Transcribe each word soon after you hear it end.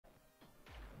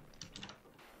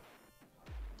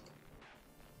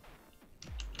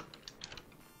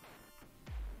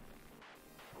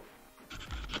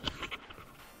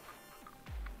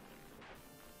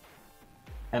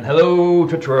And hello,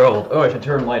 Twitch World. Oh, I should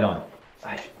turn light on.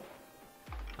 I'm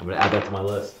going to add that to my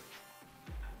list.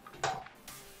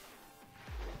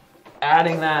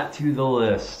 Adding that to the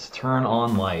list. Turn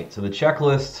on light. So the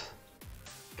checklist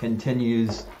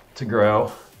continues to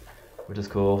grow, which is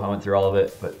cool. I went through all of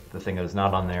it, but the thing that is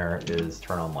not on there is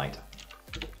turn on light.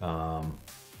 So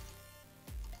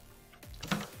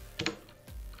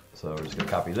we're just going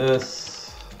to copy this.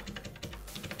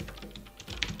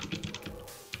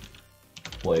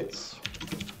 Lights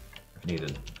if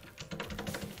needed.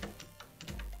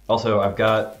 Also, I've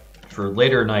got, for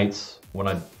later nights when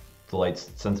the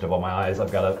light's sensitive on my eyes,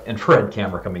 I've got an infrared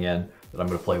camera coming in that I'm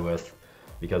going to play with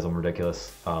because I'm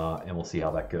ridiculous, and we'll see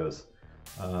how that goes.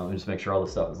 Let me just make sure all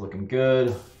this stuff is looking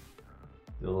good.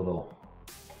 Do a little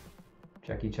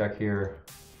checky check here.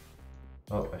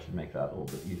 Oh, I should make that a little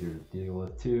bit easier to deal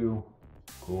with too.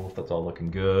 Cool, that's all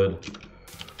looking good.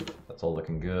 That's all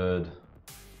looking good.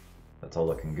 That's all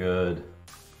looking good.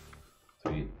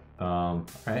 Sweet. All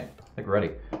right, I think we're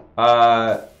ready.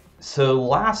 So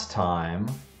last time,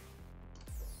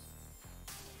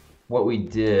 what we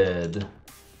did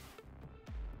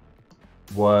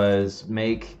was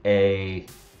make a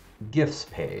GIFs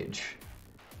page.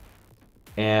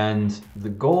 And the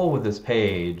goal with this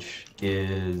page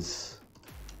is,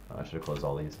 oh, I should have closed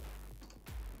all these.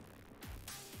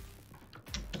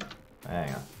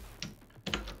 Hang on.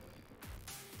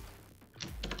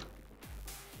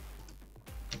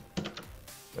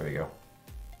 There you go.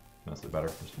 That's better.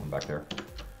 There's one back there.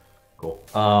 Cool.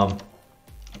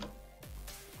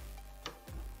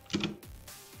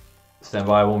 Stand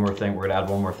by, one more thing. We're gonna add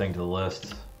one more thing to the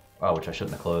list. Oh, which I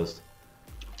shouldn't have closed.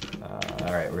 All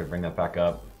right, we're gonna bring that back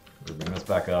up. We're gonna bring this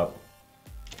back up.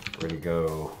 We're gonna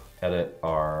go edit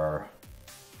our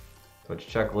Twitch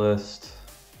checklist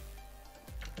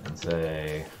and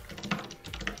say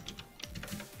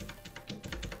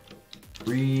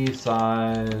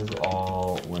resize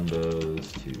all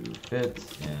windows to fit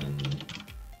in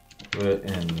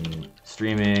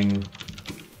streaming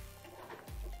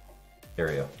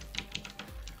area.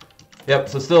 Yep,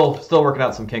 so still working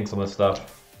out some kinks on this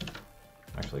stuff.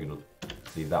 Actually, gonna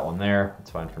leave that one there.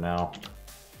 It's fine for now.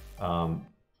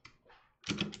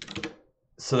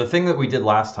 So the thing that we did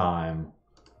last time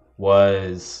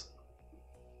was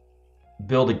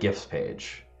build a GIFs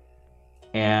page.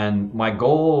 And my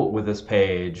goal with this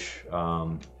page,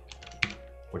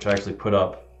 which I actually put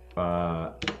up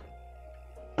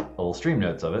little stream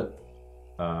notes of it,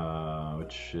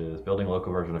 which is building a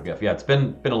local version of Giphy. Yeah, it's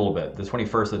been a little bit. The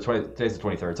 21st, today's the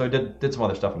 23rd, so I did some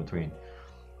other stuff in between.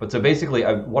 But so basically,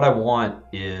 what I want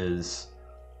is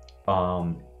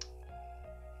a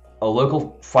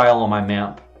local file on my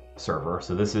MAMP server.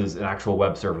 So this is an actual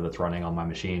web server that's running on my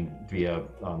machine via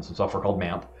some software called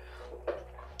MAMP.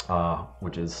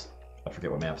 Which is, I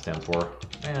forget what MAMP stands for.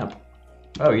 MAMP.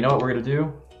 Oh, you know what we're gonna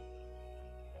do?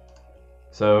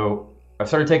 So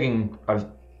I've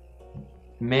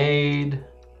made,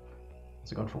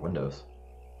 is it going for Windows?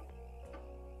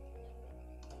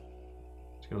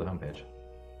 Let's go to the home page.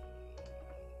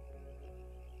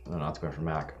 No, it's going for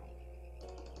Mac.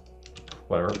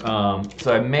 Whatever.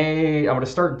 So I'm gonna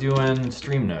start doing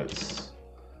stream notes.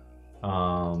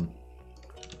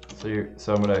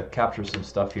 So I'm going to capture some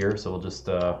stuff here. So we'll just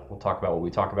we'll talk about what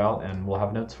we talk about, and we'll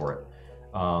have notes for it.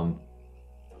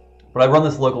 But I run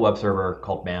this local web server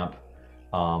called MAMP.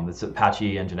 It's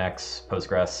Apache, Nginx,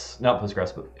 Postgres, not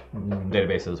Postgres, but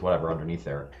databases, whatever underneath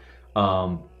there.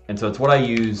 And so it's what I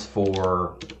use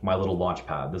for my little launch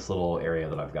pad, this little area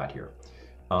that I've got here.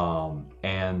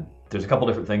 And there's a couple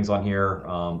different things on here.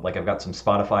 Like I've got some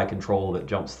Spotify control that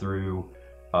jumps through.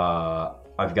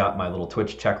 I've got my little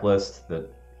Twitch checklist that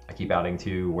I keep adding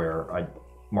to, where I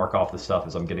mark off the stuff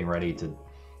as I'm getting ready to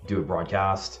do a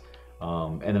broadcast.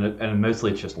 And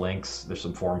mostly it's just links. There's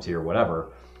some forms here,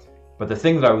 whatever. But the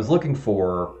thing that I was looking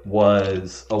for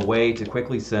was a way to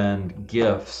quickly send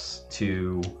GIFs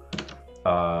to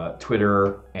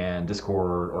Twitter and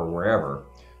Discord or wherever.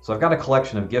 So I've got a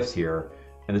collection of GIFs here,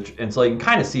 and so you can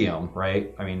kind of see them,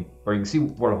 right? I mean, or you can see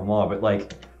one of them all, but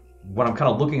like when I'm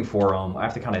kind of looking for them, I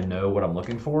have to kind of know what I'm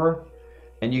looking for.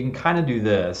 And you can kind of do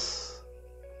this,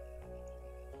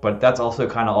 but that's also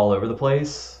kind of all over the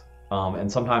place.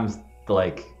 And sometimes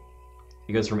like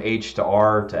it goes from H to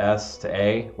R to S to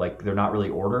A, like they're not really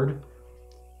ordered.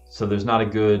 So there's not a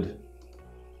good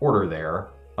order there.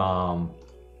 And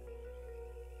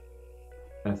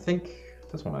I think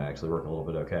this one might actually work a little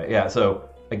bit okay. Yeah, so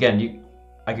again,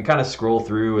 I could kind of scroll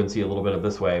through and see a little bit of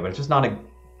this way, but it's just not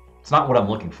it's not what I'm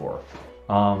looking for.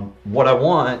 What I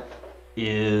want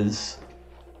is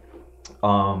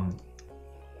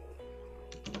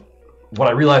what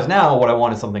I realize now, what I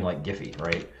want is something like Giphy,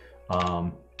 right?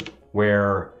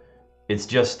 Where it's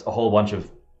just a whole bunch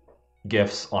of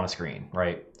GIFs on a screen,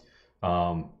 right?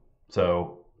 But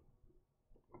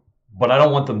I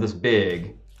don't want them this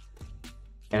big,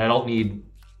 and I don't need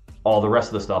all the rest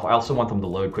of the stuff. I also want them to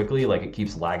load quickly. Like, it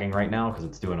keeps lagging right now because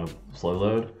it's doing a slow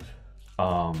load.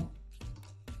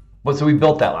 But so we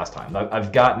built that last time.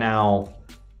 I've got now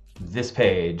this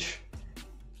page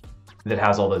that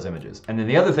has all those images. And then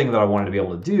the other thing that I wanted to be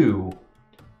able to do,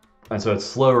 and so it's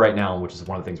slow right now, which is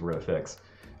one of the things we're going to fix.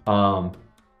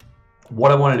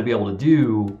 What I wanted to be able to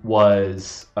do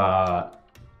was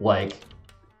like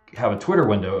have a Twitter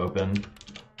window open.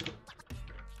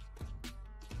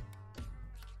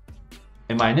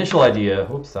 And my initial idea,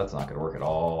 whoops, that's not going to work at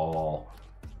all.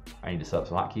 I need to set up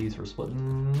some hotkeys for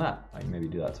splitting that. I can maybe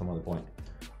do that at some other point.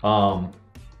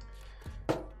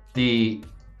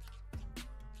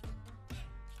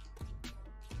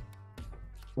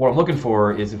 What I'm looking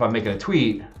for is if I'm making a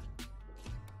tweet,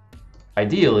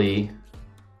 ideally,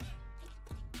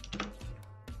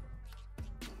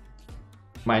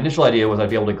 my initial idea was I'd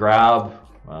be able to grab,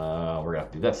 we're gonna have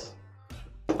to do this.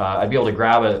 I'd be able to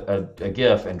grab a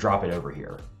GIF and drop it over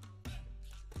here.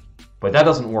 But that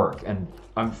doesn't work. And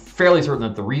I'm fairly certain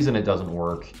that the reason it doesn't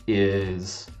work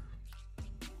is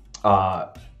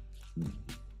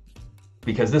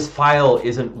because this file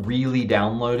isn't really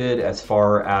downloaded as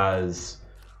far as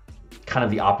kind of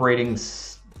the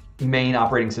main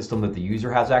operating system that the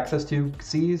user has access to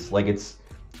sees. Like it's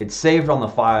saved on the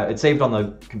file, it's saved on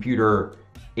the computer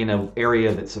in an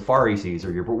area that Safari sees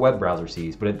or your web browser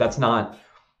sees, but that's not.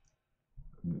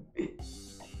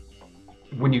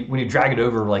 When you drag it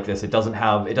over like this, it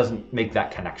doesn't make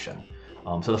that connection.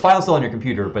 So the file's still on your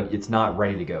computer, but it's not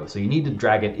ready to go. So you need to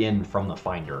drag it in from the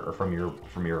Finder or from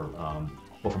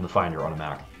the Finder on a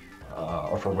Mac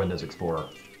or for Windows Explorer.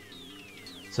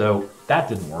 So that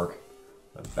didn't work.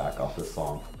 Let's back off this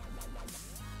song.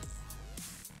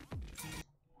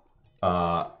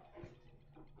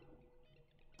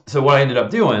 So what I ended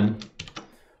up doing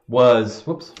was,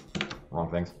 whoops, wrong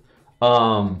things.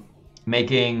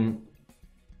 Making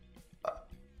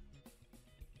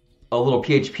a little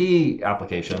PHP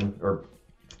application or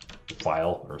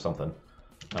file or something.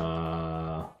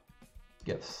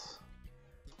 GIFs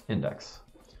index.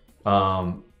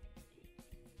 So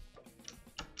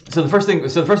the first thing I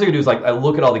do is like I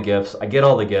look at all the GIFs, I get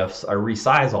all the GIFs, I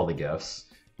resize all the GIFs,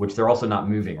 which they're also not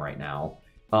moving right now.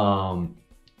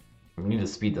 We need to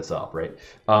speed this up, right?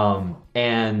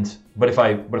 But if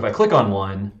I click on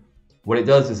one, what it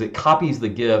does is it copies the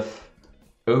GIF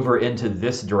over into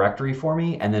this directory for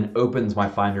me and then opens my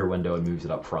Finder window and moves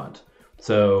it up front.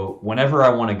 So whenever I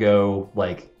want to go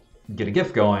like get a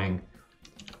GIF going,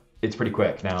 it's pretty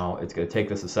quick. Now it's going to take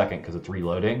this a second because it's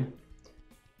reloading.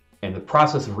 And the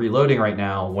process of reloading right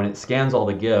now, when it scans all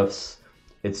the GIFs,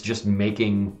 it's just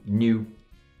making new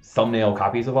thumbnail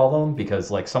copies of all of them because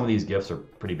like some of these GIFs are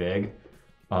pretty big.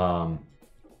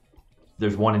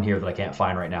 There's one in here that I can't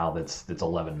find right now that's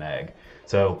 11 meg.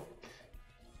 So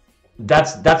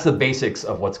that's the basics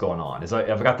of what's going on. Is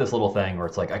I've got this little thing where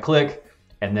it's like I click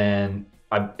and then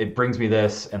it brings me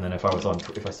this, and then if I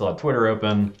still had Twitter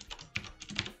open,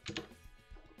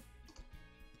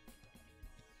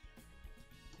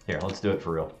 here, let's do it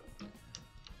for real.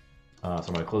 So I'm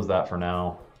going to close that for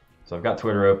now. So I've got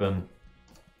Twitter open.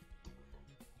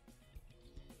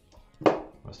 I'm going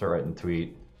to start writing the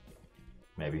tweet.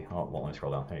 Maybe. Oh, won't let me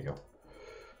scroll down. There you go.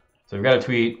 So we've got a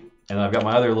tweet, and then I've got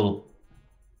my other little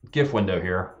GIF window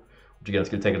here, which again, it's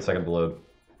going to take a second to load.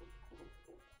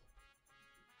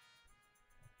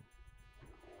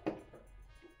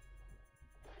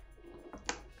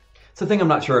 It's the thing I'm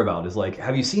not sure about is like,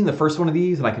 have you seen the first one of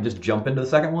these and I can just jump into the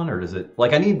second one, or does it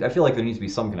like I feel like there needs to be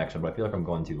some connection, but I feel like I'm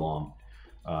going too long.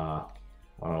 I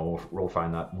don't know. We'll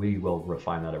refine that. We will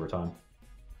refine that over time.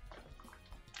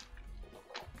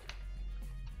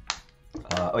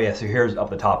 Oh yeah, so here's up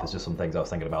the top is just some things I was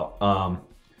thinking about.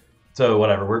 So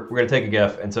whatever, we're gonna take a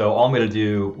GIF, and so all I'm gonna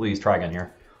do, please try again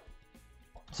here.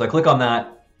 So I click on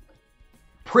that,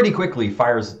 pretty quickly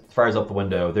fires up the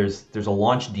window. There's a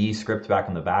launch D script back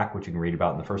in the back, which you can read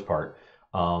about in the first part,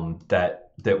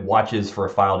 that watches for a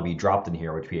file to be dropped in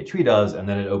here, which PHP does, and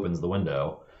then it opens the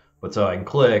window. But so I can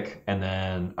click, and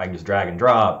then I can just drag and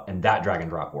drop, and that drag and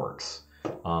drop works.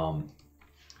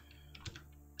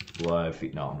 Live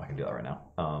feed. No, I'm not gonna do that right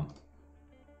now.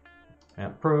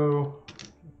 And Pro. Let's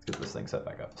get this thing set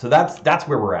back up. So that's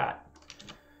where we're at.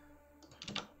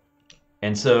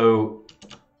 And so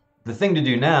the thing to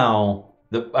do now,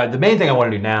 the main thing I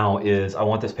want to do now is I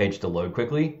want this page to load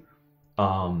quickly.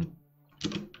 And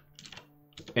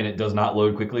and it does not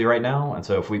load quickly right now. And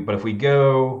so if we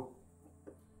go,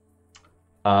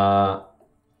 so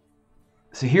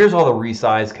here's all the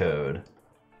resize code.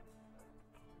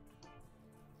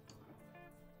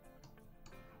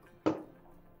 Let's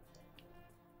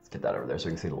get that over there so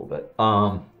we can see it a little bit.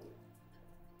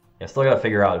 Yeah, still got to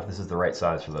figure out if this is the right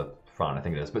size for the font. I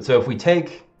think it is. But so if we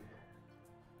take,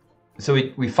 so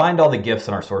we find all the GIFs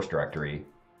in our source directory,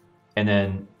 and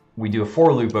then we do a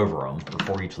for loop over them, or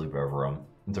for each loop over them.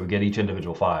 And so we get each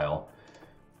individual file.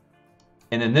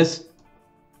 And then this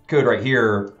code right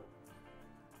here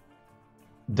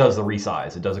does the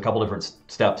resize. It does a couple different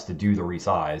steps to do the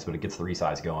resize, but it gets the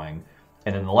resize going.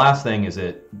 And then the last thing is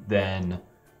it then,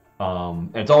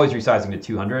 and it's always resizing to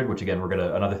 200, which again,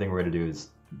 another thing we're gonna do is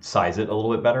size it a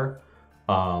little bit better.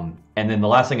 And then the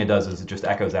last thing it does is it just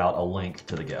echoes out a link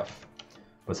to the GIF.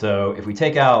 But so if we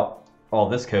take out all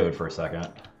this code for a second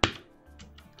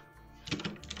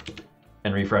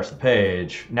and refresh the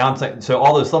page, now it's like, so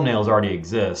all those thumbnails already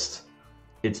exist.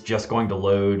 It's just going to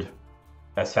load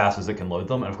as fast as it can load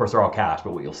them. And of course they're all cached,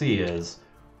 but what you'll see is,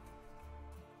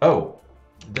 oh,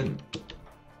 it didn't.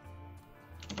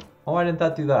 Oh, why didn't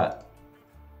that do that?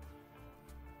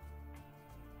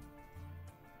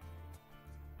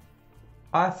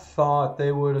 I thought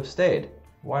they would have stayed.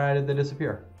 Why did they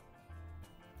disappear?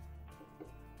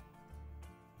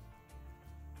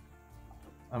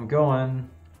 I'm going.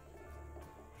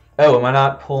 Oh, am I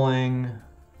not pulling?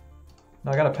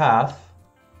 No, I got a path.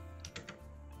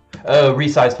 Oh,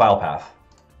 resize file path.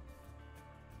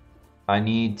 I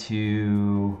need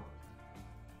to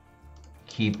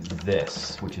keep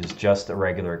this, which is just a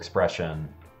regular expression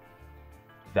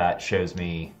that shows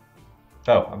me.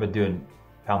 Oh, I've been doing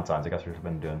pound signs. I guess we've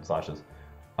been doing slashes.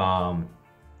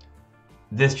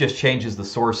 This just changes the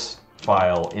source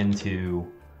file into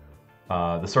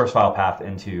the source file path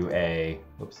into a.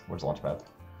 Whoops, where's Launchpad?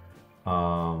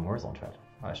 Where's Launchpad?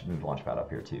 I should move Launchpad up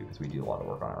here too because we do a lot of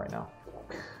work on it right now.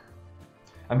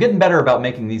 I'm getting better about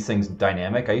making these things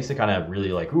dynamic. I used to kind of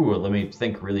really like, ooh, let me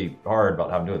think really hard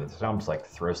about how I'm doing this. So I'm just like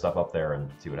throw stuff up there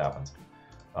and see what happens,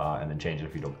 and then change it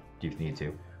if you need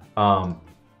to.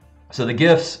 So the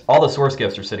GIFs, all the source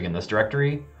GIFs are sitting in this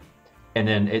directory, and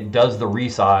then it does the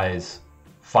resize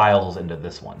files into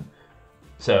this one.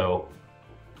 So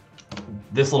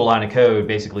this little line of code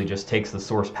basically just takes the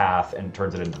source path and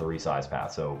turns it into the resize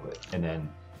path. So, and then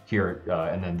here,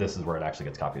 and then this is where it actually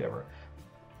gets copied over.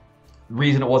 The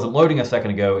reason it wasn't loading a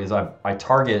second ago is I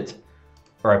target,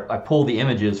 or I pull the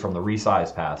images from the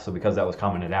resize path. So because that was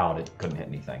commented out, it couldn't hit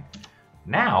anything.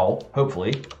 Now,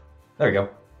 hopefully, there we go.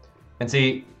 And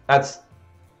see, that's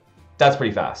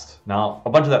pretty fast. Now, a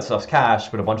bunch of that stuff's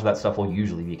cached, but a bunch of that stuff will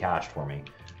usually be cached for me.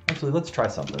 Actually, let's try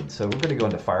something. So we're gonna go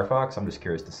into Firefox. I'm just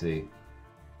curious to see.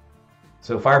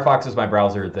 So Firefox is my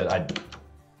browser that I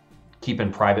keep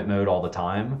in private mode all the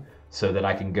time so that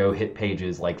I can go hit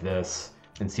pages like this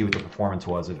and see what the performance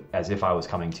was as if I was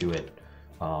coming to it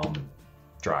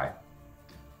dry.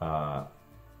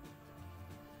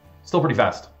 Still pretty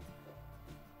fast.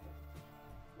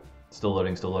 Still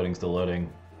loading, still loading, still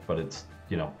loading, but it's,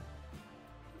 you know,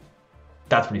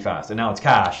 that's pretty fast. And now it's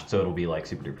cached, so it'll be like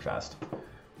super duper fast.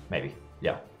 Maybe,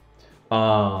 yeah.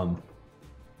 So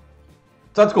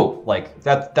that's cool. Like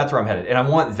that's where I'm headed. And I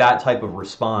want that type of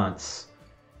response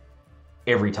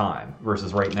every time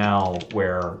versus right now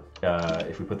where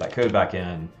if we put that code back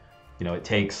in, you know, it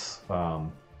takes a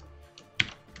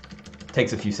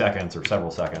few seconds or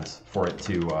several seconds for it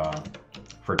to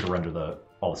render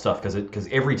all the stuff because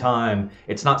every time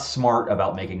it's not smart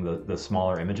about making the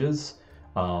smaller images.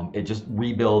 It just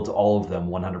rebuilds all of them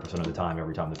 100% of the time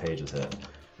every time the page is hit.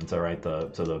 And so right,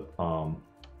 the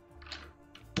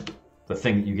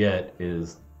thing that you get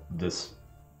is this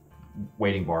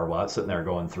waiting bar while it's sitting there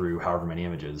going through however many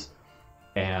images.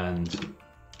 And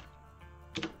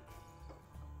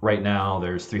right now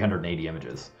there's 380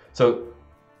 images. So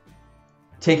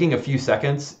taking a few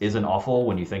seconds isn't awful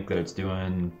when you think that it's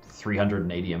doing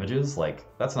 380 images. Like,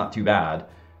 that's not too bad.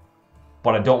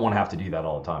 But I don't want to have to do that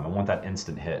all the time. I want that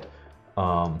instant hit.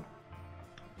 Because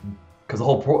the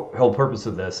whole purpose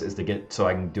of this is to get so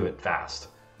I can do it fast,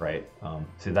 right?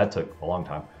 See, that took a long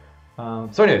time.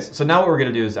 So anyways, so now what we're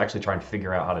going to do is actually try and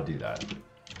figure out how to do that.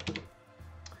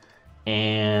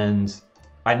 And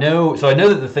I know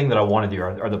that the thing that I want to do,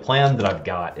 or the plan that I've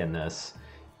got in this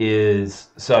is,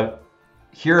 so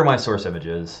here are my source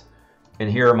images, and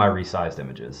here are my resized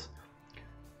images.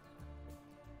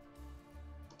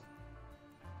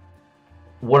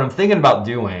 What I'm thinking about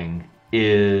doing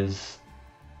is,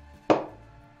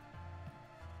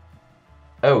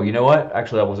 oh, you know what?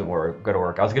 Actually, that wasn't going to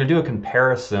work. I was going to do a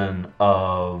comparison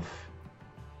of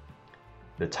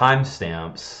the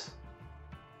timestamps,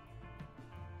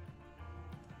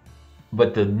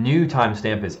 but the new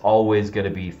timestamp is always going to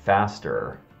be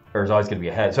faster, or is always going to be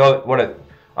ahead. So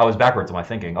I was backwards in my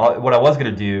thinking. What I was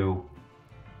going to do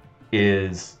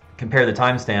is compare the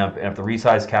timestamp, and if the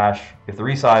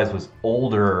resize was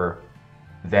older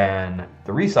than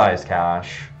the resized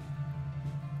cache,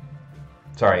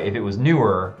 sorry, if it was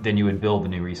newer, then you would build the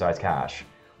new resized cache.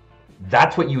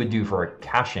 That's what you would do for a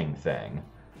caching thing.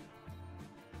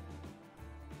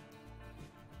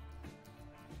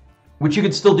 Which you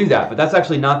could still do that, but that's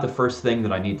actually not the first thing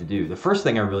that I need to do. The first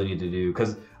thing I really need to do,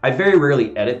 because I very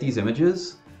rarely edit these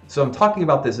images, so I'm talking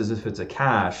about this as if it's a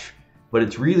cache, but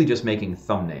it's really just making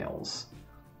thumbnails.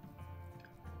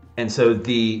 And so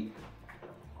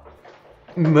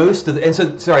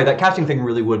sorry, that caching thing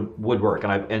really would work,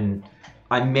 and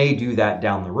I may do that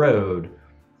down the road,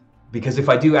 because if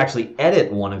I do actually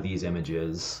edit one of these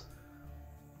images,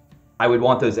 I would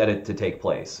want those edits to take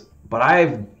place. But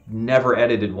I've never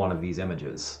edited one of these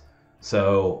images,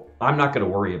 so I'm not going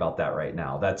to worry about that right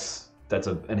now. That's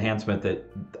an enhancement that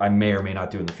I may or may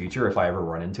not do in the future if I ever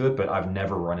run into it, but I've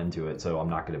never run into it, so I'm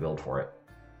not going to build for it.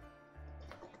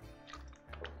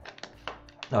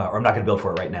 Or I'm not going to build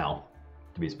for it right now,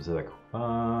 to be specific.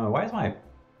 Why is my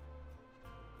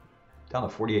down to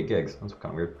 48 gigs? That's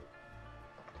kind of weird.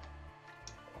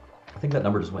 I think that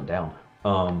number just went down.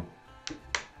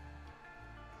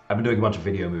 I've been doing a bunch of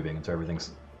video moving, and so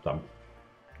I'm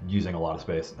using a lot of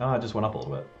space. It just went up a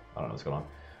little bit. I don't know what's going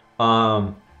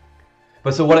on.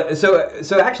 But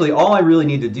so actually, all I really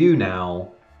need to do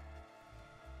now,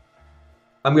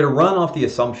 I'm going to run off the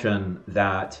assumption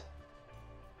that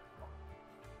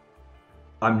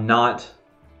I'm not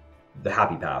the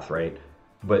happy path, right?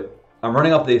 But I'm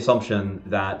running off the assumption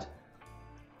that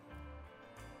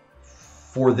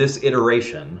for this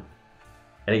iteration,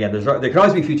 and again, there can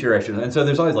always be future iterations, and so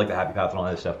there's always like the happy path and all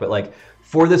that stuff, but like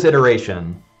for this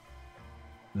iteration,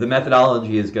 the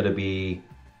methodology is going to be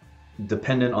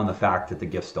dependent on the fact that the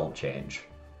GIFs don't change.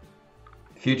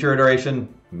 Future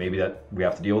iteration, maybe that we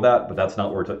have to deal with that, but that's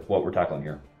not what we're tackling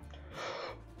here.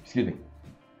 Excuse me.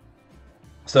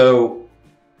 So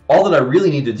all that I really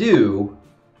need to do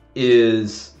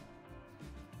is,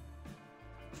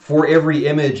 for every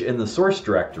image in the source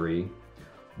directory,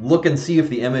 look and see if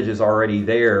the image is already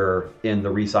there in the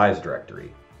resize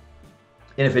directory.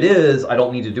 And if it is, I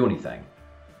don't need to do anything.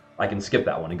 I can skip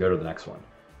that one and go to the next one.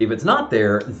 If it's not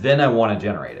there, then I want to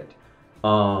generate it.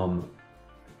 And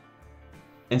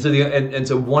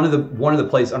so one of the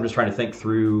places I'm just trying to think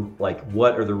through, like,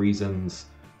 what are the reasons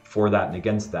for that and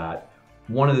against that.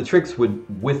 One of the tricks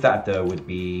with that though would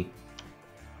be,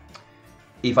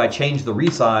 if I change the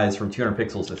resize from 200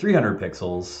 pixels to 300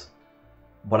 pixels,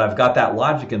 but I've got that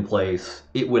logic in place,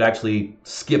 it would actually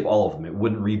skip all of them. It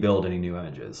wouldn't rebuild any new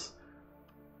images.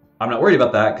 I'm not worried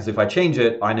about that, because if I change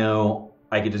it, I know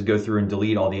I could just go through and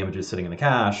delete all the images sitting in the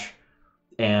cache,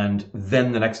 and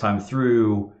then the next time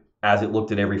through, as it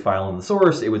looked at every file in the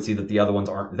source, it would see that the other ones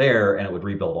aren't there, and it would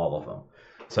rebuild all of them.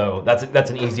 So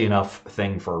that's an easy enough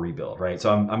thing for a rebuild, right?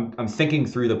 So I'm thinking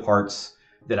through the parts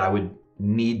that I would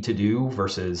need to do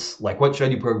versus, like, what should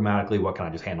I do programmatically, what can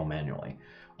I just handle manually?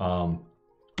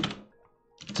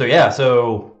 So yeah,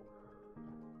 so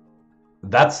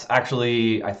that's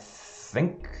actually, I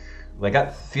think, like,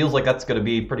 that feels like that's going to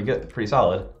be pretty good, pretty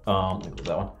solid. Let me close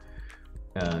that one.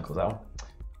 Close that one.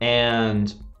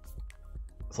 And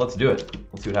so let's do it.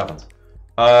 Let's see what happens.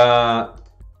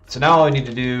 So now all I need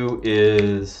to do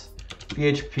is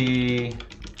php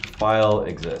file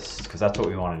exists, because that's what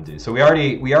we wanted to do. So we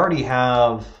already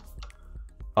have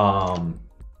I'm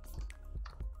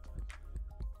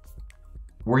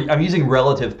using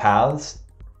relative paths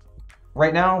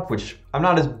right now, which I'm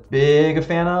not as big a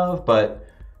fan of, but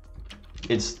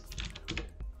this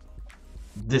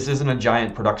isn't a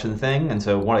giant production thing, and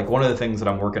so one of the things that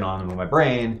I'm working on with my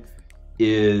brain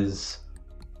is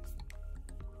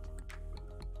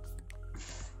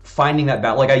finding that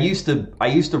balance. Like, I used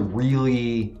to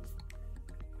really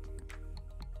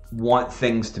want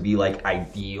things to be like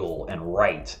ideal and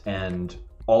right and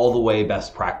all the way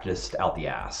best practiced out the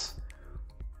ass.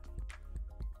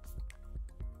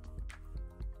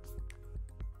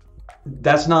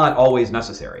 That's not always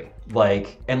necessary.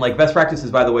 And best practices,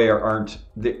 by the way,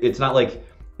 it's not like,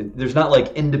 there's not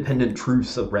like independent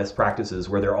truths of best practices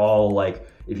where they're all like,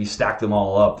 if you stack them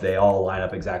all up, they all line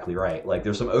up exactly right. Like,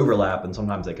 there's some overlap and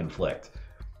sometimes they conflict.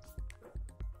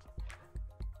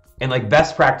 And like,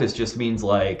 best practice just means,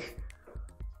 like,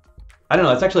 I don't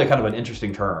know, it's actually kind of an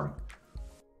interesting term.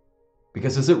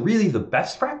 Because is it really the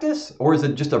best practice, or is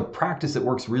it just a practice that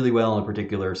works really well in a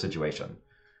particular situation?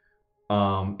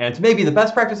 And it's maybe the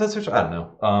best practice. I don't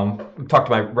know. Talk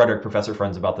to my rhetoric professor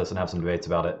friends about this and have some debates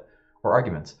about it or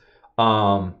arguments.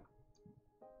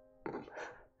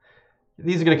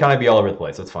 These are going to kind of be all over the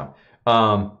place. That's fine.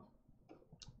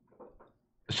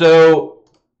 So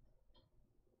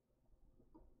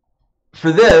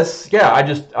for this, yeah, I'm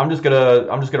just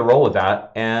gonna roll with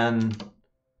that and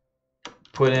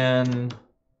put in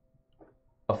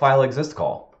a file exist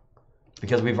call,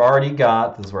 because we've already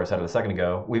got, this is where I said it a second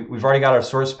ago, we've already got our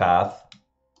source path,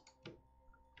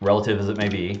 relative as it may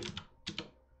be.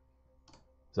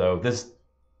 So this is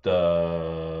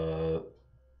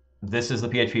the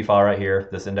PHP file right here,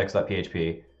 this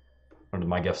index.php, under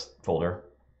my GIFs folder.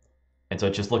 And so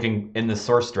it's just looking in the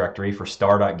source directory for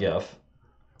star.gif.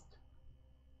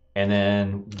 And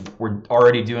then we're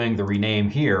already doing the rename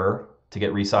here to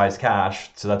get resized cache.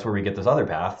 So that's where we get this other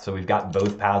path. So we've got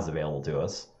both paths available to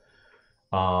us.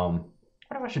 I wonder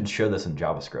if I should show this in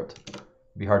JavaScript. It'd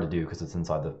be hard to do because it's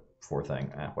inside the for thing.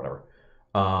 Whatever.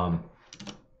 I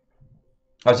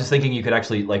was just thinking you could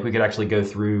actually, like, we could actually go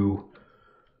through,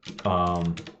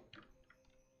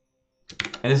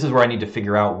 and this is where I need to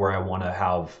figure out where I want to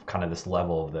have kind of this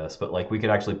level of this, but like we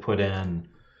could actually put in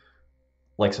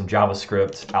like some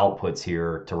JavaScript outputs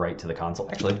here to write to the console.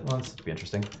 Actually, well, this would be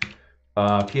interesting.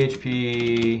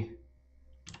 PHP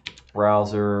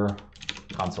browser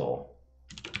console.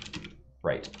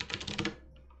 Right.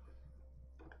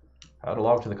 How to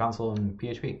log to the console in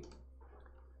PHP.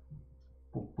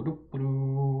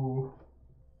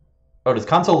 Oh, does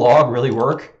console log really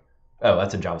work? Oh,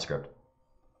 that's in JavaScript.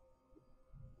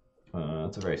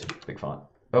 That's a very big font.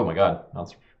 Oh my god, now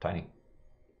it's tiny.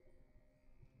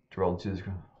 Roll to the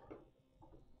screen.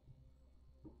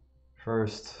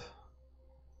 First,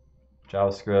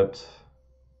 JavaScript.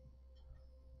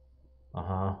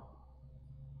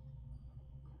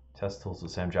 Test tools the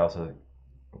same JavaScript.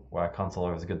 Why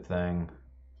console is a good thing.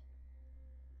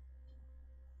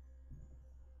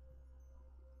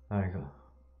 There you go.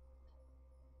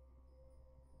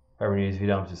 However, needs if you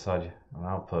don't decide an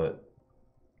output.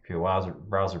 If you have a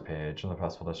browser page, another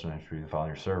possible destination for you to file on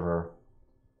your server.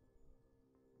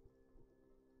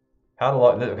 How to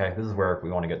log? Okay, this is where we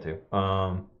want to get to.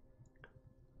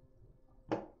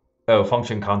 Oh,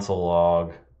 function console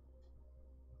log.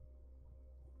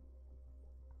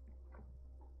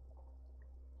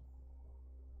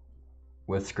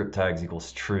 With script tags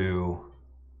equals true.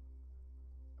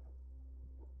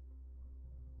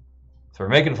 So we're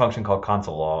making a function called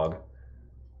console log.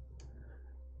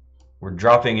 We're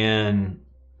dropping in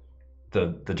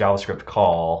the JavaScript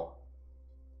call.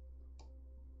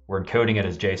 We're encoding it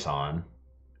as JSON.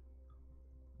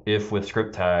 If with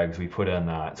script tags we put in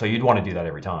that, so you'd want to do that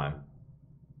every time.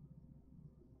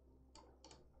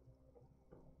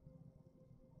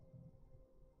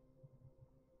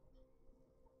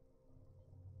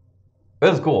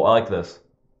 This is cool. I like this.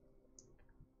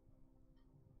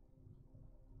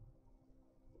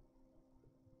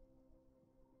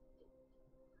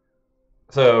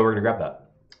 So we're gonna grab that.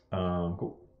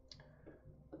 Cool.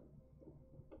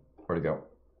 Where'd it go?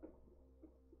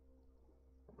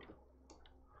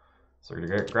 So we're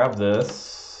gonna grab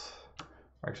this.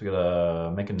 We're actually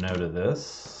gonna make a note of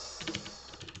this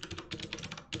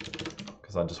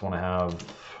because I just want to have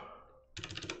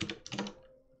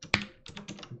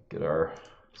get our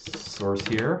source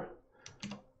here.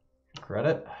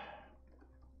 Credit.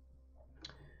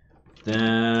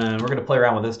 Then we're gonna play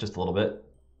around with this just a little bit.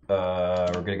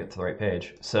 We're gonna get to the right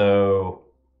page. So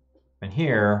in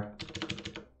here,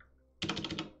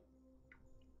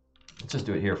 let's just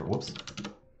do it here for, whoops. Let's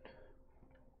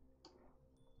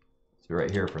do it right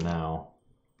here for now.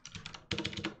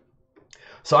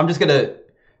 So I'm just gonna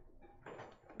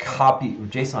copy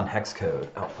JSON hex code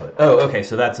output. Oh, okay,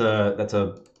 so that's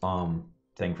a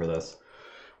thing for this,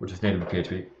 which is native to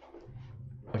PHP.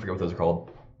 I forget what those are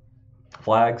called.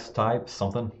 Flags, types,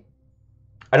 something.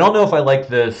 I don't know if I like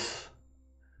this.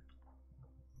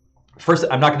 First,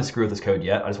 I'm not going to screw with this code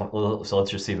yet. I just want, so let's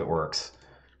just see if it works.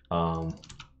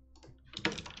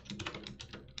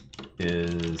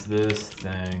 Is this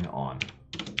thing on?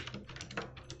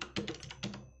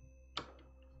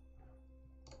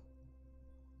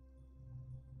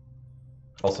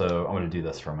 Also, I'm going to do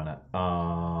this for a minute.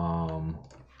 I'm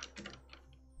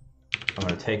going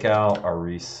to take out our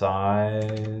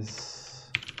resize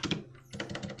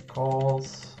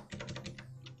calls.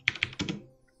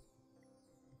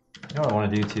 You know what I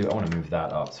want to do too? I want to move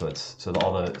that up so it's so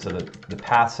the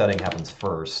path setting happens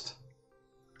first,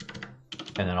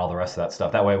 and then all the rest of that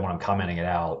stuff. That way, when I'm commenting it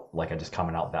out, like I just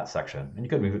comment out that section, and you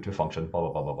could move it to a function. Blah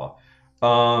blah blah blah blah.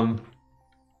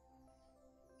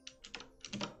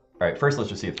 All right, first let's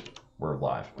just see if We're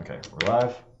live. Okay, we're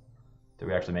live. Did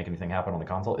we actually make anything happen on the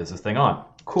console? Is this thing on?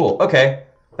 Cool. Okay,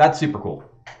 that's super cool.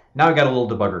 Now we got a little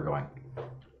debugger going.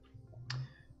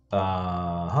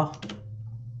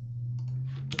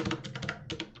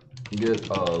 Get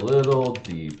a little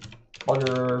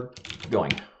debugger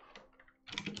going.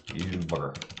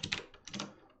 Debugger.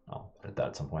 I'll edit that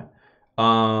at some point.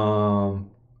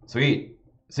 Sweet.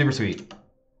 Super sweet.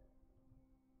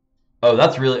 Oh,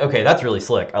 that's really, okay, that's really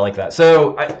slick. I like that.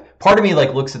 So part of me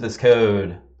like looks at this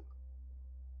code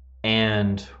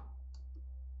and,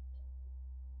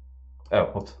 oh,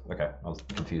 whoops, okay, I was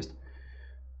confused.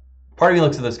 Part of me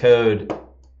looks at this code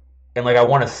and like I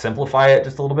want to simplify it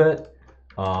just a little bit.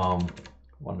 Why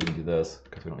don't we do this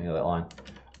because we don't need that line.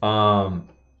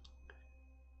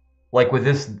 Like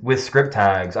with script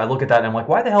tags, I look at that and I'm like,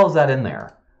 why the hell is that in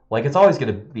there? Like it's always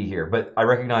going to be here, but I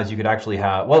recognize you could actually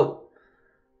have, well,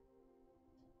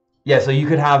 yeah, so you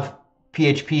could have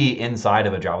PHP inside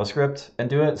of a JavaScript and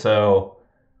do it. So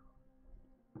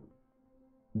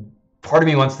part of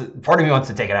me wants to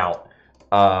take it out,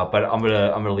 but I'm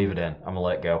gonna leave it in. I'm gonna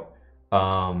let it go.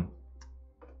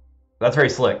 That's very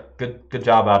slick. Good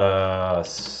job out of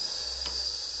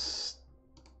Stackify.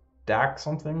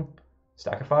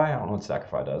 I don't know what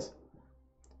Stackify does.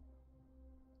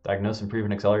 Diagnose, improve,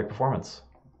 and accelerate performance.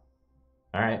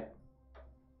 All right.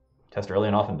 Test early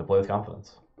and often. Deploy with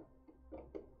confidence.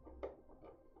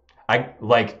 I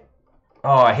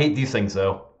hate these things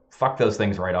though. Fuck those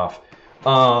things right off.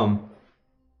 I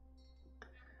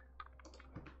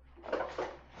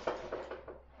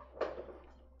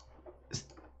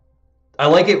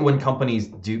like it when companies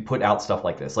do put out stuff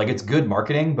like this. Like it's good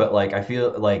marketing, but like I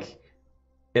feel like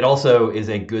it also is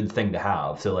a good thing to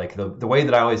have. So like the way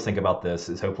that I always think about this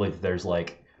is hopefully that there's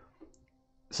like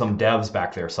some devs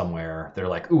back there somewhere. They're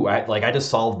like, ooh, I just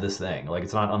solved this thing. Like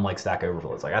it's not unlike Stack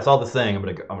Overflow. It's like I solved this thing. I'm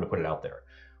gonna put it out there.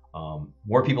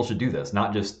 More people should do this,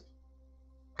 not just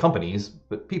companies,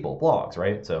 but people, blogs,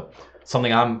 right? So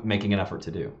something I'm making an effort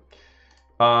to do.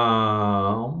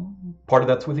 Part of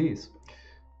that's with ease.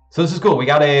 So this is cool. We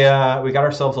got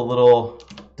ourselves a little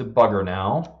debugger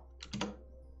now.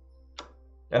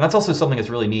 And that's also something that's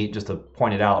really neat, just to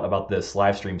point it out about this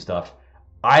live stream stuff.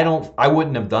 I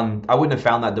wouldn't have found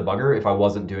that debugger if I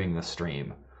wasn't doing this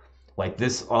stream. Like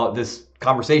this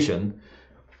conversation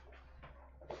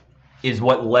is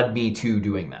what led me to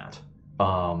doing that.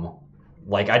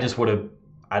 Like I just would have,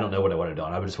 I don't know what I would have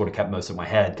done. I just would have kept most of my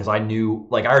head because I knew,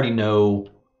 like I already know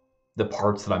the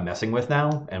parts that I'm messing with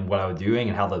now and what I was doing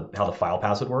and how the file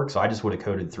paths would work. So I just would have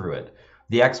coded through it.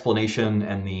 The explanation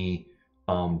and the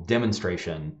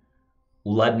demonstration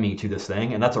led me to this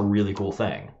thing, and that's a really cool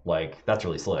thing. Like that's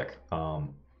really slick.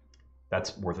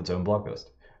 That's worth its own blog post.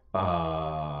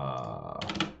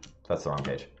 That's the wrong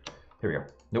page. Here we go.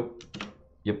 Nope.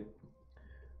 Yep.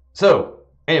 So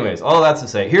anyways, all that's to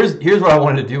say, here's what I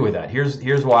wanted to do with that.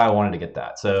 Here's why I wanted to get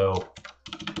that. So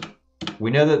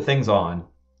we know that thing's on.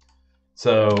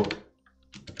 So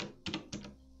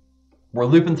we're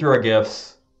looping through our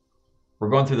GIFs. We're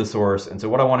going through the source. And so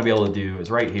what I want to be able to do is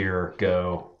right here,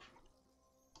 go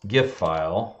GIF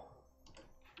file.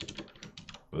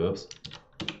 Whoops.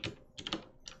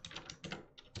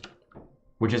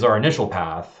 Which is our initial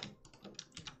path.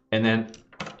 And then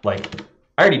like,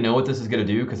 I already know what this is going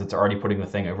to do because it's already putting the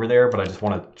thing over there, but I just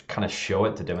want to kind of show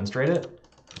it to demonstrate it.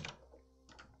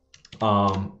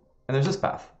 And there's this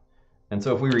path. And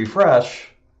so if we refresh,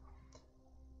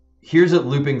 here's it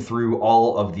looping through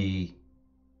all of the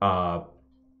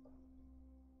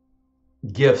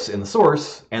GIFs in the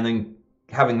source, and then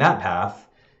having that path,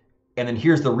 and then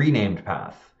here's the renamed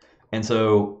path. And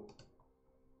so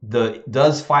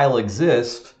does file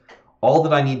exist? All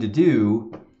that I need to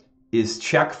do is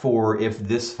check for if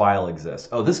this file exists.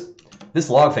 Oh, this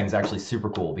log thing is actually super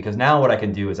cool because now what I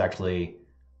can do is actually,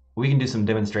 we can do some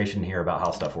demonstration here about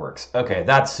how stuff works. Okay,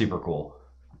 that's super cool.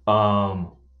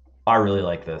 I really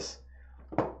like this.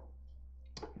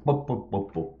 What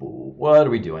are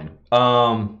we doing?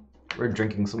 We're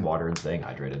drinking some water and staying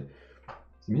hydrated.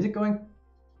 Is the music going? I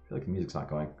feel like the music's not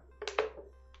going.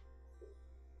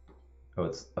 Oh,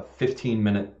 it's a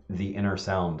 15-minute The Inner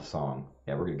Sound song.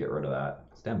 Yeah, we're gonna get rid of that.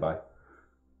 Stand by.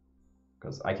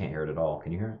 Because I can't hear it at all.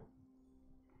 Can you hear it?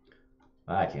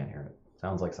 I can't hear it.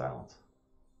 Sounds like silence.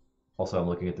 Also, I'm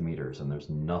looking at the meters, and there's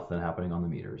nothing happening on the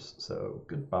meters. So,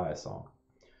 goodbye, song.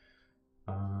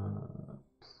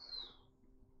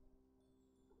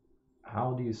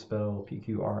 How do you spell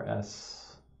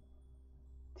PQRST?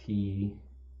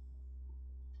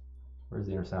 Where's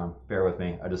the inner sound? Bear with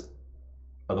me.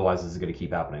 Otherwise this is going to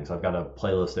keep happening. So I've got a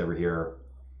playlist over here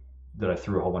that I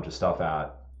threw a whole bunch of stuff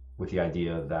at with the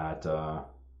idea that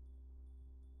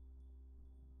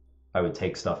I would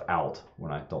take stuff out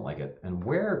when I don't like it. And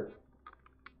where?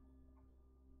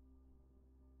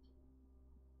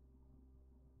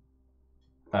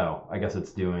 Oh, I guess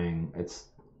it's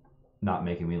not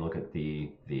making me look at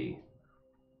the.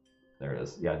 There it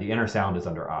is. Yeah, the inner sound is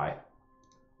under I,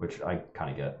 which I kind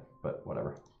of get, but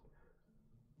whatever.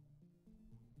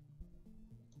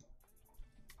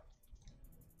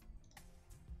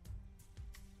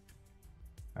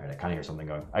 All right, I kind of hear something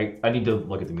going. I need to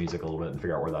look at the music a little bit and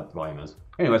figure out where that volume is.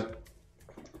 Anyways.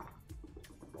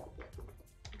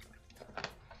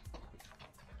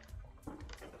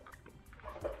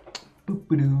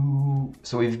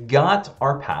 So we've got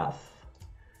our path,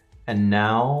 and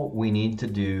now we need to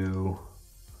do,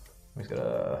 I'm just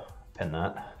gonna pin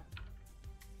that.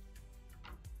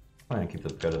 I'm gonna keep the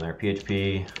code in there,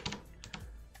 PHP.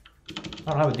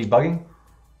 I don't have a debugging.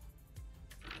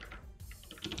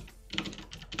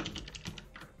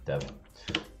 Dev.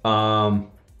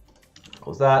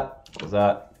 Close that,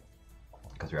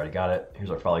 because we already got it. Here's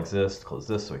our file exists, close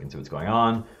this so we can see what's going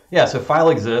on. Yeah, so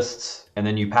file exists, and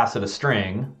then you pass it a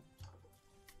string,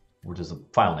 which is a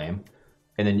file name,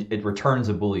 and then it returns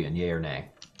a Boolean, yay or nay.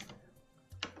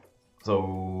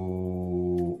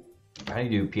 So, how do you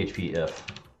do PHP if?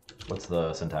 What's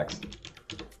the syntax?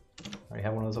 I already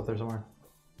have one of those up there somewhere.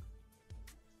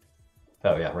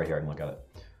 Oh yeah, right here, I can look at it.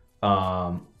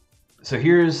 So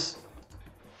here's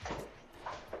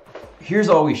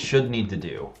all we should need to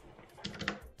do.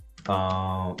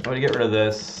 I'm going to get rid of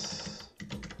this,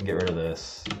 get rid of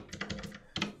this,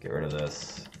 get rid of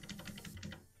this,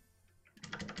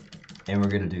 and we're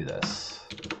going to do this.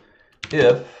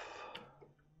 If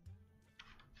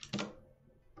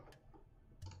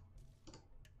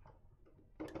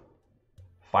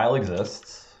file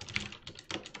exists,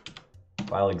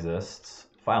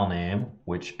 file name,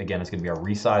 which again is going to be our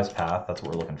resized path, that's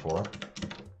what we're looking for.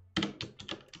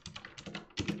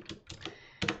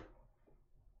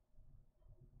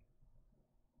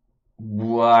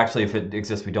 Well, actually, if it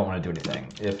exists, we don't want to do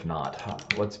anything. If not,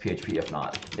 what's PHP if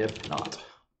not? If not.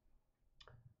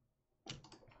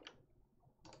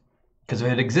 Because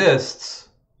if it exists,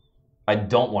 I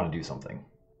don't want to do something.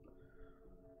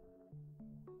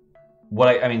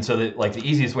 What I mean, so that like the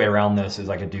easiest way around this is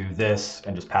I could do this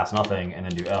and just pass nothing and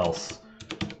then do else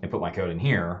and put my code in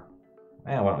here.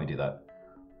 Why don't we do that?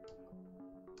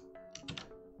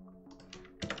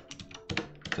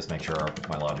 Just make sure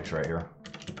my logic's right here.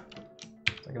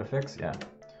 Is that gonna fix? Yeah.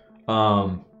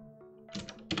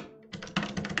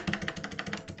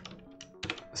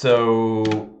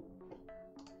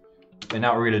 And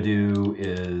now what we're gonna do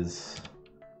is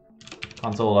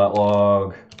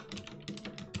console.log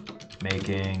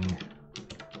making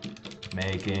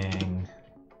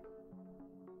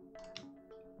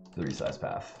the resize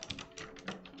path.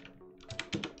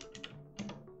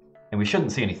 And we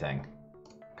shouldn't see anything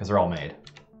because they're all made.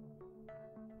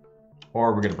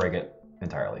 Or we're gonna break it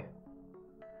entirely.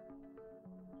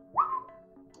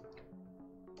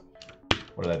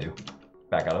 What did I do?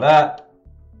 Back out of that.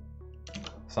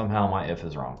 Somehow my if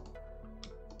is wrong.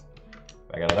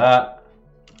 Back out of that.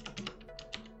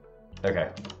 Okay.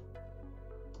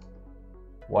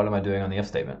 What am I doing on the if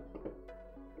statement?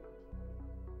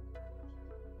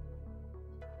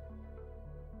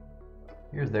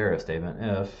 Here's their if statement.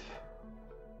 If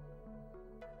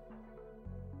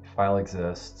file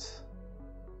exists,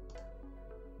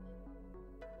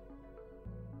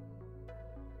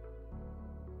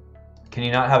 can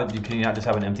you not have it? Can you not just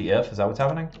have an empty if? Is that what's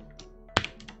happening?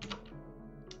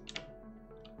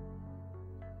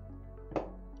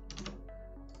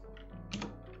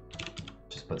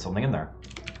 Just put something in there.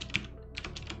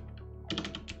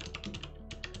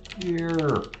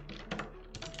 Here.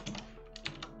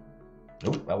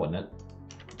 Nope, that wasn't it.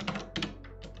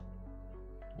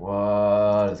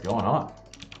 What is going on?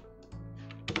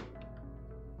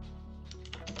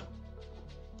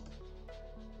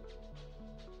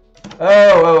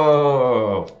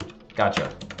 Oh,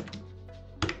 gotcha.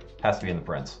 Has to be in the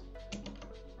prints.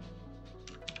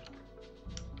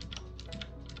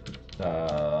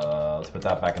 Let's put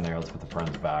that back in there. Let's put the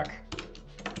prints back.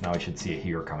 Now we should see a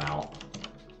here come out.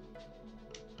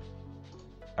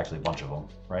 Actually, a bunch of them,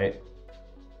 right?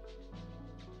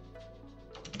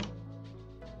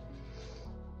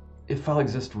 If file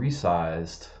exists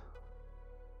resized,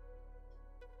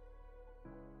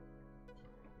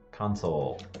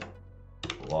 console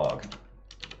log.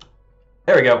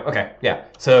 There we go. Okay, yeah.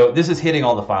 So this is hitting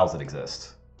all the files that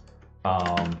exist.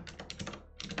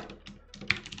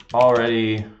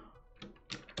 Already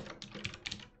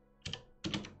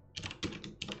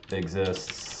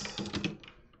exists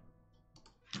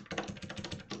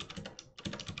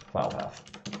file path.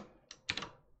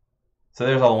 So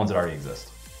there's all the ones that already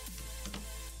exist.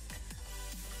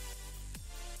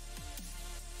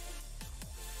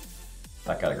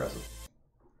 That got aggressive.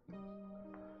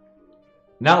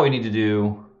 Now what we need to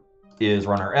do is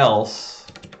run our else,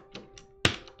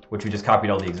 which we just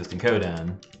copied all the existing code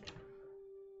in.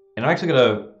 And I'm actually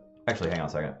gonna, hang on a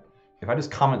second. If I just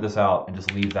comment this out and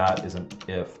just leave that as an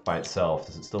if by itself,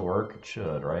 does it still work? It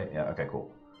should, right? Yeah, okay,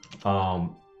 cool.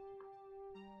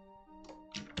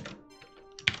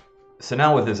 So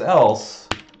now with this else,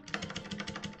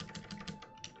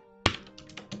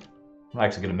 I'm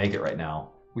actually gonna make it right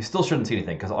now. We still shouldn't see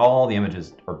anything because all the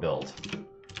images are built.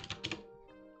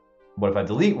 But if I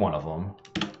delete one of them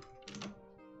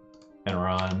and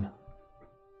run,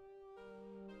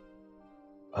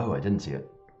 oh, I didn't see it.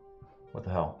 What the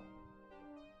hell?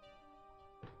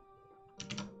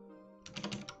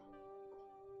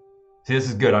 See, this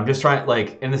is good. I'm just trying,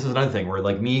 like, and this is another thing where,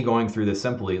 like, me going through this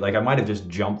simply, like, I might have just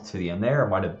jumped to the end there. I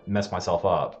might have messed myself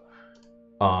up.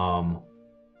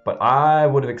 But I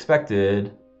would have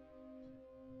expected.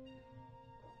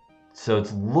 So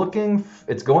it's looking,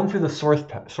 it's going through the source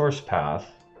path.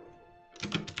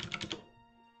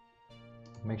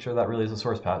 Make sure that really is a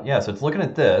source path. Yeah, so it's looking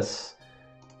at this.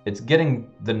 It's getting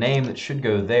the name that should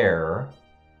go there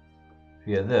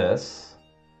via this.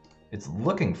 It's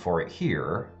looking for it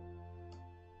here.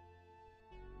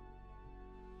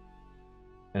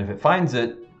 And if it finds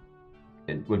it,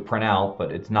 it would print out,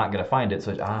 but it's not going to find it.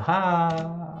 So it's,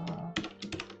 aha.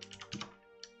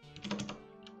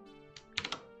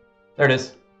 There it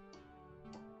is.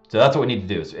 So that's what we need to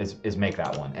do is make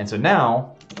that one. And so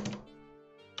now,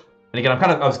 and again,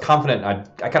 I was confident, I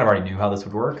kind of already knew how this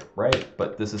would work, right?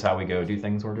 But this is how we go do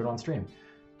things when we're doing it on stream.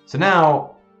 So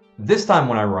now, this time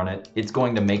when I run it, it's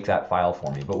going to make that file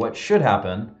for me. But what should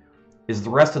happen is the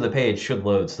rest of the page should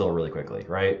load still really quickly,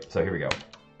 right? So here we go.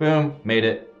 Boom, made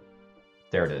it.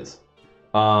 There it is.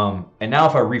 And now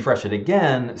if I refresh it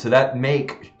again, so that and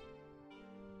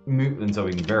so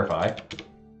we can verify.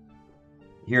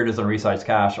 Here it is on resize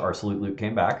cache, our salute loop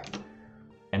came back.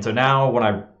 And so now when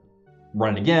I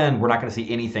run it again, we're not going to see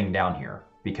anything down here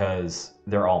because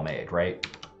they're all made, right?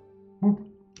 Whoop.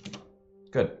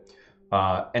 Good.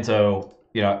 And so,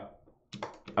 you know,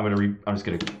 I'm just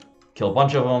going to kill a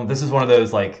bunch of them. This is one of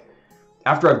those, like,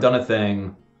 after I've done a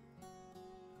thing,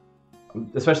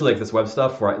 especially like this web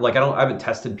stuff where I haven't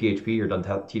tested PHP or done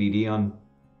TDD on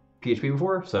PHP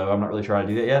before, so I'm not really sure how to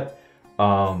do that yet.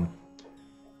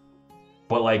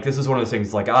 But like, this is one of those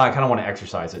things like, I kind of want to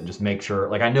exercise it and just make sure,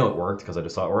 like, I know it worked because I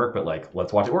just saw it work, but like,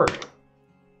 let's watch it work.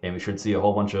 And we should see a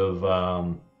whole bunch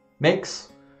of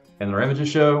makes, and then our images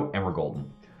show, and we're golden.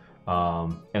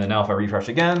 And then now if I refresh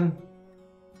again,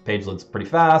 page loads pretty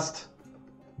fast,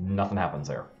 nothing happens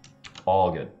there.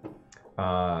 All good.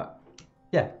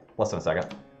 Yeah, less than a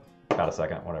second. About a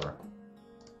second, whatever.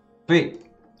 Sweet.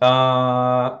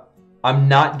 I'm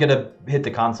not gonna hit the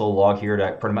console log here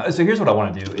to pretty much. So here's what I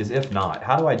want to do: is if not,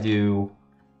 how do I do?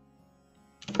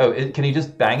 Oh, can you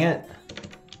just bang it?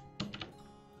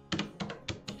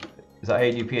 Is that how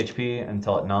you do PHP and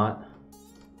tell it not?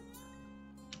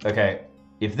 Okay,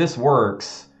 if this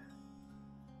works,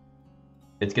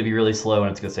 it's gonna be really slow and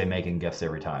it's gonna say making GIFs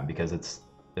every time because it's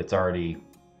already.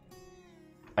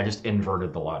 I just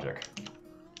inverted the logic.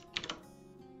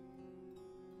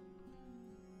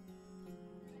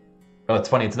 Oh, it's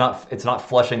funny. It's not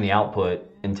flushing the output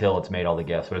until it's made all the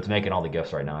GIFs, but it's making all the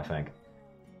GIFs right now, I think.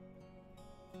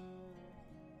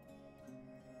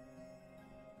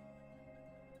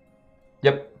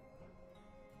 Yep.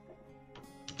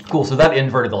 Cool. So that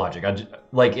inverted the logic.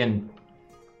 Like in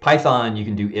Python, you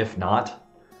can do if not,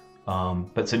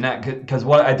 but so now because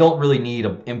what I don't really need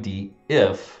an empty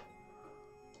if,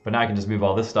 but now I can just move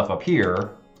all this stuff up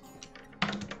here.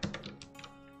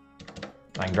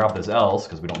 I can drop this else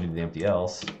because we don't need the empty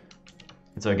else.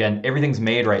 And so again, everything's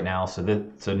made right now, so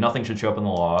nothing should show up in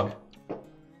the log.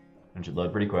 It should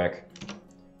load pretty quick.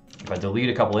 If I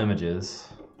delete a couple images,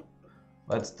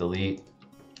 let's delete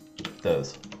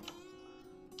those.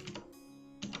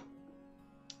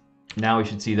 Now we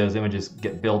should see those images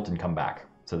get built and come back.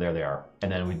 So there they are.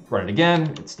 And then we run it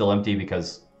again, it's still empty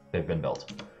because they've been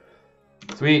built.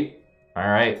 Sweet. All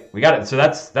right, we got it. So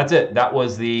that's it. That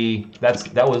was the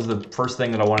first thing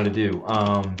that I wanted to do.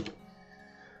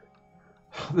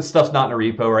 This stuff's not in a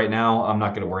repo right now. I'm not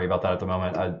going to worry about that at the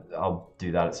moment. I'll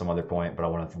do that at some other point, but I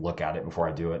want to look at it before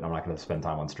I do it, and I'm not going to spend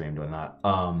time on stream doing that.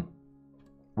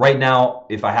 Right now,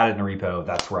 if I had it in a repo,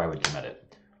 that's where I would commit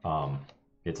it.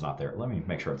 It's not there. Let me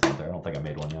make sure it's not there. I don't think I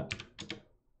made one yet.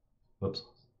 Whoops.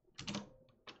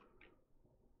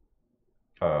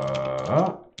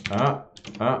 Oh,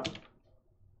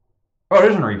 it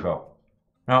is in a repo.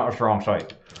 No, it's the wrong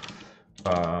site.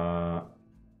 Uh-oh.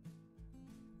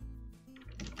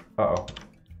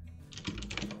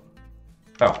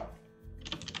 Oh.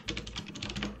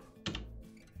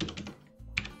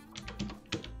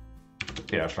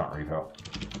 Yeah, it's not repo.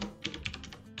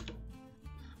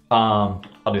 I'll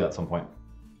do that at some point.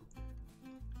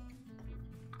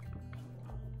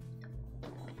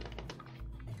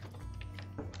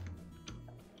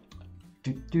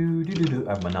 I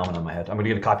have Phenomena in my head. I'm gonna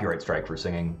get a copyright strike for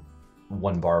singing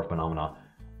one bar of Phenomena.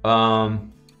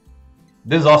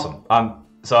 This is awesome.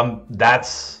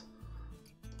 That's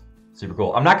super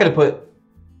cool. I'm not gonna put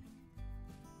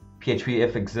PHP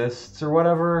if exists or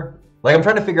whatever. Like, I'm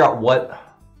trying to figure out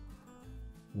what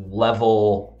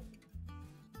level.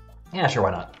 Yeah, sure,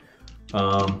 why not?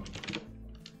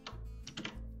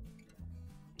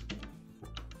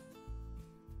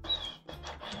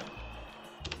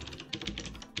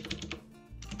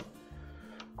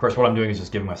 Of course, what I'm doing is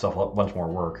just giving myself a bunch more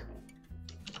work.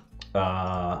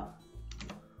 But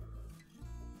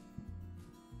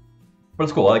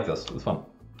it's cool. I like this. It's fun.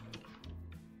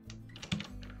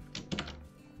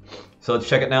 So let's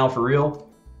check it now for real.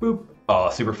 Boop.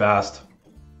 Oh, super fast.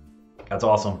 That's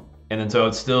awesome. And then so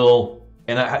it's still,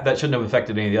 and that shouldn't have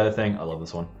affected any of the other thing. I love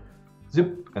this one.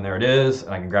 Zoop. And there it is.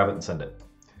 And I can grab it and send it.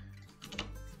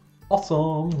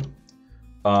 Awesome.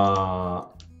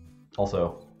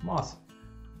 Also, Moss.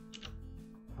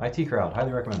 IT Crowd,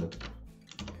 highly recommended.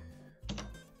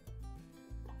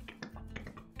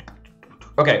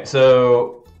 Okay,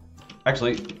 so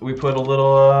actually we put a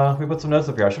little, we put some notes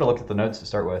up here. I should have looked at the notes to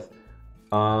start with.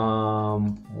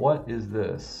 What is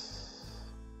this?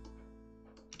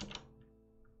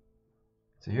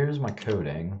 So here's my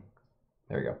coding.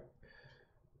 There we go.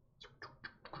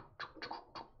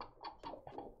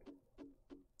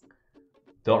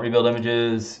 Don't rebuild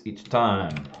images each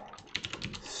time.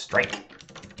 Strike.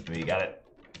 You got it.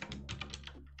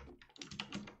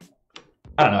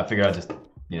 I don't know. I figured I'd just,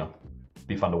 you know,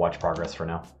 be fun to watch progress for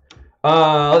now.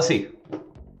 Let's see.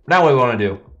 Now what do we want to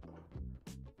do?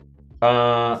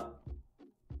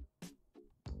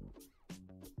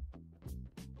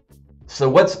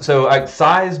 So I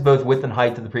size both width and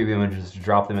height of the preview images to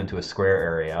drop them into a square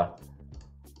area.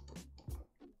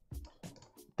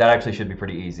 That actually should be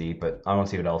pretty easy, but I want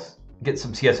to see what else. Get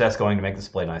some CSS going to make the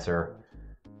display nicer.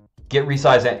 Get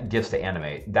resize GIFs to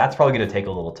animate. That's probably going to take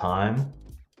a little time.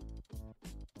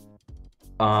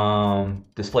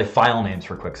 Display file names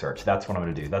for quick search. That's what I'm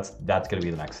going to do. That's going to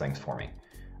be the next things for me.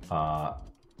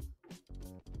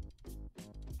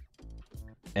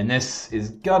 And this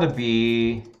is got to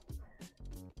be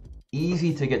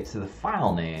easy to get to the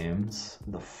file names.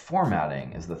 The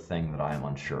formatting is the thing that I am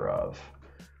unsure of.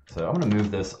 So I'm going to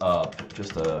move this up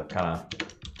just to kind of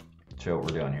show what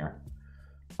we're doing here.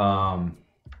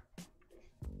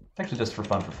 Actually, just for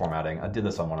fun for formatting. I did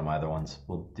this on one of my other ones.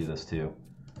 We'll do this too.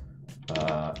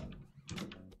 UL,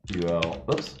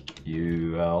 oops,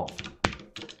 UL.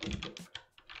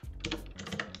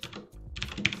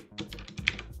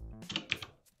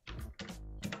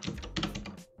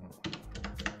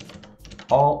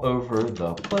 All over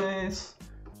the place.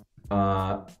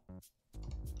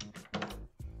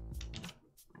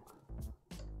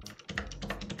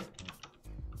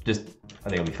 Just, I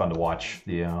think it'll be fun to watch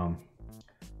the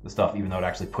stuff, even though it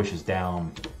actually pushes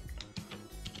down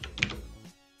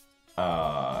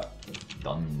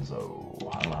Dunzo.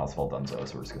 I don't know how to spell Dunzo,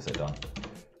 so we're just gonna say done.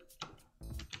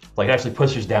 Like, it actually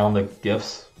pushes down the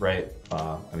GIFs, right?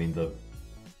 I mean,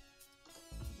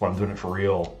 when I'm doing it for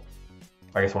real,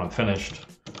 I guess when I'm finished,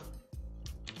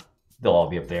 they'll all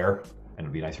be up there, and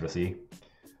it'll be nicer to see.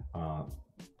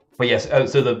 But yes,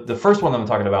 so the first one that I'm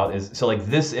talking about is, so like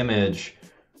this image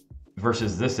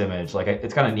versus this image, like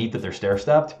it's kind of neat that they're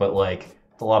stair-stepped, but like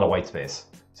it's a lot of white space.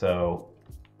 So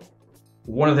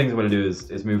one of the things I'm going to do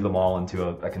is move them all into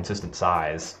a consistent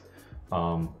size,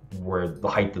 where the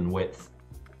height and width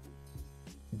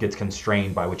gets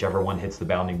constrained by whichever one hits the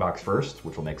bounding box first,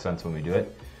 which will make sense when we do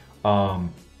it. But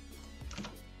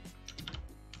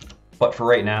for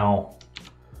right now,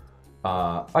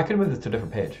 I could move this to a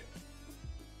different page.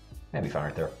 That'd be fine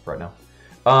right there for right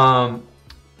now.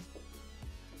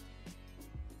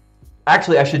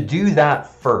 Actually, I should do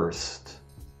that first.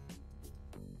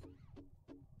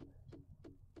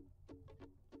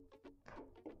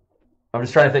 I'm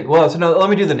just trying to think. Well, so no, let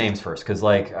me do the names first, because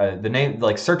like the name,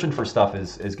 like searching for stuff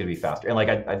is gonna be faster, and like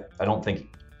I don't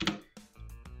think.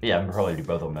 Yeah, I'm probably do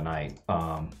both of them tonight.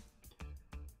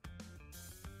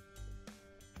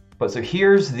 But so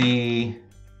here's the.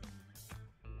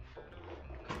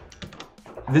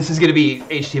 This is gonna be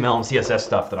HTML and CSS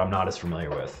stuff that I'm not as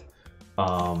familiar with.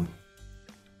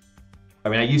 I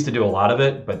mean, I used to do a lot of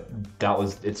it, but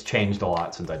it's changed a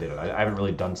lot since I did it. I haven't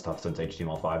really done stuff since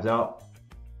HTML5's out.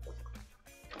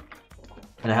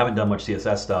 And I haven't done much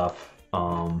CSS stuff.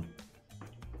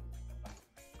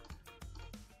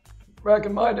 Back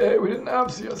in my day, we didn't have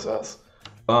CSS.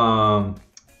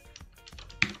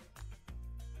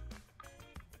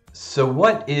 So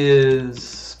what is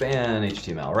span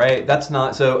HTML, right? That's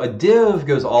not, so a div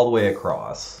goes all the way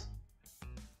across,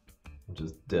 which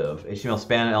is div. HTML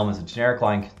span elements a generic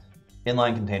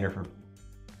inline container for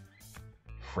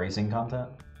phrasing content.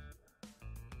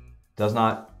 Does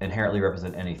not inherently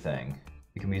represent anything.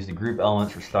 It can be used to group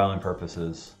elements for styling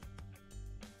purposes.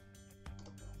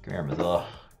 Come here, Mozilla.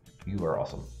 You are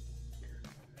awesome.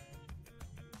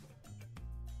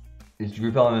 Used to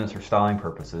group elements for styling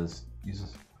purposes.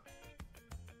 Uses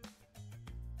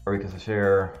or because of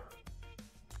share.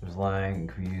 There's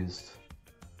lang used.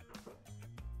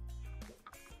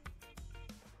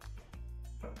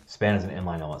 Span is an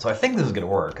inline element. So I think this is going to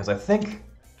work because I think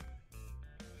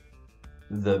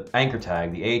the anchor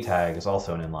tag, the A tag, is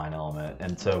also an inline element.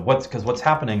 And so what's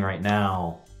happening right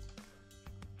now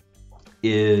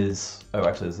is, oh,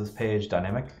 actually, is this page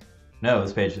dynamic? No,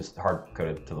 this page is hard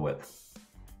coded to the width.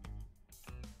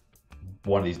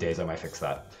 One of these days I might fix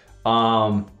that.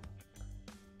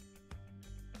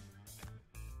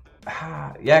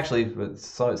 Yeah, actually,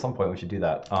 so at some point we should do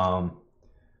that.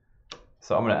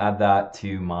 So I'm going to add that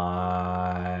to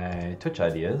my Twitch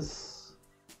ideas.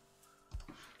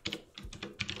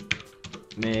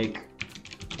 Make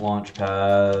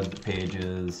Launchpad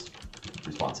pages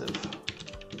responsive.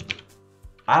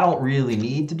 I don't really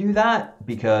need to do that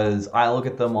because I look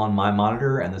at them on my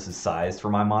monitor and this is sized for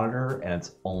my monitor and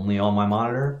it's only on my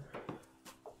monitor.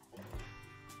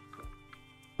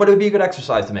 But it would be a good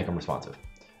exercise to make them responsive.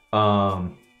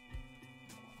 And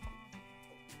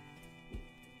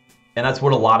that's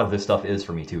what a lot of this stuff is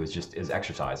for me too, is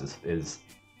exercises, is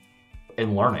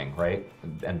in learning, right?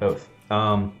 And both.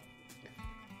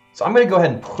 So I'm gonna go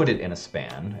ahead and put it in a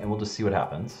span and we'll just see what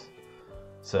happens.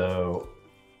 So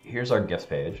here's our GIFs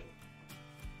page.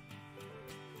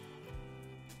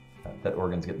 That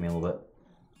organ's getting me a little bit.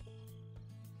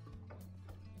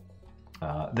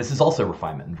 This is also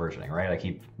refinement and versioning, right? I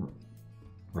keep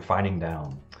refining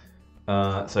down.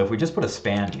 So if we just put a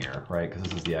span here, right, because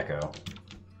this is the echo,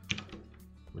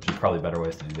 which is probably better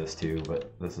ways to do this too,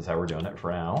 but this is how we're doing it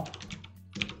for now.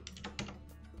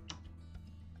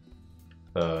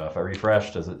 If I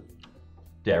refresh, does it?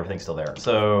 Yeah, everything's still there.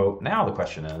 So now the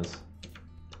question is,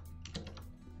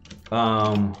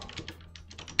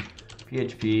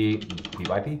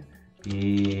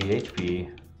 PHP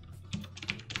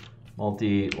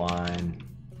multi-line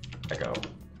echo.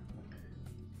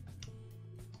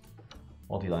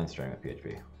 Multi-line string with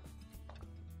PHP.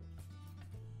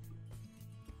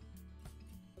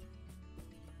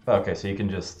 Okay, so you can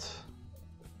just,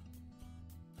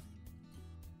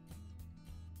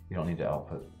 you don't need to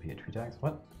output PHP tags.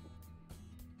 What?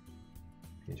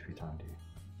 PHP time D.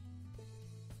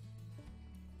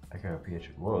 Echo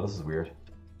PHP. Whoa, this is weird.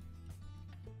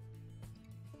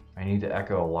 I need to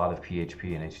echo a lot of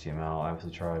PHP and HTML. I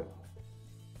obviously tried.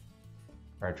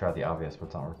 I tried the obvious, but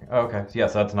it's not working. Oh, okay. So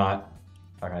yes, that's not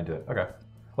gonna do it. Okay.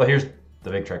 Well, here's the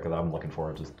big trick that I'm looking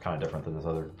for, which is kind of different than this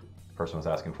other person was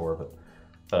asking for, but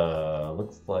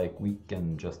looks like we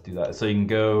can just do that. So you can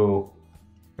go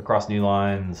across new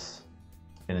lines,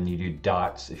 and then you do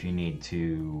dots if you need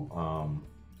to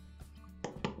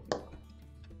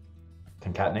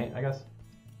concatenate, I guess.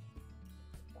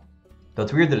 Though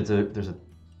it's weird that there's a,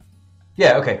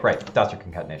 yeah, okay, right, dots are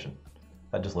concatenation.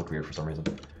 That just looked weird for some reason.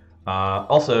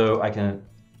 Also, I can,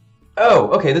 oh,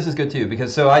 okay, this is good too,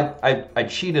 because so I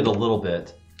cheated a little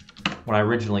bit when I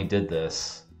originally did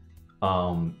this.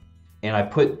 And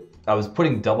I was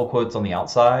putting double quotes on the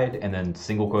outside and then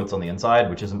single quotes on the inside,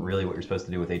 which isn't really what you're supposed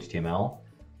to do with HTML.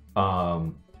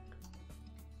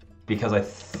 Because I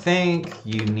think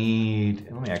you need,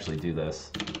 and let me actually do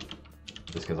this,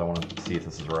 just because I want to see if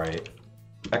this is right.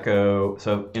 Echo,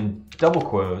 so in double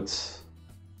quotes,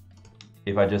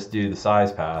 if I just do the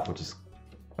size path, which is,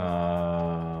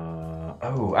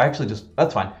 oh, I actually just,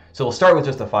 that's fine. So we'll start with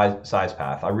just the size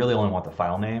path. I really only want the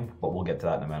file name, but we'll get to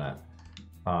that in a minute.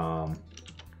 So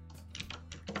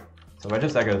if I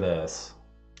just echo this,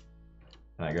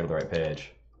 and I go to the right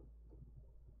page,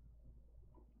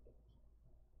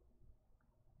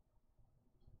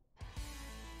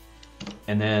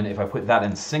 and then if I put that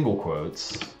in single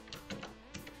quotes,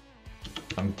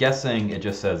 I'm guessing it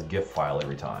just says GIF file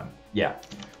every time. Yeah,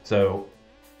 so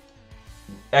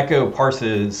echo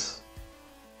parses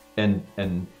and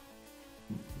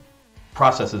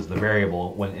processes the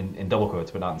variable when in double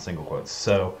quotes, but not in single quotes.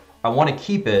 So I want to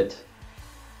keep it.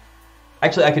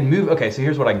 Actually, I can move. Okay, so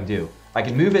here's what I can do. I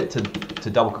can move it to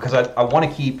double because I want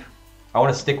to keep. I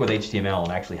want to stick with HTML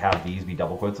and actually have these be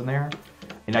double quotes in there.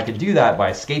 And I could do that by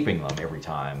escaping them every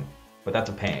time, but that's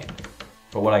a pain.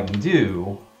 But what I can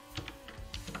do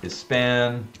is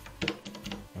span.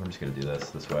 I'm just going to do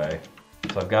this way.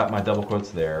 So I've got my double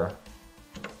quotes there.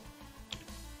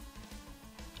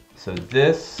 So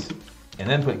this, and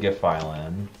then put GIF file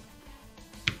in.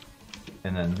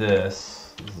 And then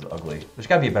this is ugly. There's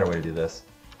got to be a better way to do this.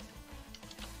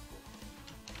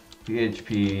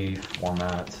 PHP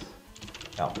format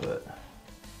output.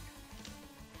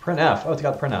 Printf. Oh, it's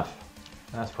got printf.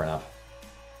 That's printf.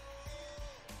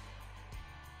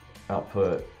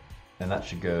 Output, and that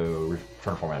should go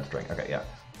return format string. Okay, yeah.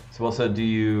 So also, do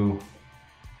you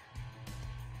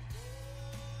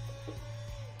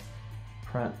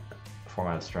print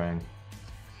format string?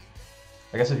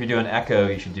 I guess if you're doing echo,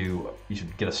 you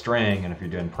should get a string, and if you're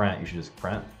doing print, you should just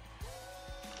print.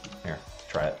 Here, let's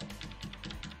try it.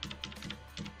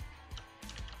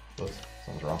 Whoops,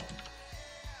 something's wrong.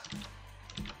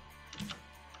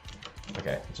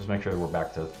 Okay, let's just make sure that we're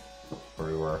back to where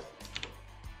we were.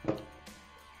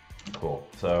 Cool.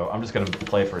 So I'm just going to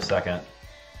play for a second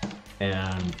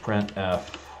and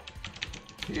printf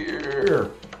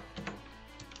here.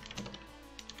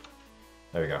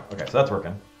 There we go. Okay, so that's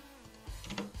working.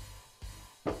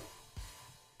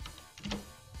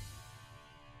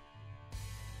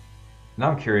 Now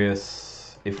I'm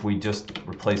curious if we just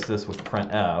replace this with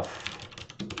printf.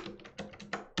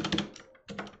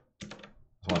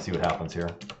 Just want to see what happens here.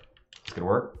 It's gonna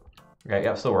work. Okay,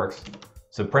 yeah, it still works.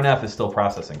 So printf is still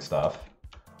processing stuff.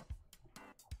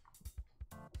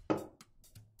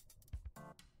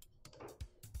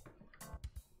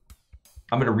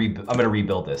 I'm gonna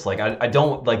rebuild this. Like I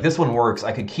don't like this one works.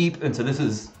 I could keep, and so this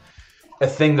is a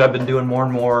thing that I've been doing more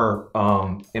and more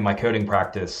in my coding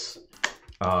practice.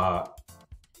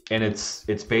 And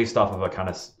it's based off of a kind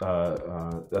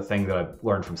of a thing that I've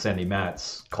learned from Sandy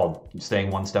Metz called staying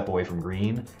one step away from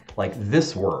green. Like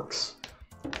this works.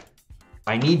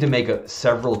 I need to make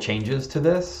several changes to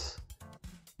this.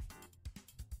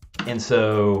 And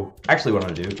so actually what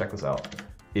I'm gonna do, check this out,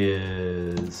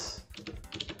 is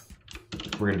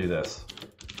we're gonna do this.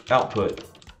 Output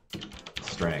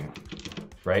string,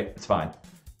 right? It's fine.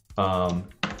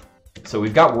 So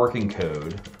we've got working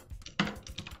code.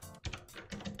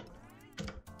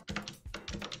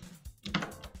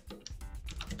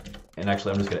 And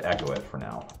actually, I'm just going to echo it for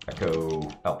now. Echo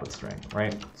output string,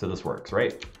 right? So this works,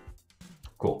 right?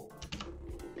 Cool.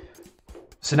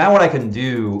 So now what I can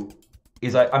do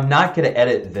is I'm not going to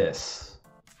edit this.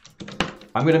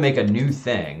 I'm going to make a new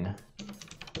thing,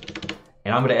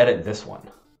 and I'm going to edit this one.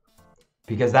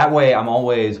 Because that way, I'm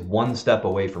always one step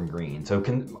away from green. So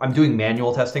I'm doing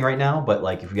manual testing right now, but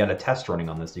like if you got a test running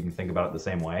on this, you can think about it the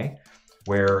same way,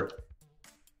 where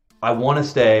I want to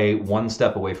stay one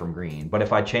step away from green, but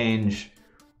if I change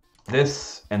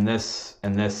this and this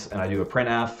and this, and I do a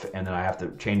printf, and then I have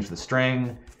to change the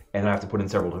string, and then I have to put in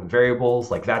several different variables,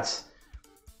 like that's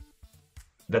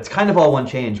kind of all one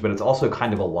change, but it's also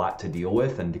kind of a lot to deal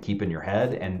with and to keep in your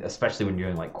head, and especially when you're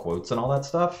doing like quotes and all that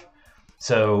stuff.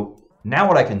 So now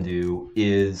what I can do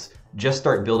is just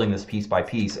start building this piece by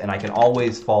piece, and I can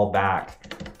always fall back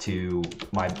to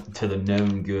the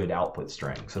known good output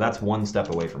string. So that's one step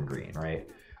away from green, right?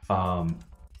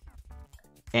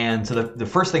 And so the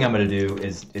first thing I'm going to do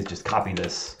is just copy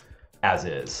this as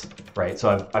is, right?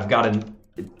 So I've got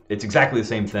it's exactly the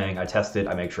same thing. I test it,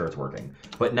 I make sure it's working.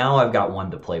 But now I've got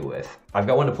one to play with. I've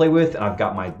got one to play with, and I've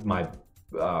got my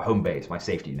home base, my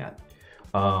safety net.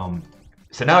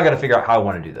 So now I got to figure out how I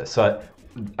want to do this. So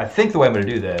I think the way I'm going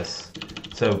to do this,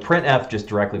 so printf just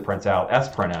directly prints out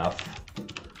sprintf,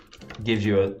 gives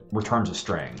you returns a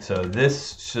string. So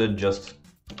this should just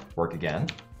work again.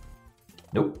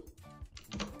 Nope.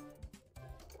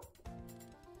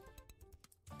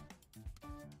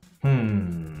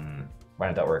 Why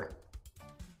didn't that work?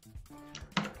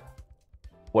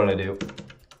 What did I do?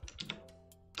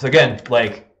 So again,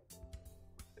 like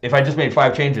if I just made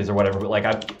 5 changes or whatever, but like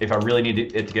if I really need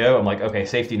it to go, I'm like, okay,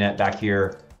 safety net back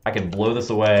here. I can blow this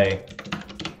away.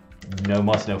 No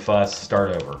muss, no fuss,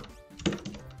 start over.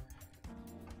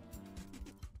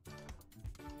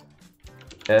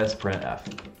 Sprintf.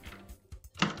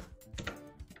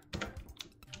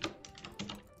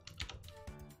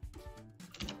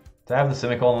 Did I have the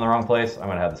semicolon in the wrong place? I'm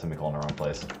gonna have the semicolon in the wrong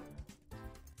place.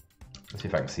 Let's see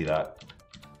if I can see that.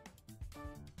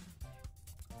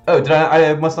 Oh, did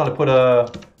I must not have put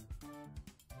a...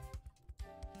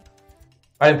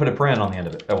 I didn't put a paren on the end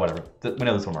of it. Oh, whatever. We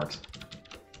know this one works.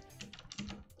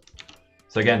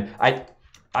 So again,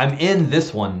 I'm in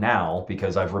this one now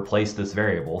because I've replaced this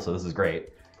variable, so this is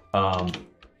great. I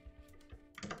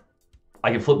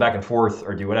can flip back and forth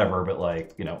or do whatever, but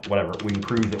like, you know, whatever. We can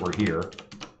prove that we're here.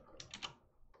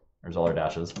 There's all our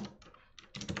dashes.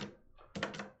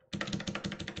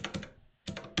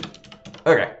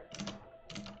 Okay.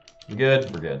 We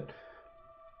good? We're good.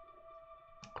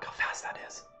 Look how fast that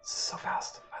is. It's so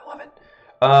fast. I love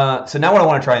it. So now what I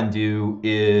want to try and do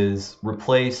is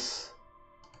replace...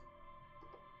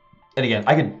 And again,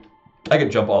 I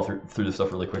could jump all through this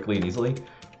stuff really quickly and easily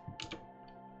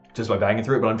just by banging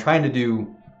through it, but I'm trying to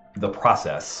do the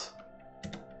process.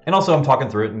 And also I'm talking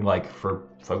through it and like for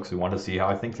folks who want to see how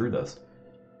I think through this.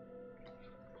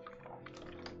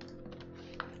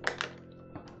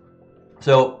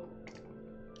 So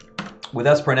with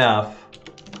sprintf,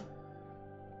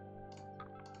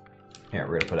 here,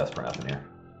 we're gonna put sprintf in here.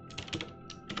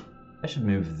 I should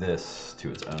move this to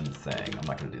its own thing. I'm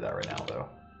not gonna do that right now though.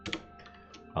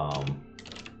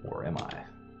 Or am I?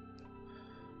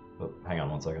 Oh, hang on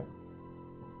one second.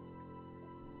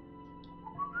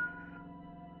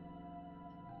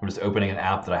 I'm just opening an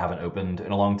app that I haven't opened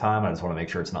in a long time. I just want to make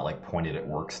sure it's not like pointed at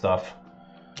work stuff.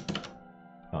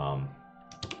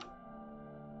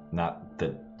 Not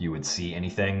that you would see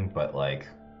anything, but like,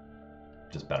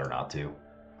 just better not to.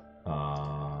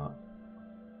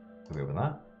 Did we open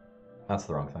that? That's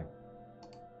the wrong thing.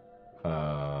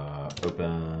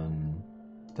 Open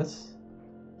this.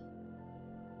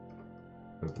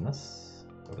 Open this.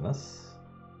 Open this.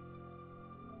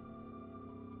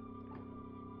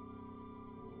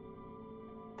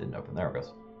 Didn't open. There it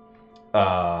goes.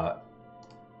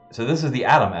 So this is the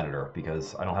Atom editor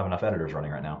because I don't have enough editors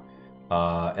running right now.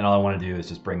 And all I want to do is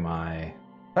just bring my...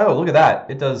 Oh, look at that.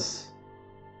 It does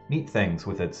neat things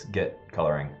with its Git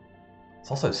coloring. It's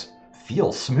also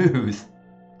feels smooth.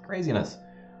 Craziness.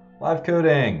 Live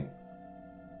coding.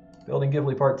 Building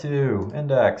Giphy part 2.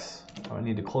 Index. Oh, I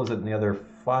need to close it in the other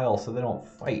file so they don't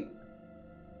fight.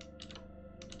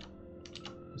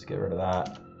 Just get rid of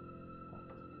that.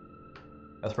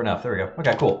 That's for enough. There we go.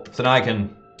 Okay, cool. So now I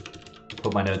can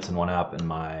put my notes in one app and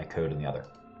my code in the other.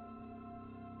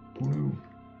 Ooh.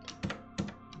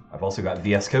 I've also got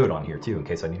VS Code on here too, in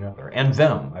case I need it up there. And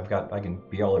Vim. I can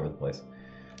be all over the place.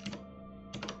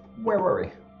 Where were we?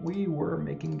 We were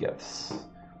making GIFs.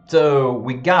 So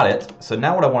we got it. So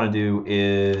now what I want to do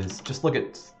is just look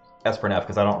at sprintf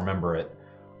because I don't remember it.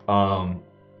 But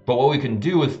what we can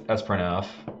do with sprintf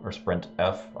or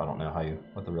sprintf, I don't know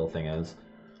what the real thing is.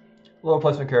 Low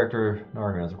placement character, no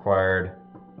argument is required.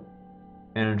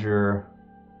 Integer,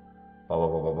 blah blah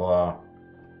blah blah blah.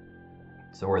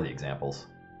 So where are the examples?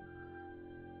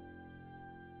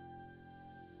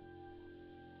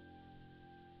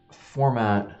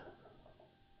 Format,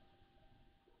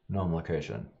 nom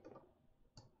location.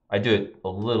 I do it a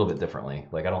little bit differently.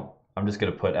 Like I'm just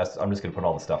gonna put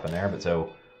all the stuff in there. But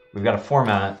so we've got a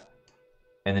format,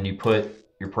 and then you put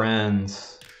your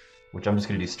parens, which I'm just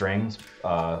gonna do strings,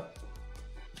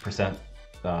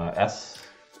 %s,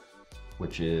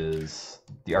 which is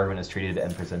the argument is treated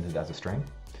and presented as a string,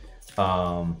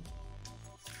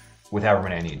 with however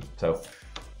many I need. So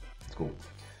it's cool.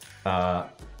 So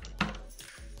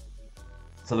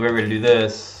the way we're gonna do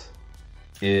this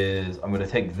is I'm gonna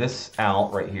take this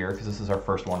out right here because this is our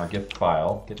first one, our git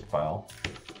file,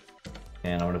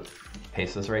 and I'm gonna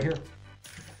paste this right here.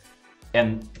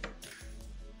 And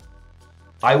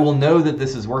I will know that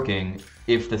this is working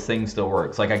if the thing still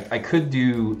works. Like I could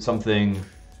do something,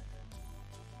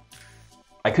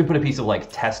 I could put a piece of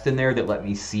like test in there that let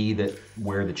me see that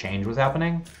where the change was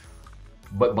happening.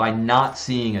 But by not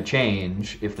seeing a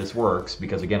change, if this works,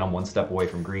 because again, I'm one step away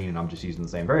from green and I'm just using the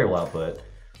same variable output,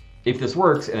 if this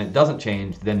works and it doesn't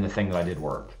change, then the thing that I did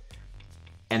work.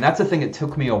 And that's a thing that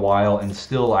took me a while, and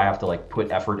still I have to like put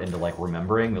effort into like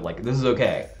remembering that like, this is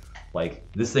okay. Like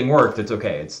this thing worked, it's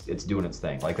okay, it's doing its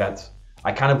thing. Like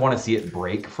I kind of want to see it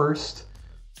break first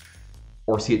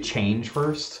or see it change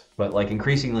first. But like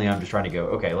increasingly I'm just trying to go,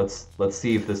 okay, let's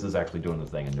see if this is actually doing the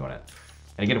thing and doing it.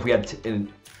 And again, if we had,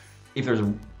 if there's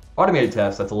an automated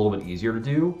test, that's a little bit easier to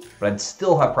do, but I'd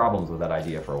still have problems with that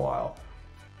idea for a while.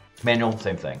 Manual,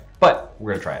 same thing, but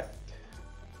we're gonna try it.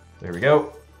 So here we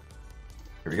go.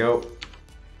 Here we go.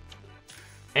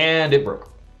 And it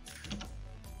broke.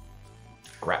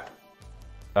 Crap.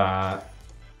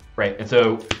 Right, and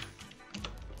so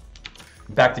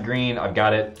back to green, I've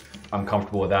got it. I'm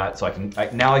comfortable with that, so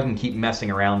now I can keep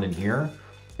messing around in here.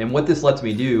 And what this lets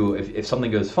me do, if something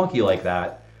goes funky like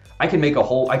that, I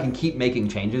can keep making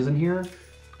changes in here,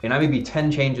 and I may be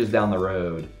 10 changes down the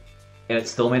road, and it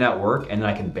still may not work, and then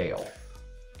I can bail.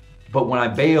 But when I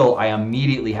bail, I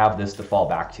immediately have this to fall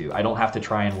back to. I don't have to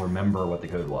try and remember what the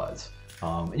code was.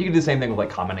 And you can do the same thing with like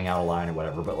commenting out a line or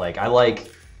whatever, but like I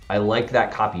like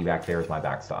that copy back there as my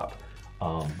backstop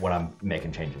when I'm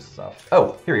making changes and stuff.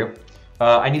 Oh, here we go.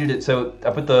 I needed it, so I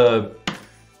put the,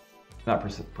 not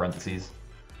parentheses,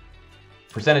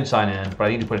 percentage sign in, but I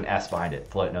need to put an S behind it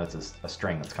to let it know it's a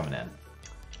string that's coming in.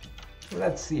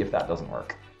 Let's see if that doesn't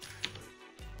work.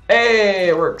 Hey,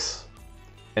 it works.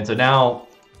 And so now,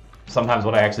 sometimes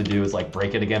what I actually do is like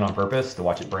break it again on purpose to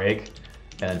watch it break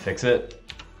and then fix it,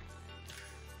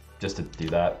 just to do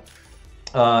that.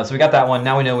 So we got that one.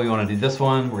 Now we know we want to do this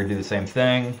one. We're gonna do the same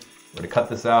thing. We're gonna cut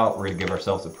this out. We're gonna give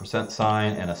ourselves a percent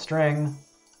sign and a string,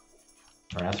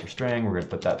 or an S for string. We're gonna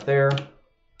put that there.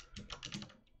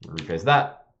 We'll rephrase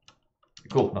that.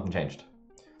 Cool, nothing changed.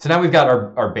 So now we've got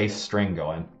our base string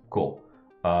going. Cool.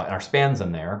 And our span's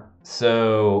in there.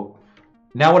 So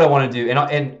now what I want to do,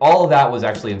 and all of that was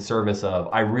actually in service of,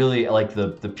 I really like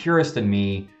the purist in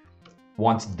me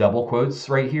wants double quotes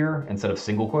right here instead of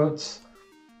single quotes,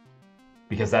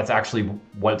 because that's actually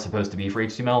what it's supposed to be for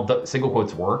HTML. Single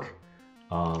quotes work.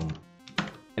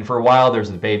 And for a while there's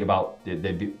a debate about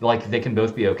they can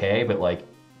both be okay, but like,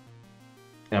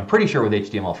 and I'm pretty sure with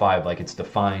HTML5 like it's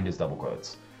defined as double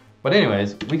quotes. But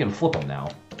anyways, we can flip them now,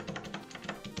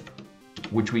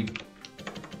 which we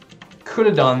could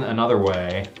have done another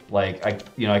way. Like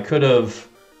I could have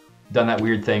done that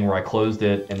weird thing where I closed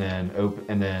it and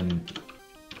then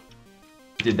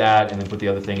did that and then put the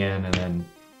other thing in and then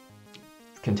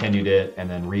continued it and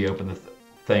then reopened the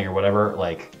thing or whatever.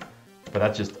 Like, but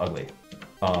that's just ugly.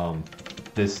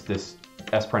 This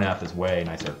sprintf is way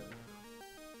nicer.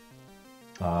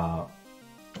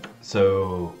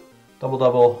 So double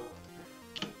double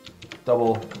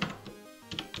double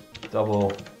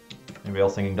double. Anybody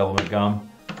else thinking double mint gum?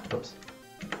 Oops.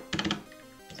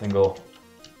 Single.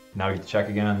 Now we get to check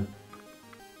again.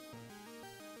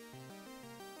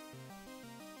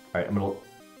 All right, I'm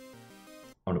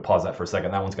gonna pause that for a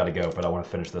second. That one's got to go, but I want to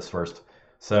finish this first.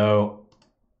 So,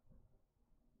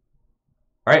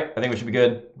 all right, I think we should be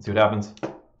good. Let's see what happens.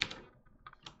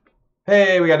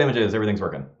 Hey, we got images. Everything's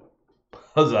working.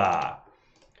 Huzzah!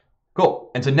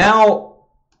 Cool. And so now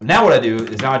what I do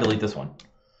is now I delete this one,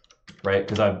 right?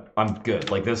 Because I'm good.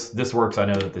 Like this works. I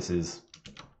know that this is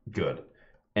good.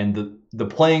 And the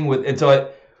playing with, and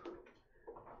so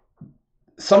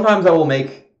sometimes I will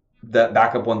make that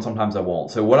backup one, sometimes I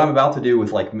won't. So what I'm about to do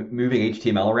with like moving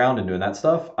HTML around and doing that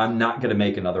stuff, I'm not going to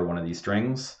make another one of these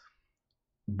strings.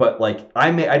 But like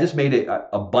I just made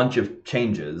a bunch of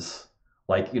changes.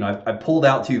 Like, I pulled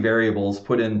out 2 variables,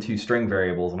 put in 2 string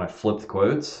variables, and I flipped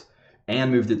quotes and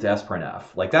moved it to sprintf.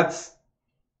 Like it's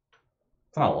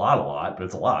not a lot, but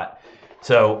it's a lot.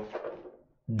 So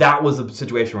that was a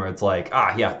situation where it's like,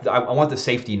 yeah, I want the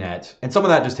safety net. And some of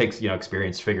that just takes,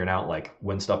 experience figuring out like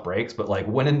when stuff breaks. But like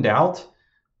when in doubt,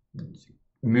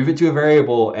 move it to a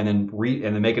variable and then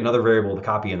make another variable to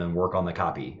copy and then work on the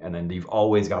copy. And then you've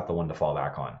always got the one to fall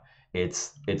back on.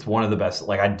 It's one of the best.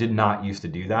 Like I did not used to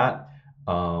do that.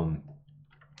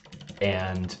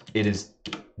 And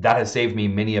that has saved me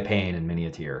many a pain and many a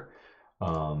tear.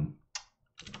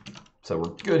 So we're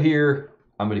good here.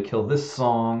 I'm going to kill this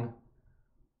song.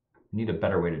 I need a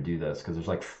better way to do this because there's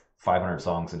like 500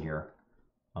 songs in here.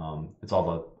 It's all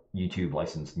the YouTube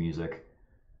licensed music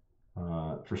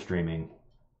for streaming,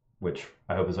 which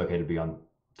I hope is okay to be on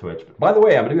Twitch. But by the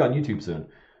way, I'm going to be on YouTube soon,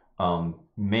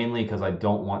 mainly because I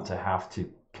don't want to have to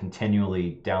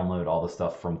continually download all the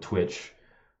stuff from Twitch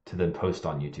to then post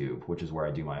on YouTube, which is where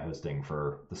I do my hosting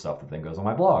for the stuff that then goes on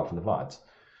my blog for the VODs.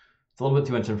 It's a little bit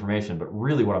too much information, but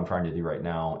really what I'm trying to do right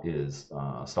now is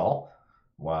stall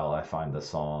while I find the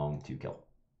song to kill.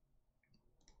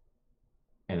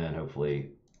 And then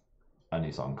hopefully a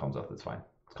new song comes up that's fine.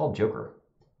 It's called Joker.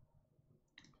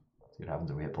 See what happens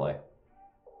if we hit play.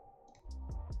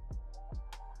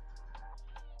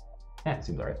 Yeah, it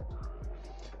seems all right.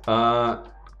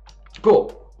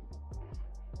 Cool.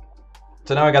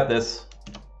 So now I got this.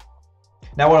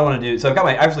 Now what I want to do, so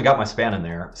I actually got my span in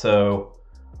there. So,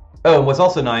 oh, and what's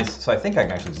also nice, so I think I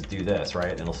can actually just do this,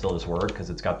 right? And it'll still just work because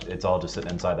it's all just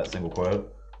sitting inside that single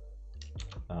quote.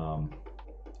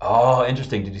 Oh,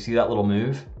 interesting. Did you see that little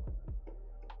move?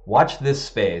 Watch this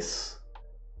space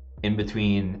in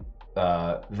between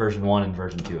version 1 and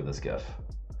version 2 of this GIF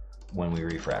when we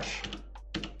refresh.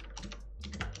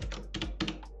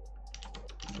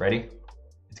 Ready?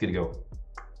 It's gonna go.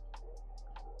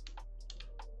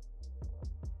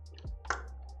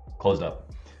 Closed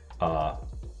up.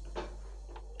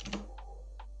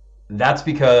 That's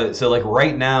because, so like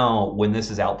right now, when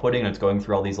this is outputting and it's going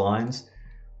through all these lines,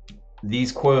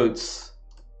 these quotes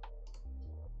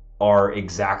are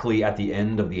exactly at the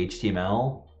end of the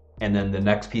HTML, and then the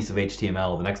next piece of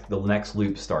HTML, the next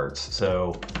loop starts.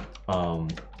 So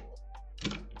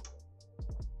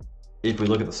if we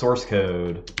look at the source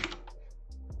code,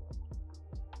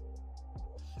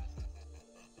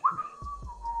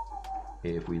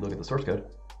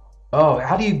 oh,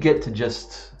 how do you get to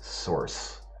just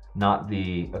source? Not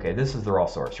the, okay, this is the raw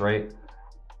source, right?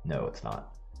 No, it's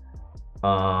not.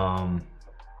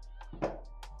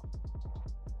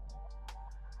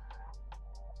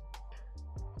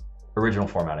 Original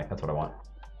formatting, that's what I want.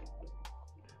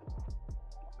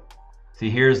 See,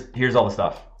 here's all the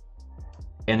stuff.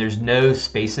 And there's no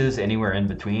spaces anywhere in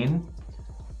between.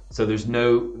 So there's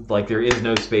no, like there is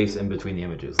no space in between the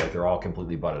images. Like they're all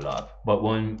completely butted up. But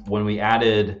when we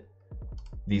added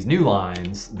these new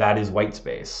lines, that is white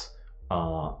space.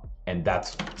 And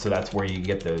that's where you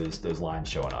get those lines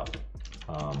showing up.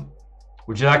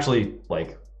 Which is actually,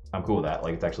 like, I'm cool with that.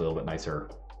 Like it's actually a little bit nicer.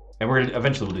 And we're gonna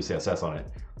eventually we'll do CSS on it.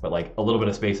 But like a little bit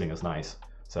of spacing is nice.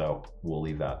 So we'll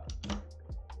leave that.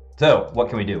 So what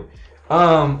can we do?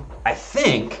 I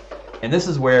think, and this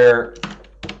is where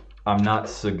I'm not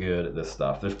so good at this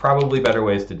stuff. There's probably better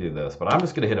ways to do this, but I'm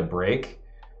just gonna hit a break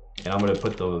and I'm gonna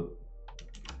put the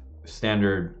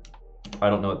standard, I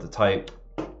don't know what to type,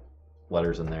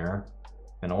 letters in there.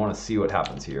 And I wanna see what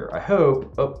happens here. I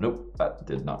hope, oh, nope, that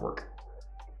did not work.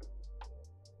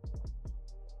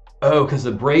 Oh, because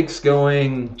the break's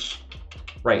going,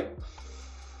 right.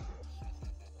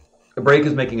 The break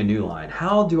is making a new line.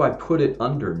 How do I put it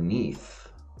underneath?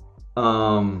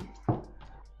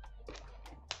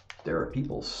 There are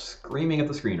people screaming at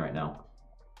the screen right now.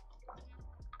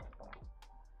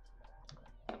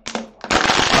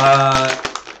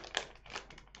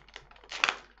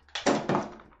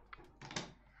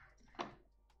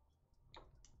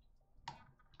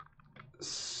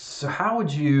 So how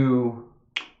would you...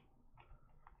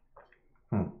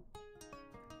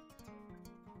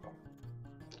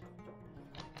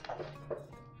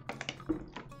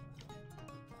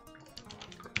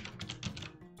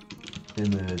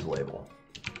 Image label.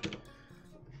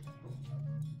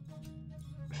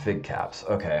 Fig caps,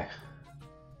 okay.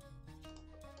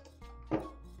 See,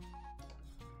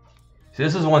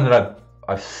 this is one that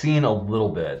I've seen a little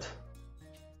bit.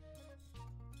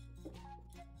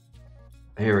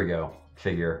 Here we go,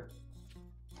 figure.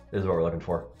 This is what we're looking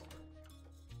for.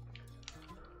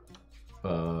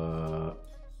 Gotta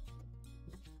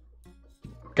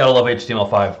love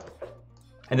HTML5.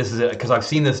 And this is it, because I've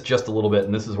seen this just a little bit,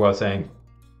 and this is what I was saying.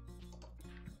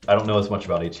 I don't know as much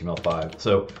about HTML5.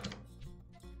 So,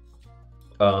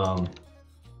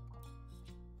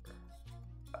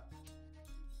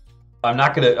 I'm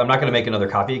not gonna make another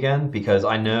copy again, because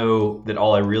I know that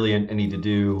all I really need to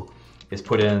do is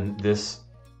put in this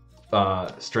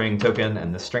string token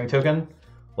and this string token.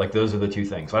 Like those are the two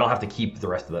things. So I don't have to keep the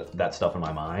rest of that stuff in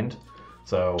my mind.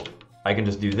 So I can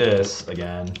just do this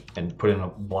again and put in a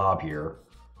blob here.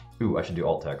 Ooh, I should do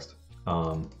alt text.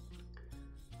 And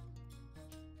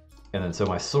then so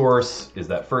my source is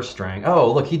that first string.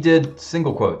 Oh, look, he did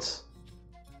single quotes.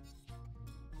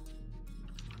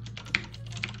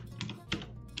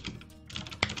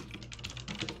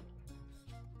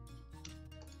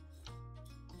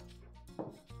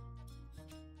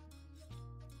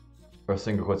 Or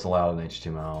single quotes allowed in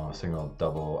HTML, a single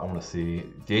double. I want to see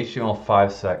the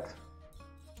HTML5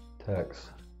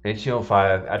 text.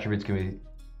 HTML5 attributes can be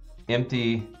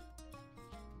empty,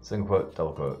 single quote,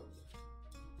 double quote.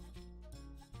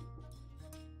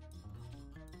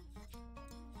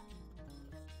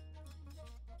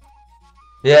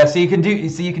 Yeah, so you can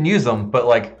use them, but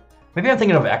like maybe I'm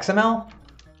thinking of XML.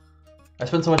 I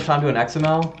spent so much time doing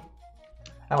XML.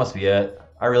 That must be it.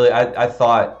 I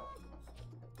thought,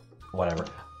 whatever.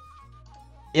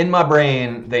 In my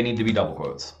brain, they need to be double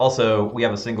quotes. Also, we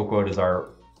have a single quote as our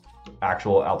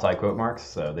actual outside quote marks,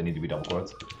 so they need to be double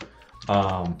quotes.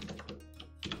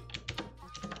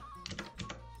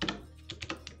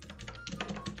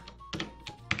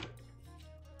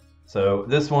 So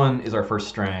this one is our first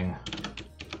string.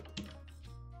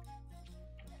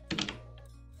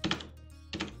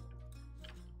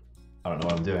 I don't know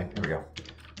what I'm doing. Here we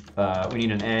go. We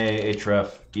need an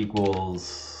href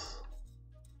equals...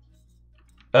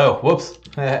 Oh, whoops.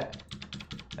 I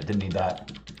didn't need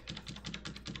that.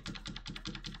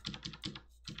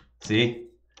 See?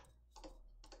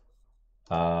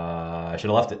 I should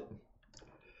have left it.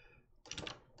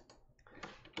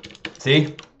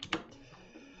 See?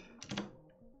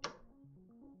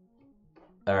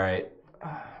 All right.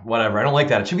 Whatever, I don't like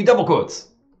that. It should be double quotes.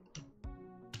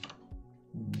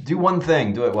 Do one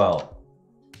thing, do it well.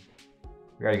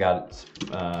 We already got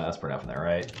printf in there,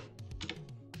 right?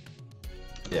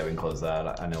 Yeah, we can close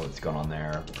that. I know what's going on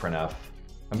there. Printf.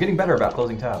 I'm getting better about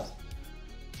closing tabs.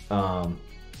 I'm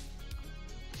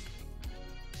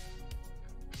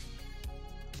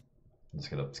just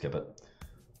gonna skip it.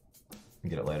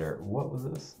 Get it later. What was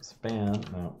this? Span.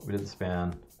 No, we did the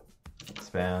span.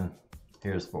 Span.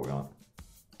 Here's what we want.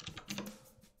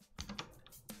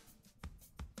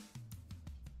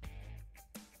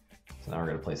 So now we're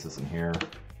going to place this in here.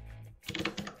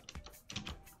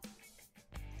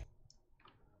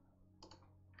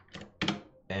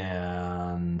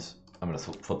 And I'm going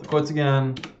to flip the quotes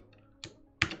again.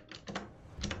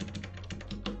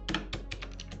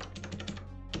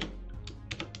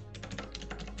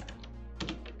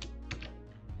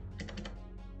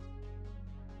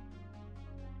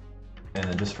 And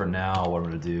then just for now, what I'm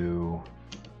going to do...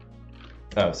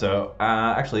 Oh, so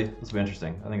actually, this will be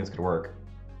interesting. I think it's going to work.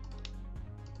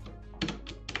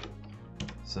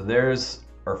 So there's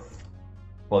our...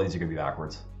 Well, these are going to be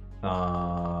backwards.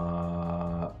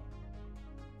 I'm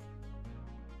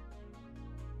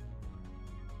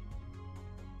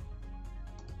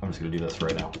just going to do this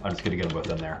right now. I'm just going to get them both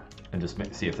in there and just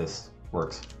see if this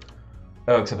works.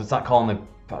 Oh, except it's not calling the...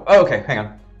 Oh, okay, hang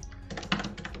on.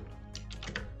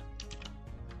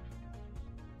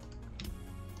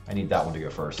 I need that one to go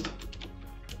first.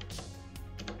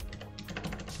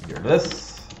 Get rid of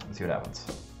this and see what happens.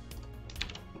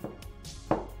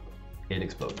 It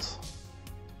explodes.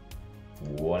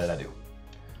 What did I do?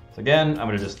 So again, I'm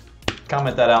going to just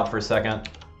comment that out for a second,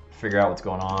 figure out what's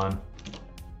going on.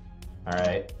 All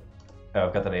right. Oh,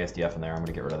 I've got that ASDF in there. I'm going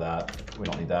to get rid of that. We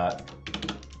don't need that.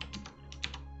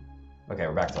 Okay,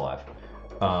 we're back to live.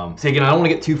 So again, I don't want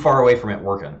to get too far away from it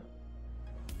working.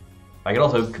 I could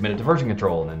also commit it to version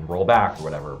control and then roll back or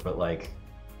whatever, but like,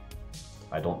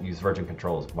 I don't use version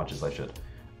control as much as I should.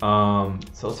 So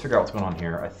let's figure out what's going on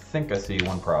here. I think I see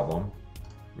one problem,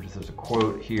 which is there's a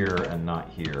quote here and not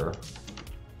here.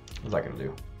 What's that gonna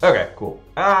do? Okay, cool.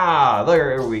 Ah,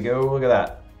 there we go, look at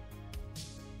that.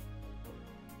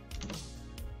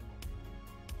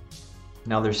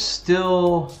 Now there's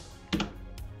still,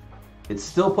 it's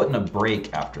still putting a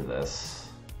break after this.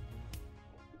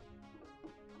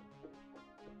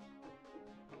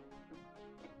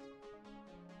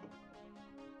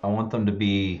 I want them to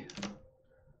be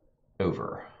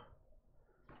over.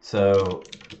 So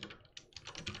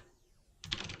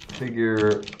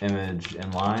figure image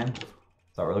inline. Is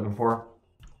that what we're looking for?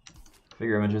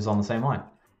 Figure images on the same line.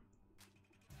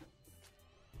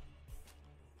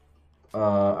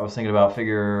 I was thinking about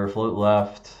figure float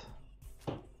left.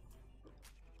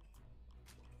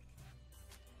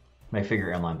 Make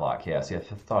figure inline block. Yeah, see, I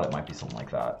thought it might be something like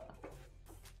that.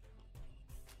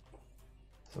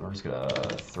 So we're just gonna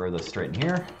throw this straight in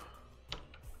here.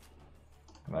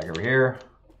 Come back over here.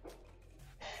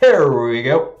 Here we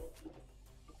go.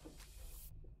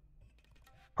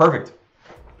 Perfect.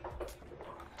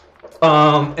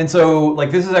 And so like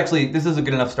this is a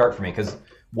good enough start for me because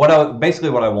basically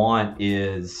what I want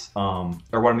is or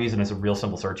what I'm using is a real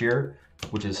simple search here,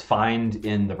 which is find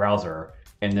in the browser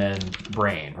and then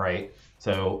brain, right?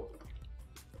 So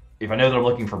if I know that I'm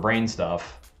looking for brain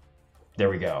stuff, there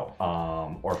we go.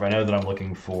 Or if I know that I'm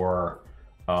looking for,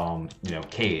 you know,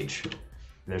 Cage,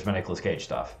 there's my Nicolas Cage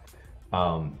stuff.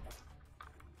 So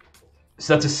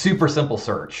that's a super simple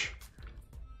search,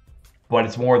 but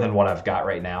it's more than what I've got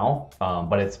right now.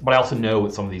 But I also know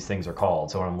what some of these things are called.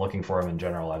 So when I'm looking for them in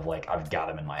general, I've got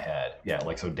them in my head. Yeah,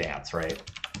 like so dance, right?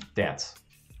 Dance.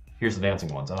 Here's the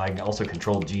dancing ones, and I can also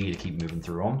Control G to keep moving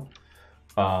through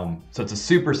them. So it's a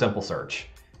super simple search.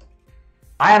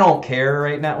 I don't care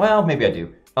right now. Well, maybe I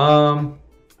do.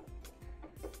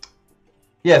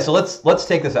 Yeah, so let's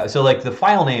take this out. So like the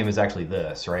file name is actually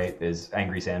this, right? Is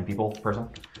Angry Sand People person.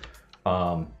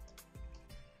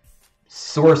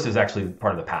 Source is actually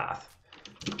part of the path.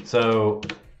 So,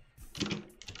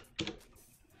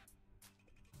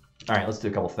 all right, let's do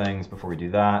a couple things before we do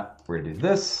that. We're gonna do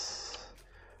this.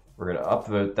 We're gonna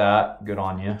upvote that. Good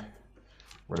on you.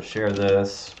 We're gonna share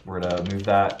this. We're gonna move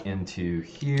that into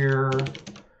here.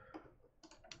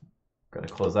 Gonna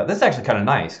close that. This is actually kind of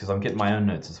nice because I'm getting my own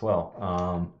notes as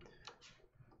well.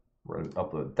 We're gonna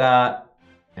upload that,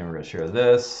 and we're gonna share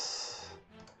this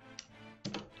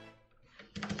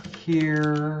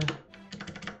here.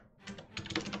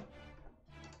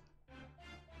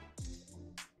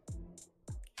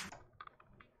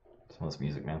 Some of this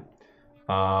music, man.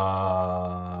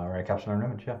 Right, caption our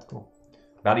image. Yeah, cool.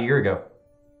 About a year ago.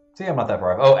 See, I'm not that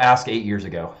far off. Oh, ask 8 years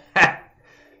ago. Yeah,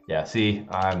 Yeah, see,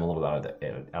 I'm a little bit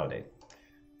out of date.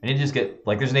 I need to just get,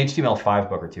 like, there's an HTML5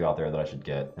 book or two out there that I should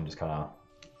get and just kind of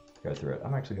go through it.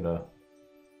 I'm actually gonna,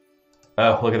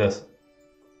 oh, look at this.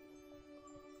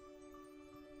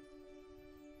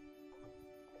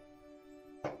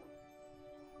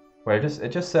 Wait, it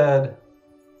just said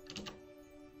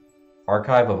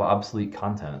archive of obsolete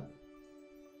content.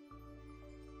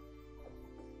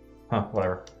 Huh,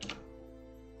 whatever.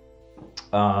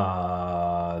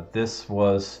 This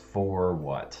was for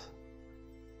what?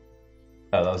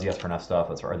 Oh, that was the S for F stuff.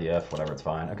 That's for RDF, whatever, it's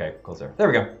fine. Okay, close there. There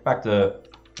we go. Back to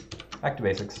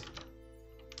basics.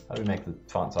 How do we make the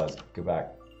font size go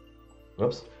back?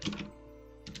 Whoops.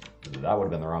 That would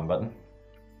have been the wrong button.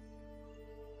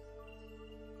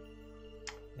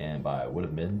 And by would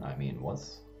have been, I mean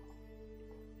was.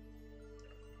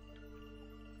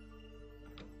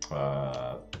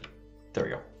 There we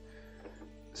go.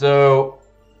 So,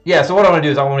 yeah, so what I want to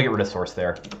do is I want to get rid of source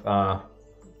there.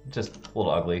 Just a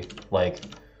little ugly. Like,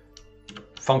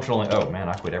 functionally, oh man,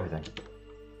 I quit everything.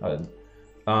 I didn't.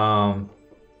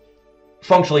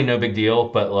 Functionally, no big deal,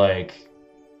 but like,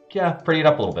 yeah, pretty it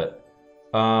up a little bit.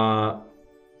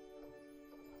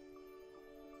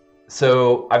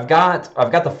 So I've got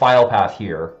the file path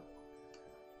here.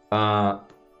 Oh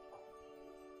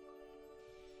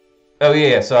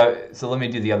yeah, so let me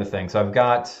do the other thing. So I've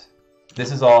got,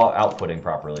 this is all outputting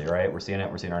properly, right? We're seeing it,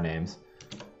 we're seeing our names.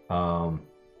 So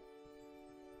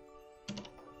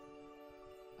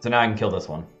now I can kill this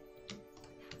one.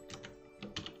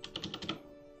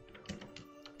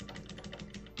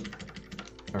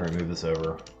 I'll remove this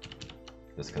over,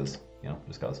 just because, you know,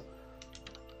 just because.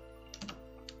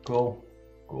 Cool,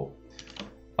 cool.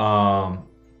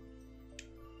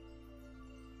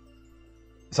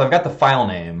 So I've got the file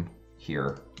name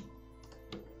here,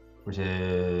 which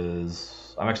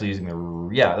is, I'm actually using the,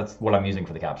 yeah, that's what I'm using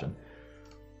for the caption.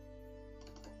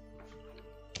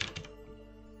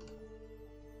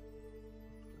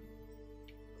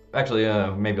 Actually,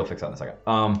 maybe I'll fix that in a second.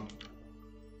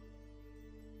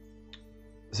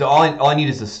 So all I need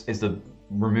is the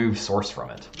remove source from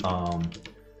it.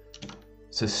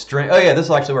 So string, oh yeah, this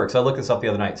will actually work. So I looked this up the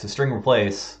other night. So string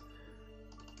replace,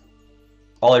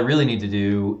 all I really need to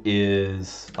do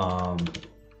is, I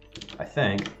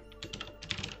think,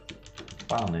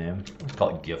 file name, let's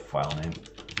call it GIF file name,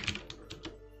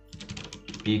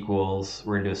 equals,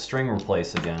 we're gonna do a string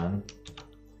replace again.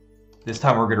 This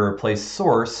time we're gonna replace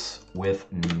source with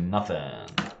nothing.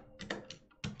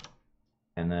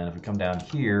 And then if we come down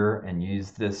here and use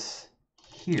this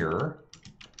here,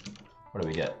 what do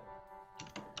we get?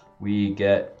 We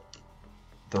get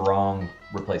the wrong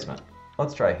replacement.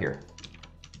 Let's try here.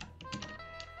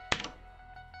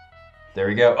 There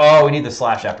we go. Oh, we need the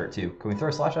slash after it too. Can we throw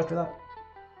a slash after that?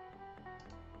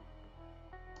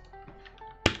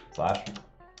 Slash.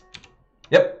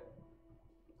 Yep.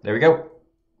 There we go.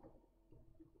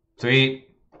 Sweet.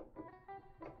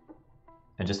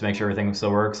 And just to make sure everything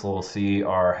still works, we'll see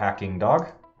our hacking dog.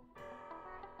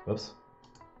 Whoops.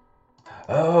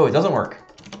 Oh, it doesn't work.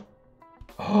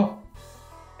 Oh,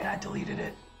 and I deleted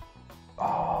it.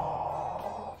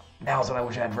 Oh, now's when I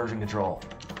wish I had version control.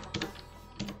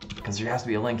 Because there has to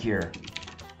be a link here.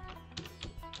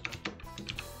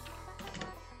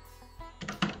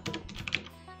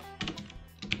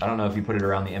 I don't know if you put it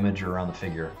around the image or around the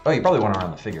figure. Oh, you probably want it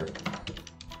around the figure.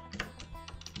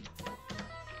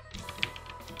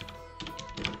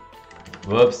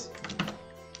 Whoops.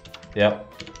 Yep.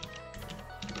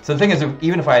 So the thing is,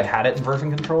 even if I had had it in version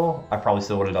control, I probably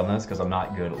still would have done this because I'm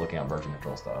not good at looking at version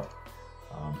control stuff.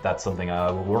 That's something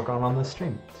I will work on this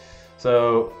stream.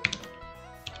 So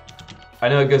I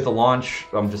know it goes to launch.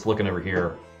 I'm just looking over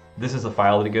here. This is the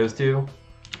file that it goes to,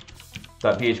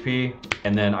 .php,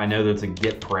 and then I know that it's a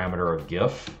get parameter of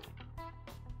GIF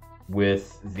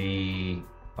with the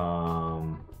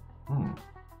well,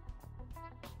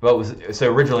 it was,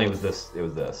 so originally it was this. So it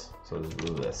was this.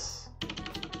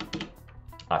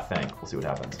 I think. We'll see what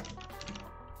happens.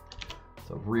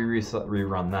 So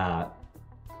rerun that.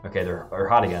 Okay, they're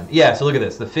hot again. Yeah. So look at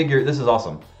this. The figure. This is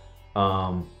awesome.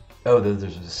 Oh, there's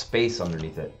a space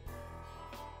underneath it.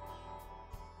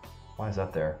 Why is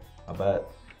that there? I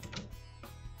bet.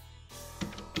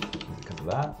 Is it because of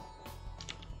that?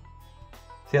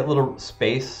 See that little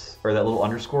space or that little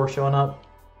underscore showing up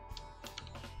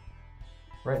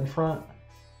right in front?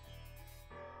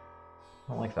 I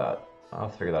don't like that. I'll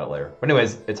have to figure that out later. But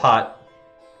anyways, it's hot.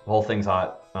 The whole thing's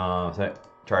hot. So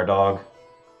try our dog.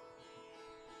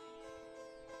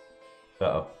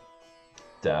 Uh-oh.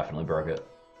 Definitely broke it.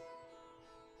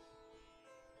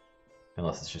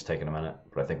 Unless it's just taking a minute,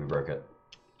 but I think we broke it.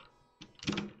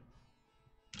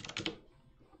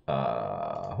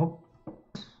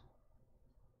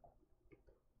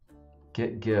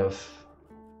 Get GIF.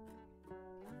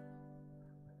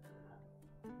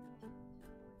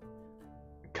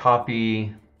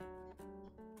 Copy.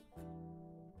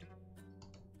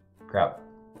 Crap.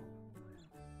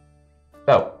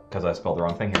 Oh, because I spelled the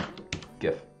wrong thing here.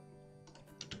 GIF.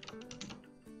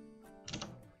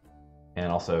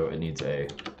 And also it needs a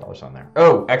 $sign there.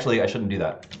 Oh, actually I shouldn't do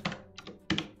that.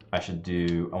 I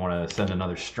want to send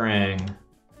another string.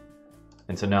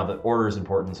 And so now the order is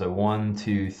important. So 1,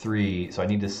 2, 3. So I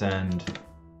need to send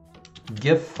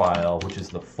GIF file, which is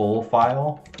the full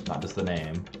file, not just the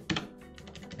name.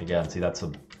 Again, see that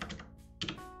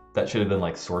should have been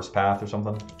like source path or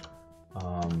something.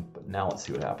 But now let's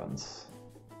see what happens.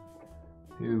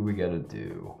 Who we gotta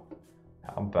do?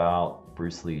 How about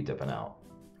Bruce Lee dipping out?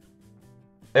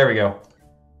 There we go.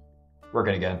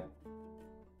 Working again.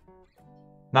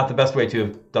 Not the best way to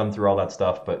have done through all that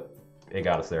stuff, but it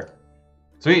got us there.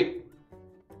 Sweet.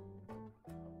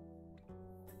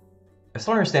 I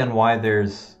still don't understand why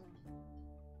there's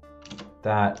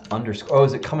that underscore. Oh,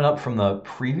 is it coming up from the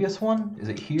previous one? Is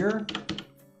it here?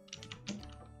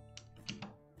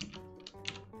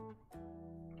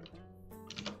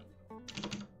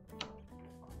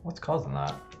 What's causing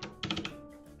that?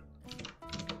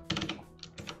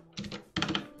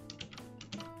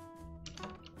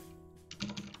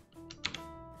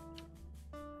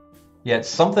 Yeah, it's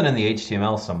something in the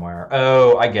HTML somewhere.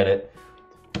 Oh, I get it.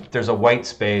 There's a white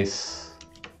space.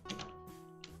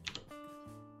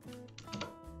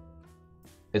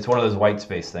 It's one of those white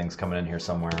space things coming in here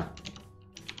somewhere.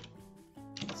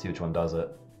 Let's see which one does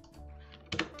it.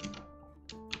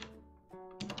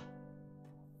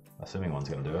 Assuming one's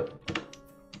gonna do it.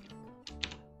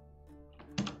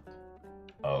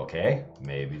 Okay,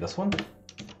 maybe this one.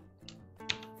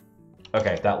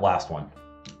 Okay, that last one.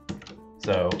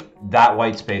 So that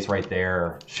white space right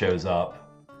there shows up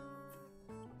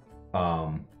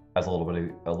as a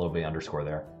little bit underscore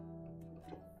there.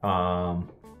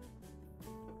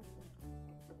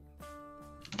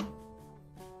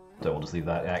 So we'll just leave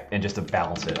that, and just to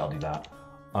balance it, I'll do that.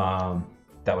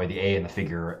 That way the A and the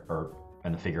figure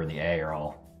and the A are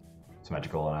all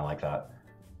symmetrical, and I like that.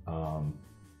 And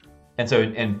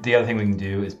the other thing we can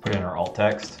do is put in our alt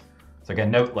text. So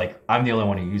again, note, like, I'm the only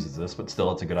one who uses this, but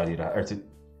still it's a good idea to, or it's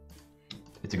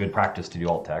a good practice to do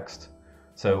alt text.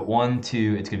 So 1,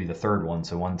 2, it's gonna be the third one,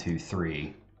 so 1, 2,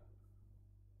 3.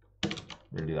 We're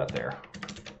gonna do that there.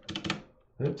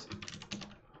 Oops.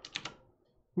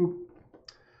 Whoop.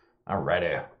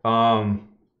 Alrighty. How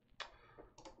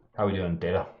are we doing,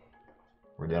 data?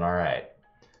 We're doing all right.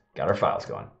 Got our files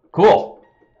going. Cool.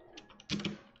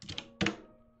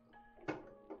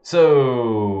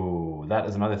 So that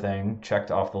is another thing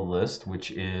checked off the list,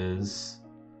 which is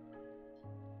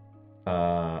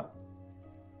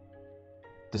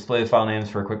display the file names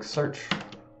for a quick search.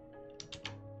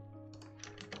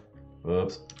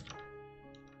 Whoops.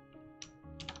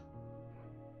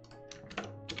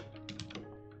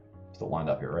 Still lined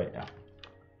up here, right? Yeah.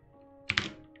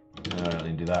 No, I don't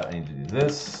need to do that. I need to do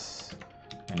this.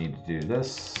 I need to do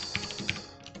this.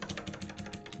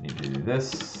 I need to do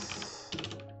this.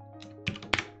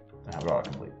 And have it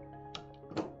autocomplete.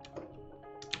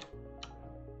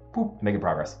 Boop, making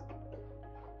progress.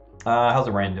 How's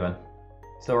the brain doing?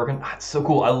 Still working? Ah, it's so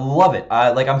cool. I love it.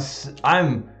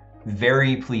 I'm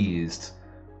very pleased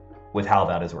with how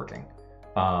that is working.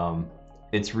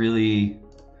 It's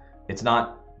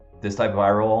not this type of eye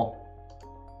roll.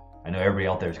 I know everybody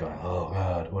out there is going, oh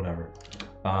god, whatever.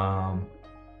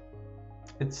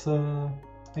 It's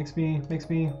makes me a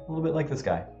little bit like this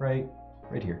guy, right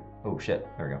here. Oh shit,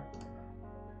 there we go.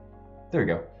 There we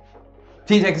go.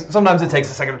 See, sometimes it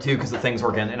takes a second or two because the thing's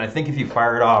working, and I think if you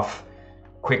fire it off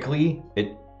quickly,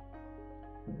 it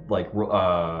like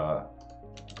rolls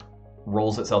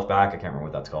itself back. I can't remember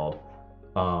what that's called.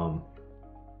 But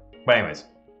anyways,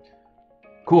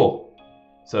 cool.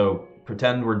 So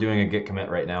pretend we're doing a git commit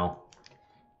right now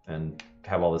and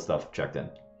have all this stuff checked in.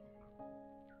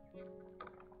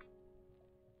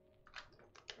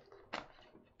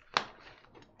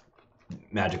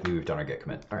 Magically, we've done our git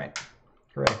commit. All right,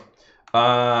 hooray.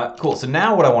 Cool, so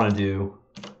now what I want to do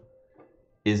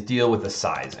is deal with the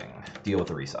sizing, deal with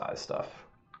the resize stuff.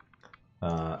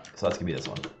 So that's gonna be this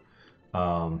one.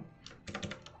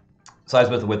 Size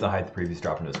width, and height, the previous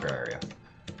drop into a square area.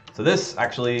 So this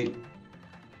actually,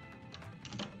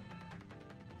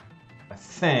 I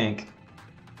think,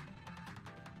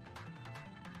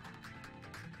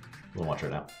 a little much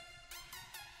right now.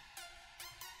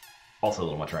 Also a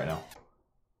little much right now.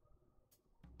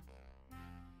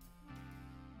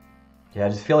 Yeah, I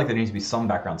just feel like there needs to be some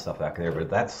background stuff back there, but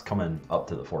that's coming up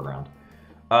to the foreground.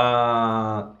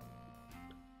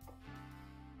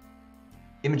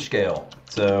 Image scale.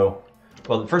 So,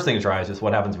 well, the first thing to try is just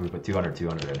what happens if we put 200,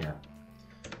 200 in here.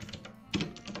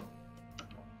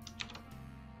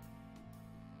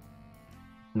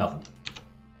 Nothing.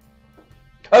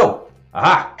 Oh!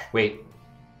 Aha! Wait.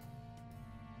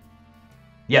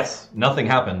 Yes, nothing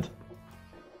happened.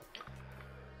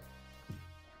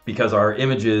 Because our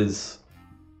images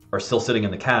are still sitting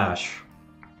in the cache.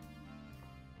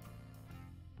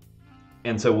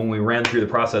 And so when we ran through the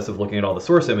process of looking at all the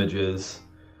source images,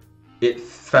 it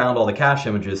found all the cache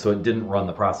images, so it didn't run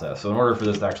the process. So in order for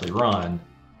this to actually run,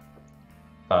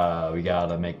 we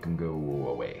gotta make them go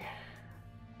away.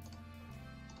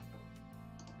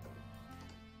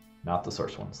 Not the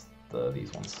source ones,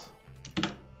 these ones.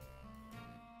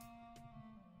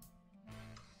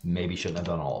 Maybe shouldn't have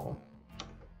done all of them.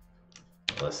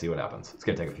 Let's see what happens. It's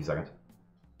gonna take a few seconds.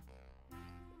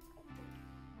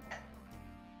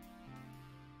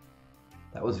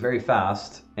 That was very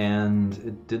fast, and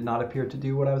it did not appear to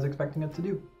do what I was expecting it to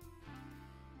do.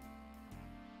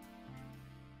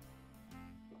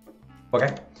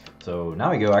 Okay, so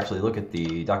now we go actually look at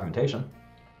the documentation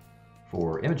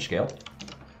for image scale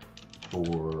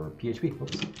for PHP.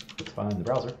 Whoops, let's find the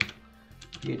browser.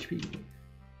 PHP,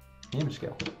 image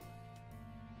scale.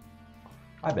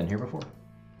 I've been here before.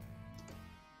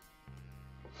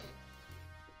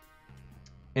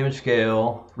 Image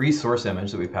scale, resource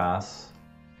image that we pass,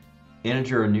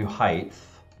 integer new height,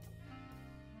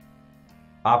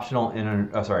 optional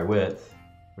width,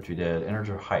 which we did,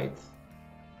 integer height.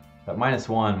 That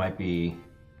 -1 might be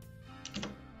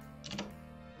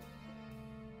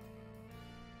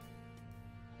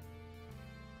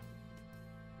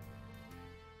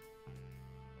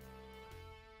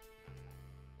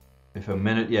if a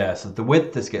minute, yeah, so the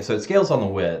width to scale, so it scales on the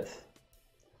width.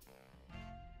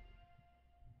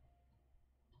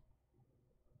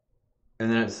 And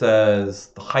then it says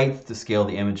the height to scale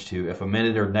the image to. If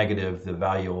omitted or negative, the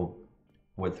value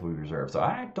width we reserve. So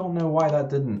I don't know why that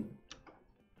didn't.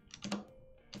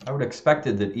 I would have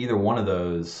expected that either one of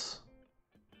those,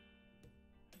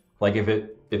 like if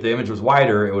the image was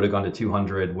wider, it would have gone to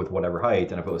 200 with whatever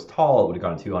height, and if it was tall, it would have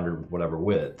gone to 200 with whatever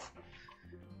width.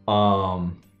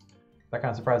 That kind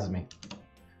of surprises me.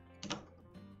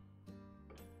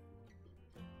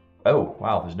 Oh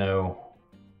wow, there's no.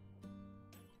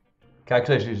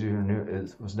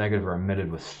 Calculation was negative or omitted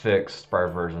was fixed. Prior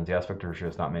versions, the aspect ratio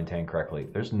is not maintained correctly.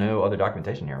 There's no other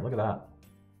documentation here. Look at that.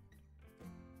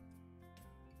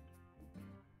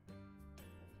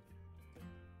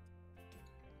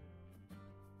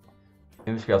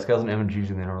 Image scale scales an image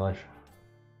using the interrelation.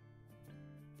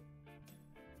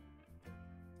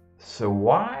 So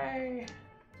why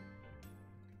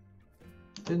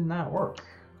didn't that work?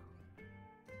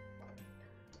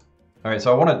 All right,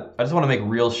 so I just want to make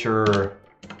real sure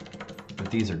that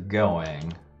these are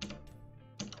going.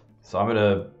 So I'm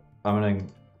gonna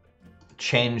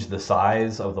change the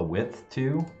size of the width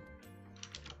to.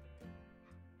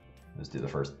 Let's do the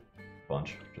first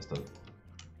bunch just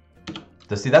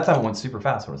to see. That time it went super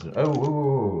fast. What is it? Oh,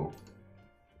 whoa.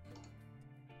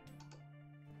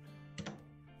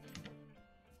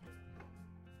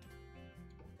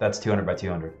 That's 200 by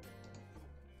 200.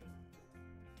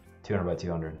 200 by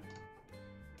 200.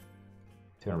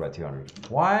 200 by 200.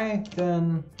 Why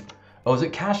then? Oh, is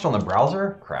it cached on the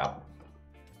browser? Crap.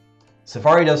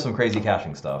 Safari does some crazy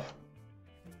caching stuff.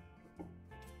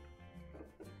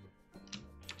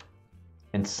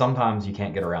 And sometimes you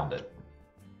can't get around it.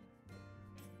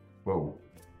 Whoa.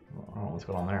 I don't know what's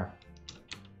going on there.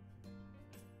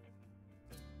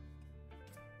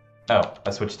 Oh,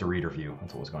 I switched to reader view.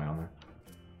 That's what was going on there.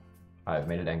 I've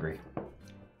made it angry.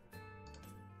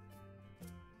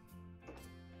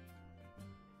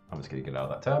 I'm just gonna get out of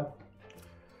that tab.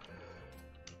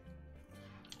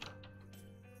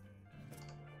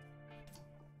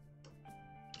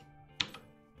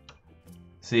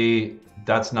 See,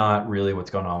 that's not really what's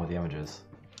going on with the images.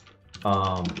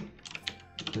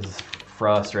 This is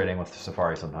frustrating with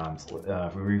Safari sometimes.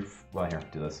 If we well, here,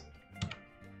 do this.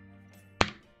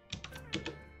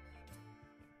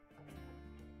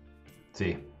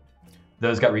 See,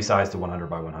 those got resized to 100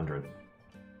 by 100.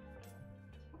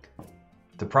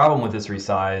 The problem with this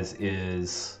resize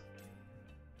is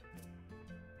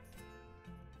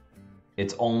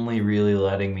it's only really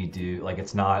letting me do, like,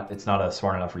 it's not a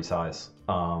smart enough resize.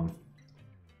 Oh,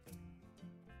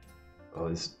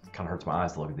 this kind of hurts my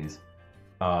eyes to look at these.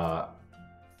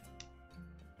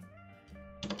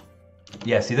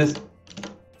 Yeah, see this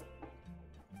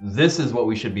is what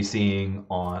we should be seeing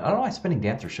on, I don't know why Spinning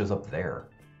Dancer shows up there.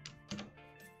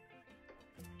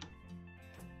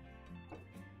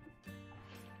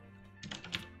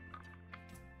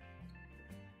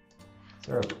 Is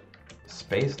there a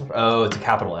space? Oh, it's a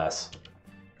capital S.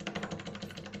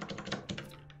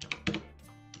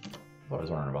 I was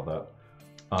wondering about that.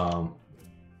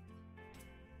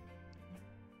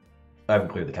 I haven't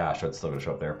cleared the cache, so it's still gonna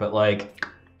show up there. But like,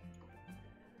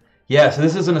 yeah. So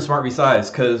this isn't a smart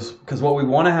resize because what we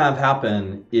want to have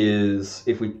happen is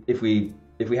if we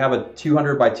have a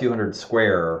 200 by 200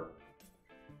 square,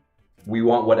 we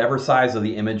want whatever size of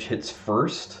the image hits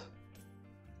first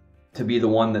to be the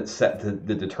one that's set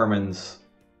that determines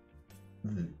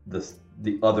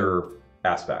the other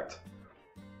aspect.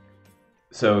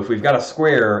 So if we've got a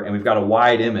square and we've got a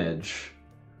wide image,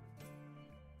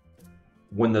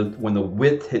 when the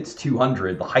width hits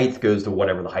 200, the height goes to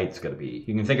whatever the height's going to be.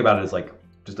 You can think about it as like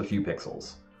just a few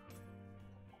pixels.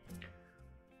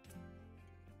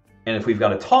 And if we've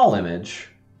got a tall image,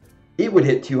 it would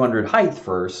hit 200 height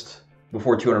first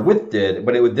before 200 width did,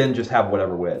 but it would then just have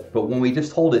whatever width. But when we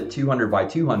just hold it 200 by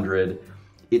 200,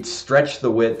 it stretched the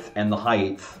width and the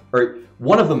height, or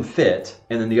one of them fit,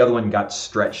 and then the other one got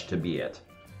stretched to be it.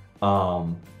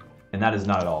 And that is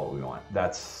not at all what we want.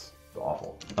 That's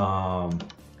awful.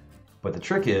 But the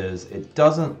trick is, it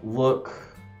doesn't look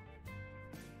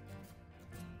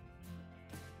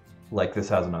like this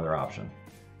has another option.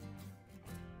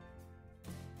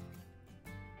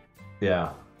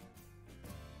 Yeah.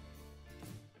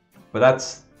 But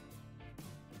that's,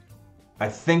 I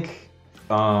think,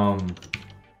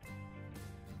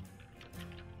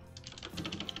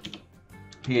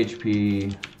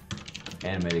 PHP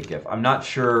animated GIF. I'm not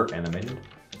sure, animated?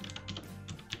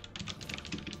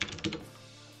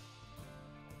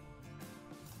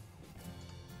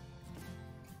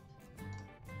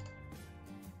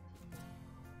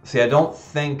 See, I don't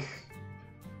think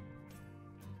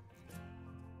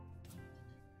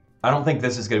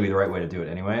this is going to be the right way to do it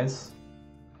anyways.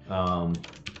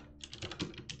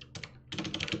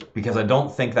 Because I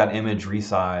don't think that image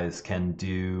resize can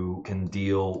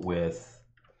deal with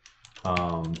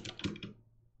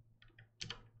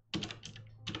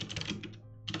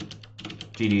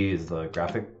GD is the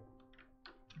graphic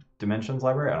dimensions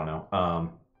library. I don't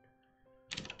know.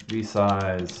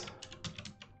 Resize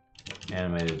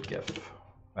animated GIF.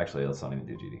 Actually, let's not even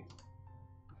do GD.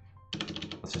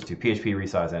 Let's just do PHP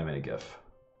resize animated GIF.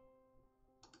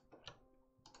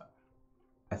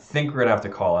 I think we're gonna have to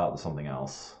call out something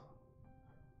else.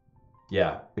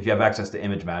 Yeah, if you have access to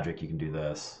image magic, you can do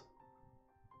this.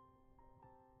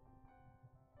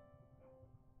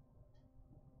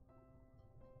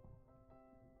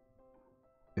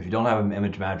 If you don't have an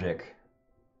image magic,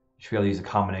 you should be able to use a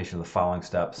combination of the following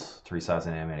steps to resize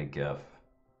an animated GIF.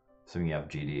 So you have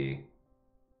GD.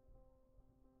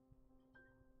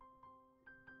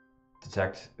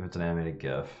 Detect if it's an animated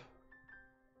GIF.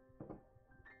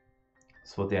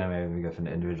 Split the animated GIF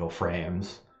into individual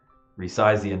frames.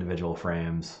 Resize the individual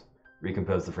frames.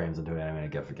 Recompose the frames into an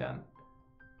animated GIF again.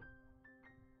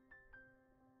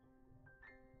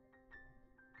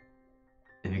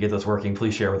 If you get this working,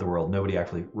 please share with the world. Nobody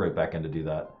actually wrote back in to do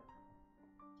that.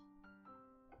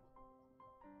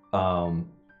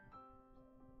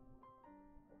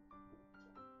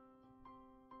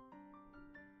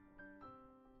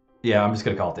 Yeah, I'm just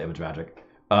gonna call it the image magic.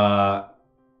 Because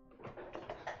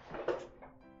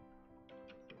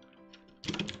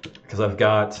I've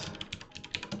got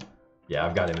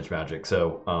image magic.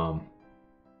 So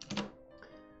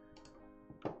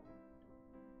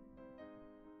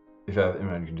if I have,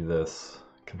 you can do this.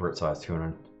 Convert size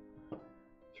 200.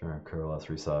 Coalesce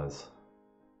resize.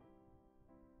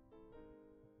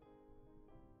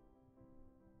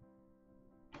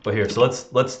 But here, so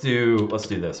let's do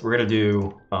this. We're gonna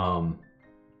do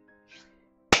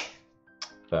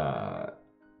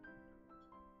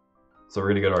so we're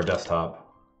gonna go to our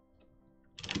desktop.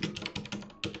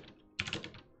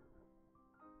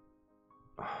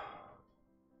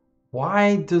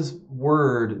 Why does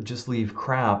Word just leave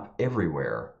crap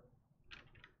everywhere?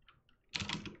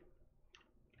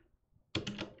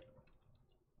 Can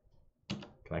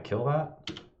I kill that?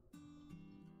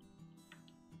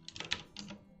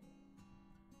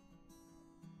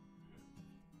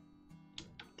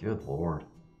 Good Lord.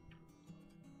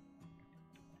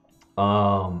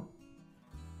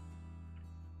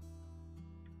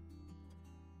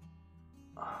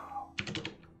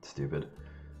 Stupid.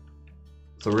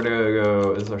 So we're gonna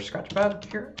go, is our scratchpad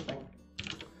here?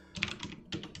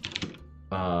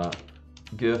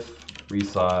 GIF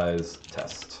resize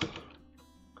test.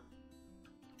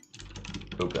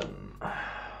 Open.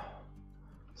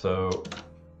 So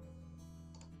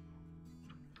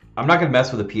I'm not gonna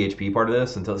mess with the PHP part of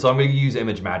this until, so I'm gonna use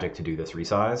image magic to do this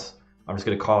resize. I'm just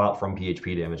going to call out from PHP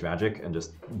to ImageMagick and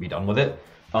just be done with it.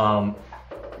 But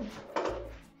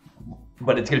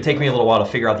it's going to take me a little while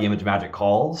to figure out the ImageMagick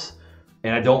calls,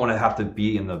 and I don't want to have to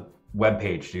be in the web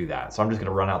page to do that. So I'm just going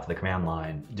to run out to the command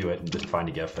line, do it, and just find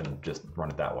a GIF and just run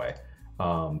it that way.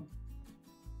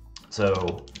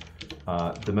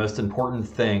 The most important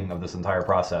thing of this entire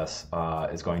process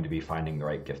is going to be finding the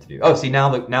right GIF to do. Oh, see, now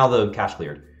the cache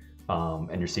cleared,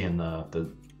 and you're seeing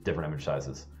the different image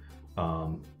sizes.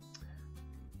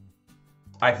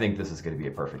 I think this is going to be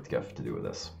a perfect GIF to do with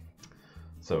this.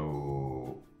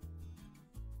 So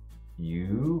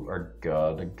you are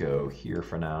gonna go here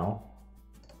for now,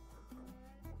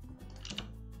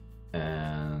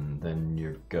 and then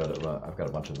you're good. I've got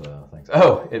a bunch of things.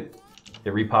 Oh, it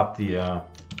repopped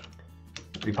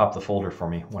the folder for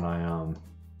me when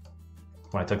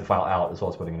I took the file out as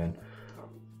well as putting it in,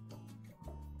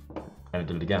 and it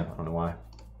did it again. I don't know why.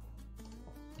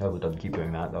 I hope it doesn't keep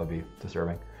doing that. That would be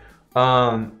disturbing.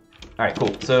 All right,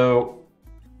 cool. So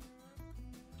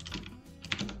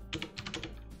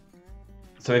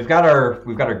we've got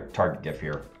our target GIF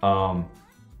here.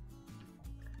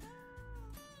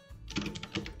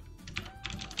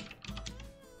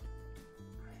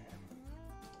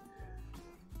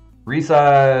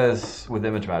 Resize with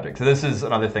ImageMagick. So this is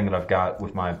another thing that I've got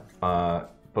with my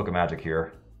Book of Magic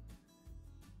here.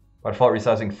 By default,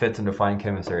 resizing fits into defined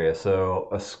canvas area. So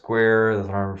a square that's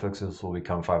 100 pixels will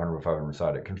become 500 by 500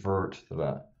 sided. Convert to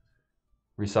that.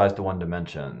 Resize to one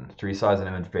dimension. To resize an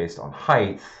image based on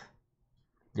height.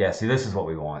 Yeah, see, this is what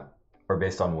we want. Or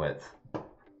based on width.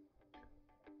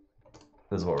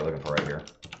 This is what we're looking for right here.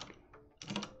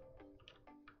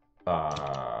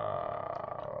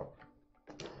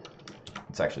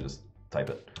 Let's actually just type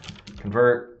it.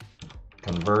 Convert,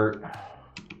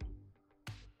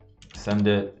 send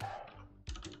it,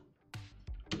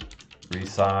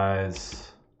 resize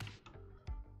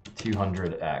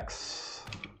 200x,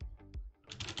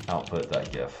 output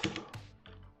that GIF.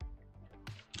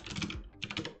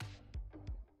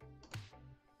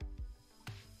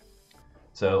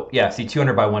 So yeah, see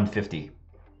 200 by 150,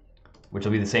 which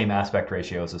will be the same aspect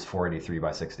ratio as this 483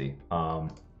 by 60.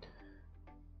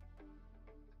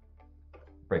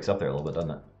 Breaks up there a little bit,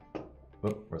 doesn't it?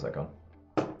 Whoop, where's that going?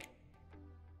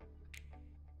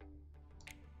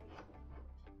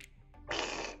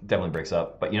 Definitely breaks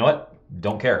up, but you know what?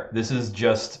 Don't care. This is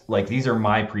just like, these are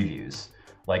my previews.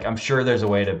 Like, I'm sure there's a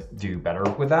way to do better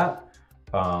with that,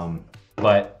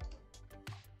 but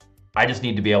I just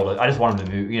need to be able to. I just want them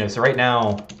to move. You know, so right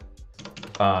now,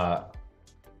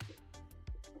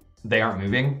 they aren't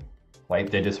moving. Like,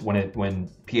 they just when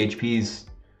PHP's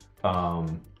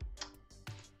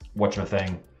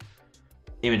whatchamacallit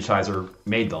image sizer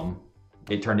made them,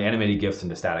 it turned animated GIFs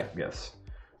into static GIFs,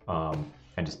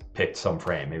 and just picked some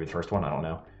frame, maybe the first one, I don't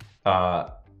know.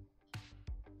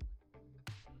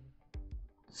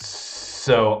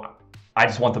 So I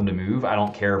just want them to move. I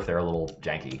don't care if they're a little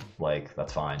janky, like,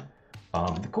 that's fine.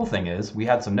 The cool thing is we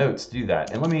had some notes to do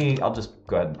that, and I'll just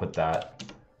go ahead and put that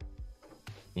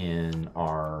in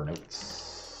our notes.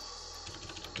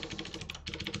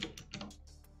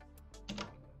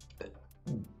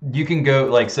 You can go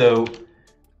like, so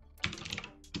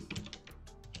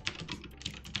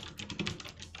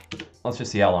let's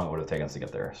just see how long it would have taken us to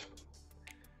get there.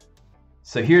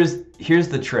 So here's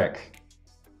the trick.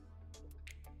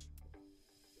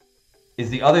 Is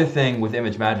the other thing with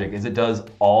ImageMagick is it does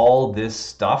all this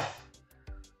stuff.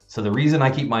 So the reason I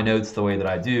keep my notes the way that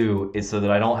I do is so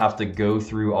that I don't have to go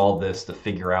through all this to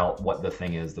figure out what the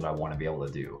thing is that I want to be able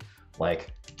to do.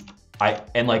 Like,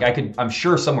 I'm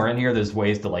sure somewhere in here there's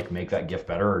ways to like make that GIF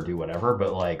better or do whatever,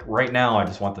 but like right now I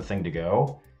just want the thing to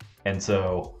go. And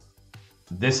so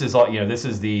this is all, you know, this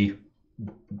is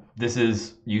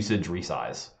usage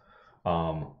resize.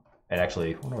 And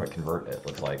actually, I wonder what convert it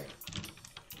looks like.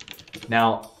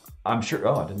 Now, I'm sure,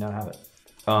 oh, I did not have it.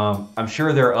 I'm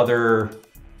sure there are other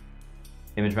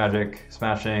ImageMagick,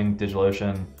 Smashing,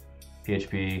 DigitalOcean,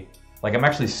 PHP. Like, I'm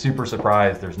actually super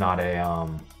surprised there's not a,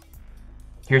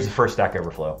 here's the first Stack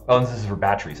Overflow. Oh, and this is for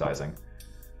batch resizing.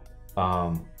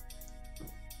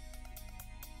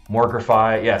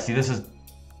 Morgrify, yeah, see, this is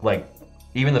like,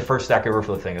 even the first Stack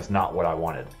Overflow thing is not what I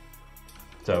wanted.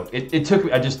 So it took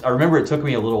me, I remember it took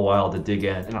me a little while to dig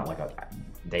in, and not like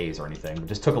days or anything, but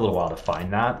just took a little while to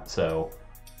find that. So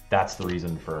that's the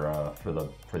reason for the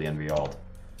NV alt.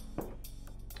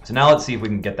 So now let's see if we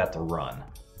can get that to run.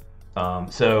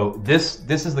 So this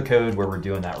is the code where we're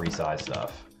doing that resize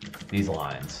stuff. These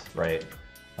lines, right?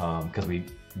 Because we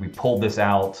pulled this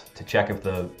out to check if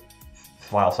the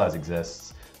file size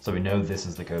exists, so we know this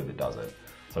is the code that does it.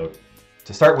 So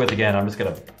to start with, again, I'm just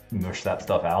gonna mush that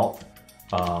stuff out.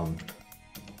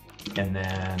 And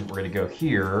then we're going to go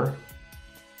here.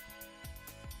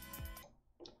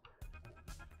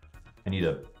 I need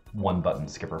a one button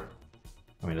skipper.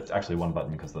 I mean, it's actually one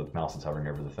button because the mouse is hovering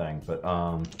over the thing, but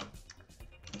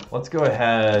let's go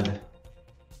ahead.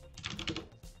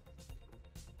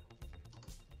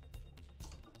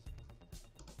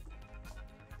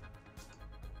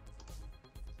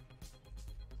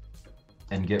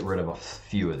 And get rid of a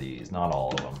few of these, not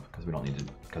all of them, because we don't need to,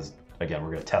 because again,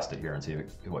 we're going to test it here and see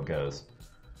what goes.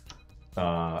 We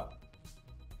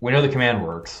know the command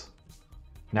works.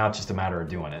 Now it's just a matter of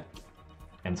doing it.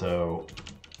 And so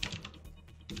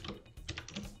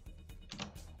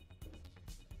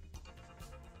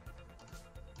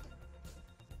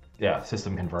yeah,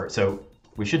 system convert. So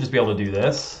we should just be able to do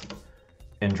this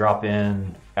and drop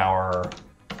in our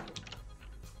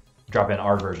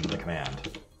version of the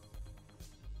command,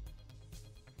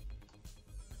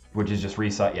 which is just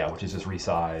resize. Yeah, which is just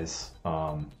resize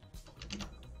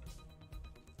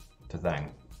to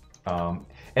thing.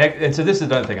 And so this is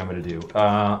another thing I'm going to do.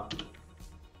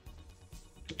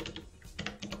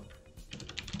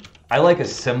 I like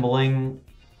assembling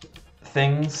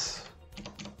things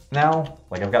now.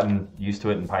 Like I've gotten used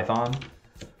to it in Python.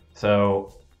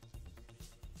 So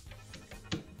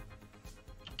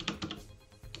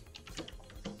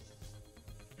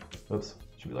oops,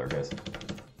 should be lowercase.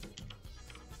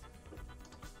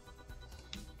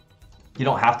 You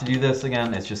don't have to do this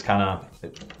again. It's just kind of,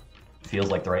 it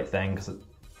feels like the right thing because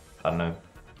I don't know,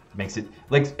 makes it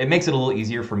a little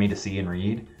easier for me to see and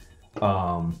read.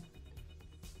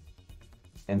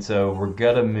 And so we're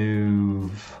gonna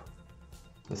move.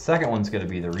 The second one's gonna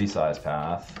be the resize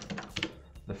path.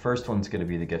 The first one's gonna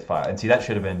be the GIF file. And see, that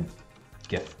should have been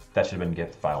GIF. That should have been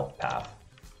GIF file path.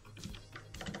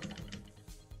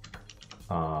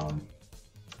 And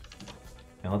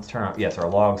let's turn on. Yes, our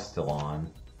log's still on.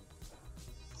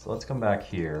 So let's come back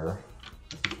here.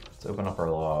 Let's open up our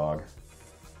log.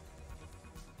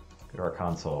 Go to our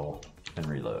console and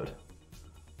reload.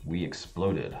 We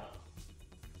exploded.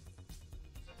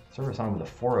 Server signed with a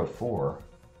 404.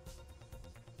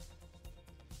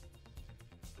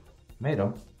 Made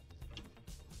them.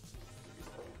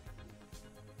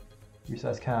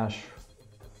 Resize cache.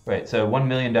 Wait, so 1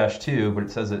 million-2, but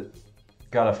it says it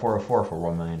got a 404 for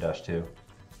 1 million-2.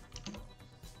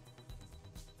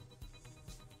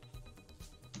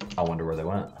 I wonder where they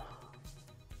went.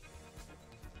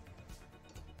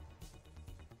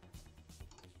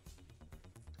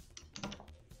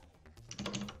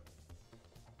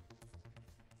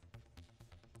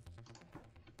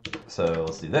 So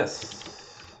let's do this.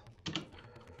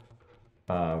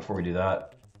 Before we do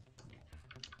that,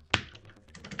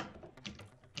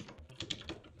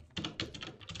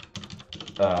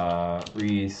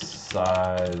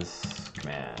 resize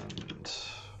command.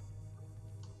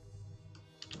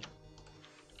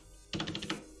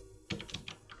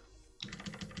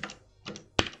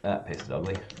 That pasted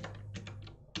ugly.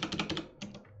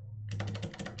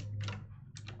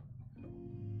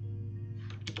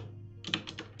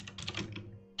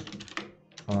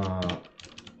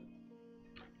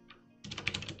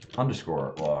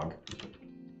 Underscore log.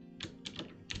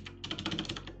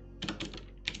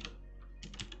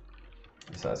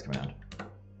 Resize command.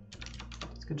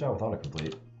 It's a good job with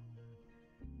autocomplete.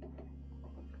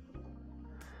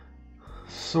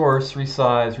 Source,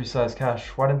 resize cache.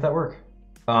 Why didn't that work?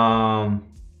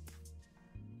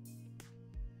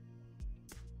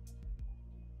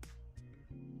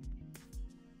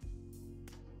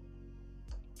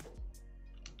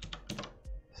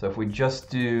 So if we just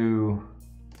do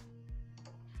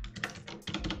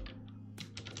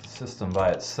system by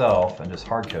itself and just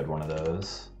hardcode one of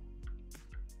those,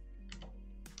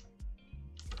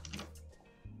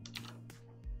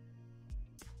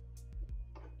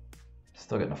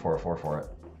 still getting a 404 for it.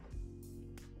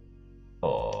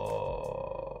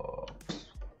 Oh,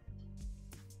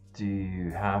 do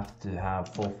you have to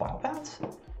have full file paths?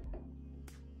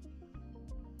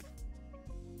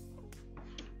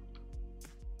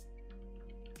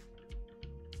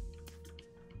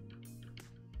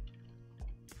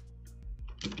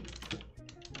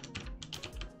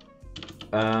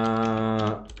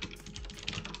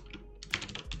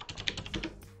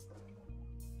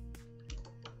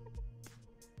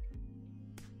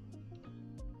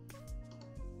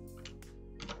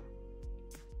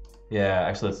 Yeah,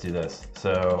 actually, let's do this.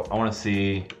 So I want to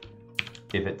see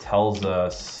if it tells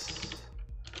us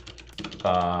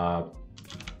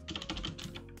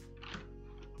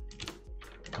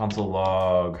console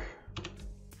log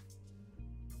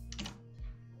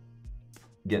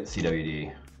get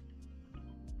CWD.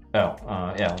 Oh,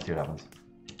 yeah, let's see what happens.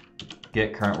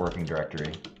 Get current working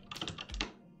directory.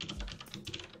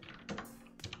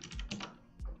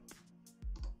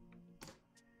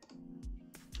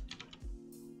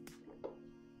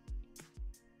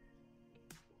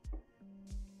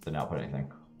 Didn't output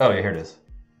anything. Oh yeah, here it is.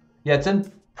 Yeah, it's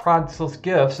in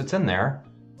prod/gifs. It's in there.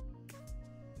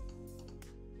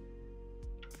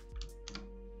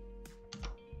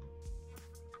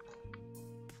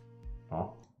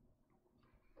 Oh.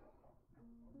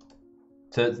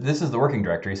 So this is the working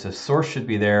directory. So source should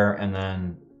be there, and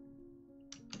then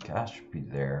cache should be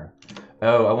there.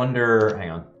 Oh, I wonder. Hang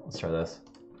on. Let's try this.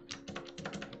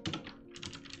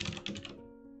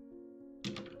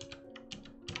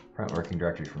 Print working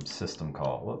directory from system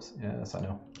call. Whoops. Yes, I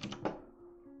know.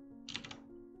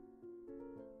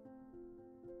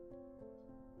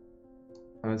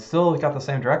 And it's still got the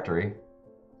same directory.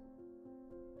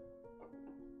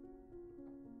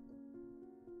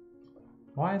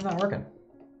 Why isn't that working?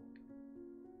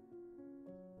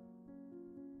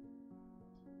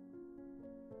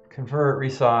 Convert,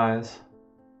 resize.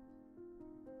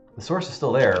 The source is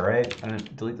still there, right? I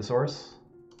didn't delete the source.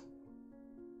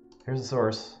 Here's the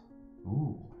source.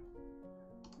 Ooh.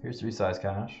 Here's the resize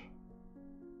cache.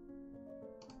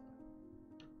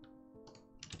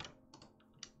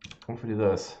 What if we do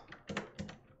this?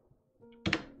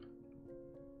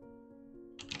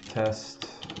 Test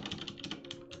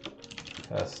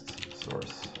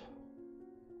source.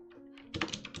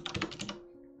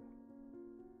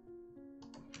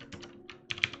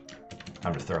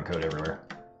 I'm just throwing code everywhere.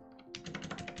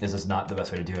 This is not the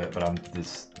best way to do it, but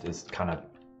this is kind of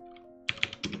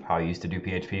how I used to do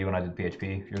PHP when I did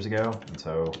PHP years ago, and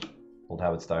so old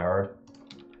habits die hard.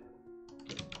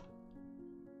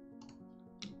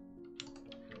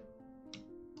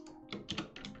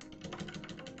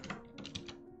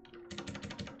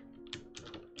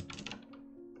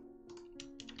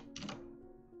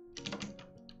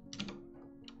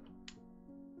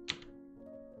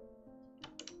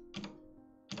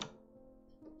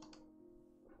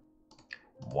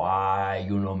 Why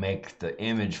you no make the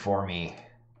image for me?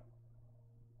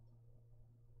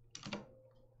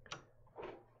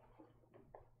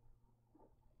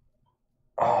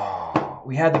 Oh,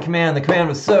 we had the command. The command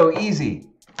was so easy.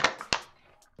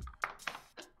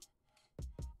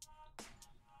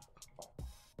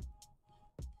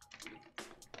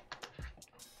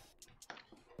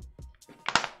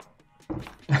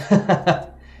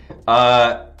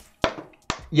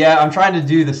 Yeah, I'm trying to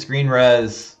do the screen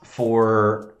res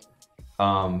for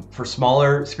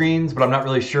smaller screens, but I'm not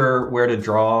really sure where to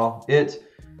draw it.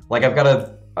 Like I've got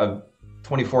a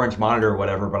 24-inch monitor or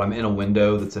whatever, but I'm in a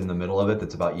window that's in the middle of it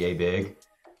that's about yay big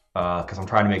because I'm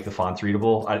trying to make the fonts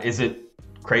readable. Is it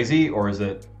crazy or is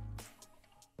it?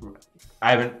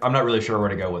 I'm not really sure where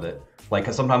to go with it. Like,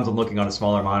 cause sometimes I'm looking on a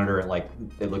smaller monitor and like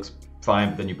it looks fine,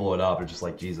 but then you blow it up, it's just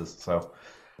like Jesus. So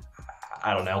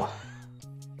I don't know.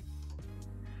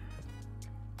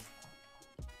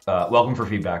 Welcome for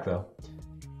feedback though.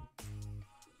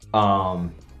 Why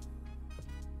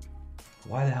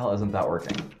the hell isn't that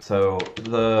working? So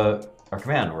our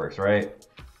command works, right?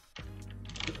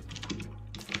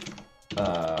 Where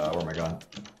am I going?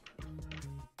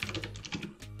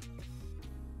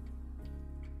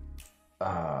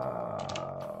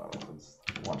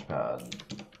 Launchpad,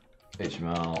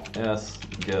 HTML, yes,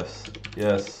 GIFs,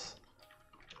 yes.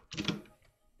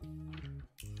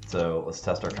 So let's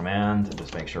test our command and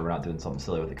just make sure we're not doing something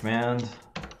silly with the command.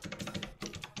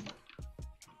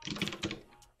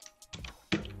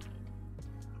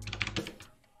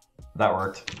 That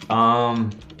worked.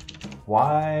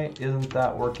 Why isn't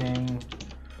that working?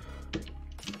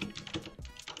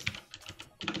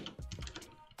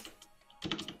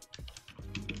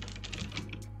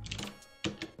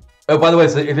 Oh, by the way,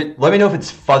 so let me know if it's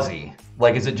fuzzy.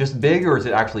 Like, is it just big or is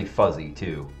it actually fuzzy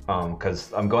too?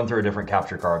 Because I'm going through a different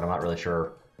capture card. I'm not really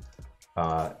sure.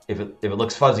 If it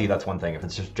looks fuzzy, that's one thing. If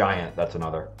it's just giant, that's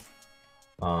another.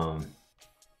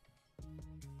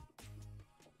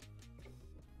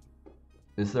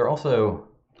 Is there also?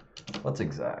 Let's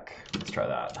exec. Let's try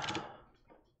that.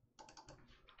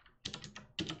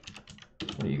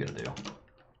 What are you gonna do?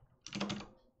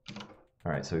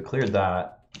 All right, so we cleared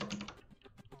that.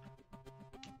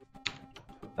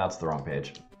 That's the wrong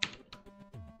page.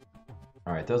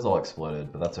 All right, those all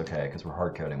exploded, but that's okay because we're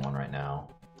hard coding one right now.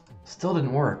 Still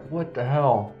didn't work. What the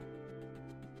hell?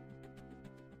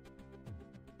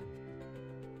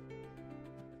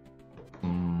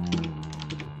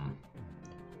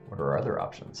 What are our other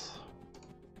options?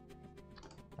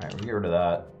 All right, we get rid of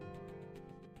that.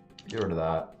 Get rid of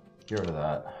that. Get rid of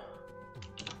that.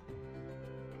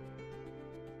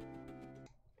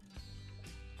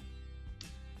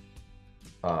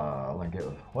 Link it.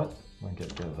 What? Link it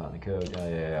to the code.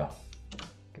 Yeah.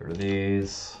 Get rid of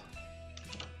these.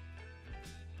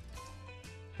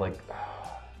 Like.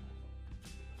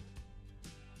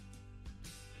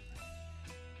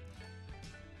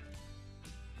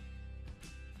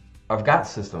 I've got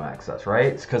system access, right?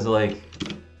 It's because, like,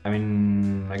 I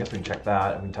mean, I guess we can check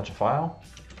that. We can touch a file.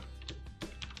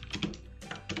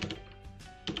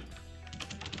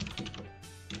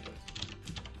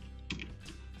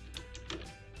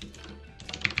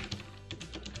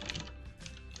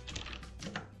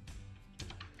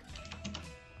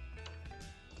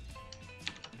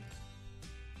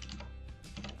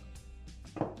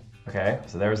 Okay,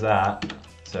 so there's that.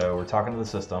 So we're talking to the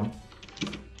system.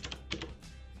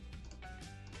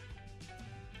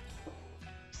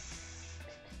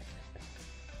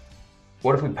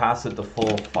 What if we pass it the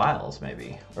full files,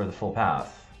 maybe? Or the full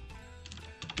path?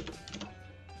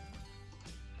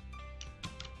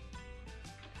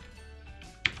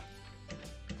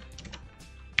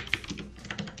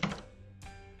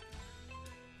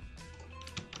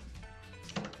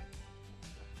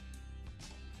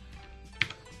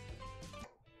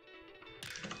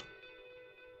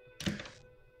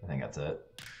 I think that's it.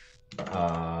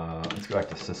 Let's go back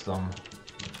to system.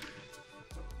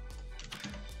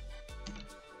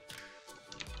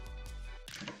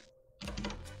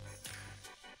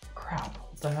 Crap,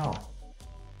 what the hell?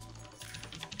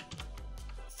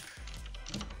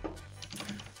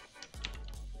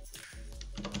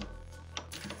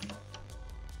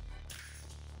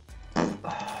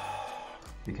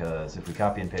 Because if we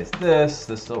copy and paste this,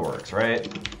 this still works, right?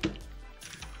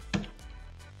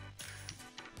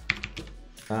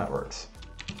 That works.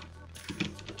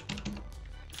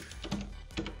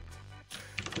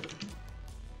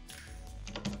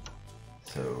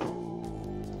 So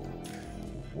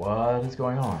what is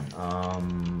going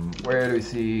on? Where do we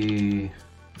see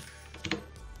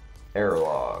error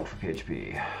log for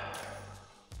PHP?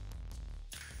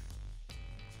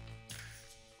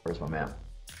 Where's my map?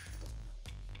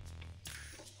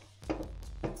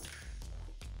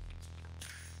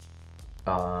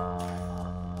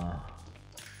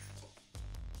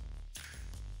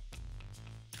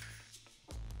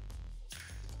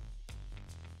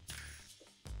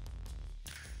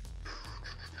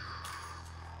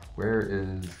 Where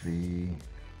is the...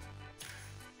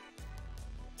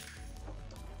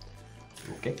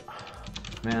 Okay,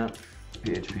 map,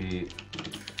 PHP,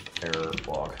 error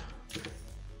log.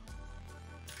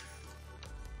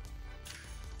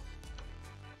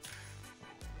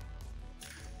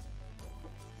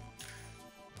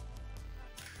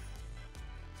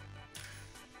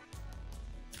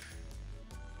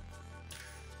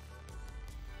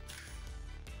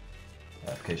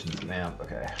 Applications map,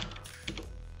 okay.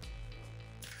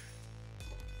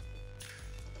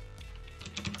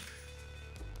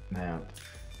 Map,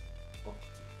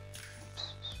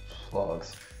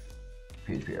 logs,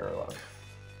 PHP error log.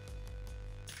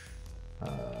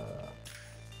 I'm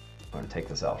going to take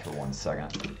this out for 1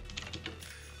 second.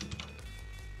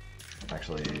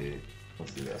 Actually,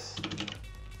 let's do this.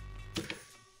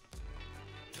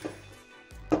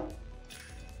 I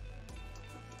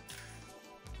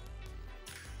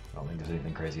don't think there's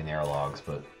anything crazy in the error logs,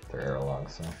 but they're error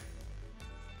logs, so.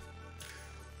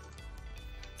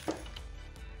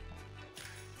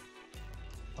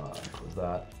 Close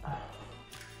that.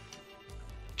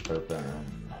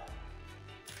 Open.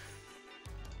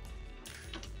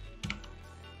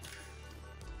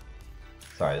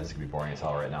 Sorry, this is gonna be boring as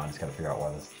hell right now. I just gotta figure out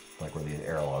why this, like, where the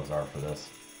error logs are for this.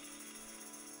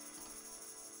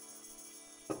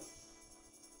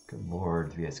 Good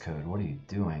Lord, VS Code, what are you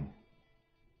doing?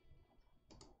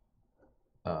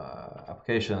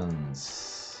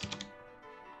 Applications.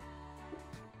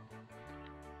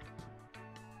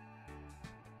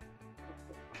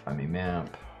 Find me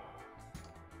map.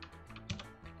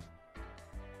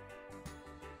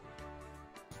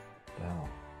 Hell.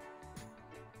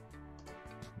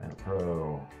 Map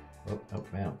Pro. Oh,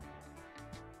 map.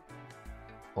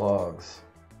 Logs.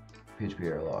 PHP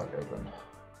error log open.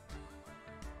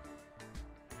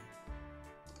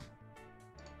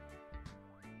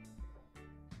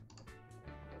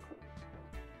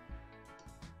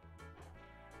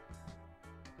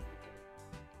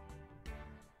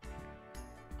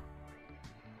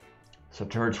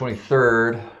 September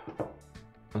 23rd,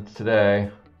 that's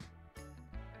today.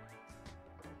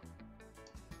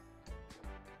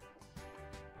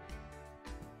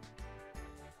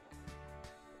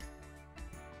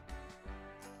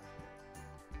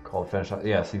 Call finish.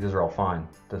 Yeah, see, these are all fine.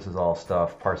 This is all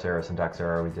stuff. Parse error, syntax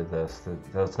error. We did this.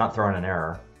 It's not throwing an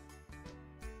error.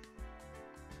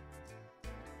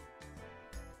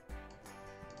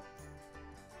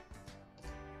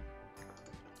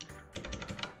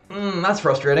 That's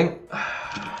frustrating.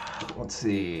 Let's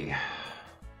see.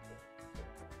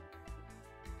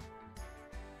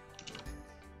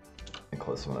 Let me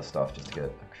close some of this stuff just to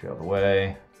get actually out of the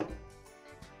way.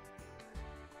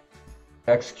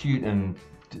 Execute and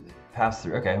pass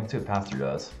through. Okay, let's see what pass through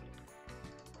does.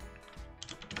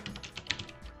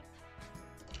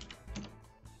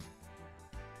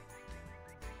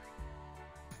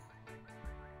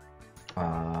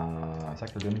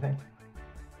 Sector do anything?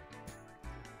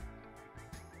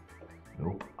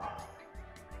 Nope.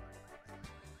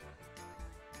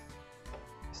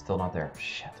 Still not there.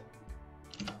 Shit.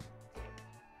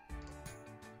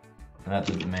 And that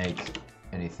didn't make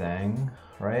anything,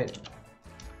 right?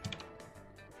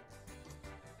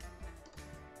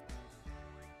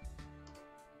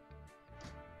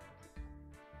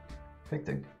 Picked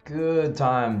a good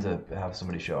time to have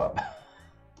somebody show up.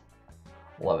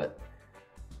 Love it.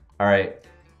 All right.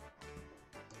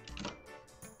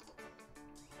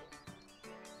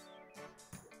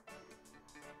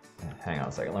 Hang on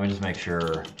a second. Let me just make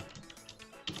sure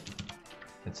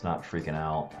it's not freaking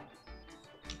out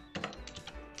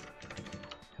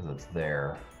because it's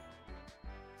there.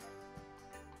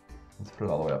 Let's put it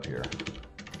all the way up here.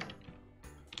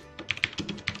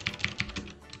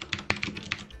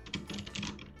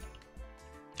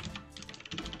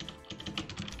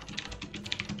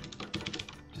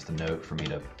 Note for me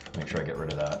to make sure I get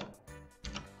rid of that.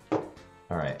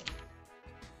 All right.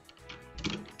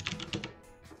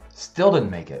 Still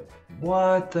didn't make it.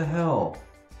 What the hell?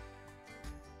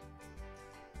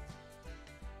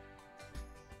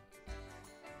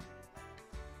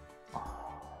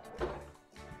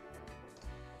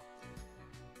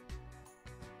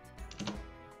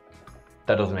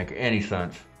 That doesn't make any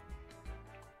sense.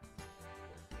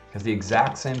 Because the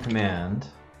exact same command.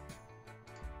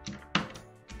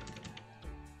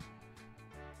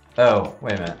 Oh,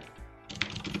 wait a minute.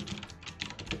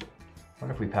 I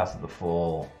wonder if we pass it the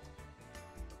full.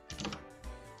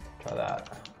 Try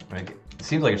that. I mean, it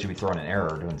seems like it should be throwing an error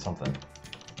or doing something.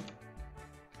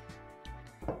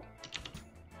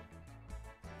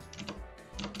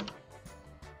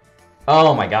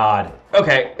 Oh my god.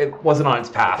 Okay, it wasn't on its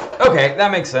path. Okay,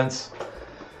 that makes sense.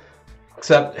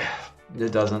 Except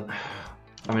it doesn't.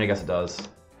 I mean, I guess it does.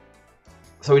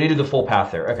 So we needed the full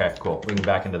path there. Okay, cool. We can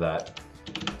back into that.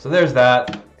 So there's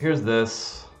that. Here's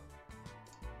this.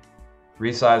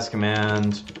 Resize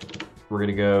command. We're going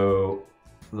to go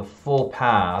the full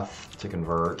path to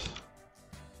convert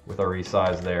with our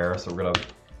resize there. So we're going to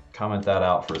comment that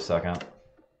out for a second.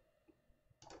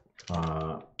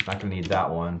 Not going to need that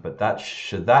one, but that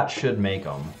should make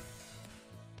them.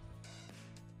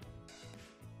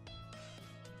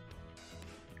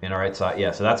 In our right side.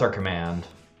 Yeah, so that's our command.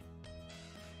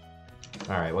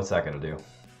 All right, what's that going to do?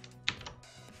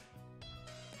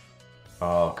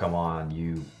 Oh, come on,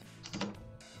 you.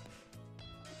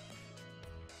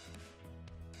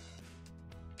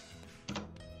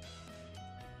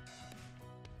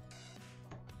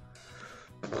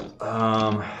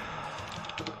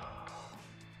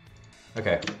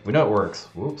 Okay, we know it works.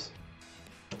 Whoops.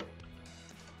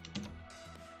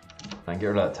 I get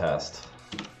rid of that test.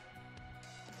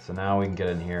 So now we can get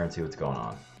in here and see what's going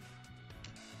on.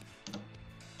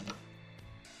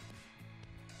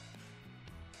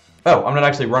 Oh, I'm not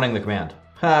actually running the command.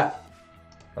 Ha!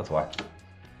 That's why.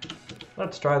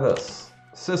 Let's try this.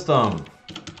 System.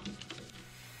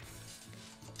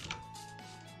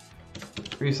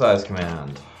 Resize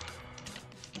command.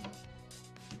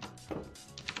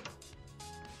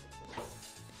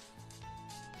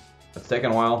 It's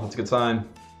taking a while. That's a good sign.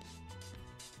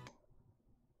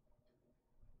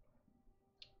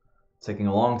 It's taking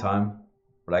a long time,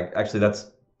 but actually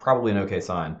that's probably an okay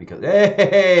sign because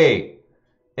hey!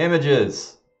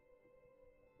 Images.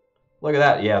 Look at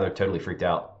that. Yeah, they're totally freaked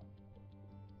out.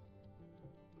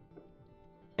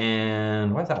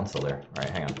 And why is that one still there? All right,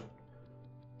 hang on.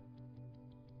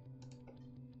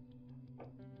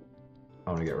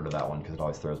 I'm gonna get rid of that one because it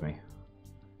always throws me.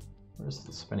 Where's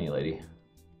the spinny lady?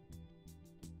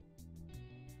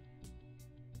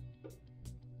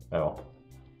 Oh,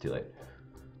 too late.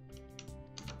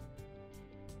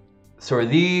 So are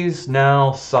these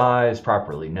now sized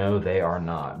properly? No, they are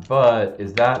not. But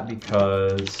is that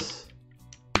because...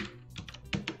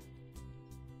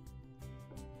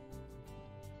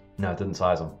 No, it didn't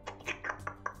size them.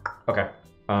 Okay,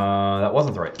 that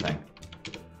wasn't the right thing.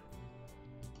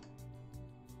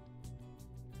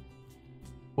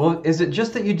 Well, is it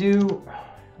just that you do...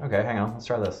 Okay, hang on, let's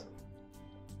try this.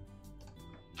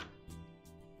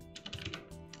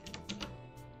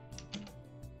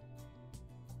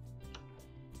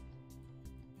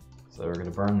 So we're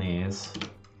gonna burn these.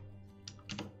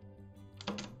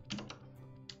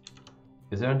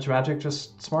 Is Image Magic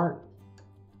just smart?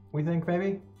 We think,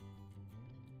 maybe?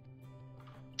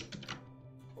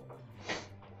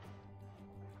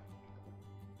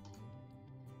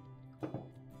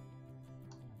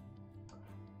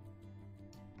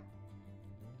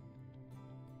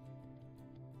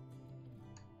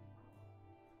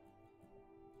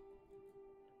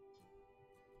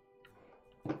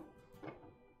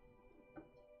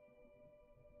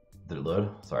 Did it load?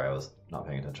 Sorry, I was not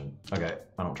paying attention. Okay,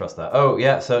 I don't trust that. Oh,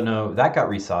 yeah, so no, that got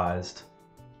resized.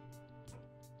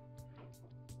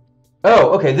 Oh,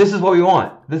 okay, this is what we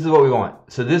want. This is what we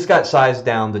want. So this got sized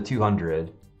down to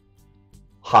 200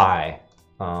 high.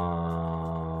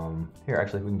 Here,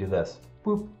 actually, we can do this.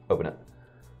 Boop, open it.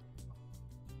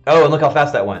 Oh, and look how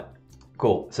fast that went.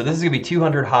 Cool. So this is gonna be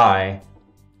 200 high.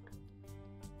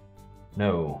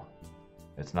 No,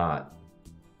 it's not.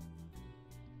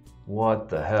 What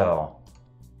the hell?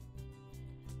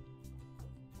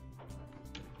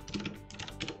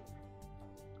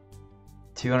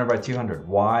 $200 by 200.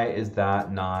 Why is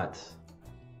that not?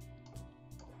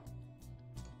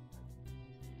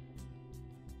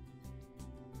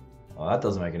 Well, that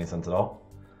doesn't make any sense at all.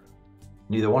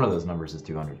 Neither one of those numbers is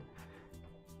 200.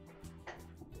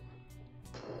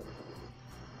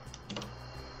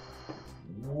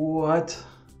 What?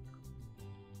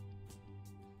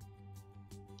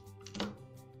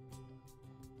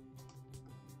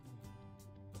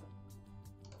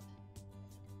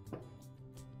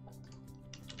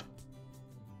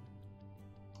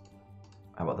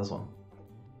 How about this one?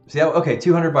 See how, okay,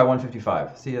 200 by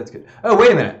 155. See, that's good. Oh,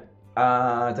 wait a minute. Did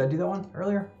I do that one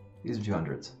earlier? These are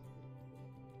 200s.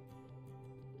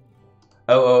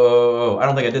 Oh, I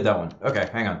don't think I did that one. Okay,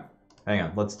 hang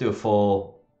on. Let's do a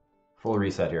full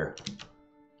reset here.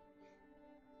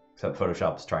 Except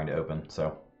Photoshop's trying to open,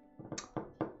 so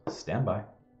stand by.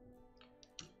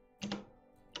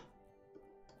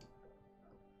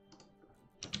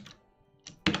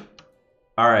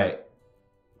 All right,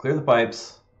 clear the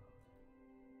pipes.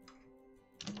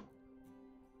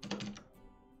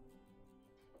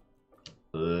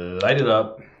 Light it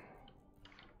up.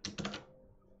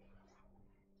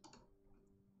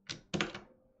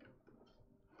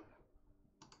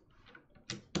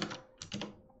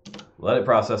 Let it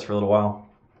process for a little while.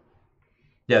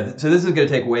 Yeah, so this is going to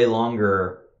take way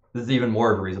longer. This is even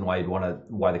more of a reason why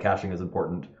why the caching is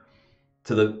important.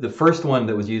 So the first one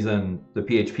that was using the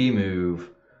PHP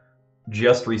move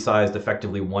just resized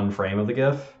effectively one frame of the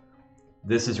GIF.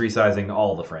 This is resizing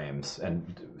all the frames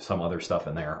and some other stuff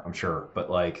in there, I'm sure. But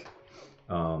like,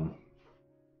 still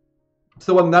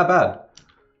wasn't that bad.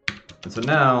 And so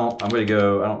now I'm going to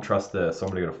go, I don't trust this, so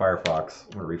I'm going to go to Firefox.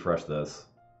 I'm going to refresh this.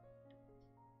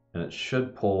 And it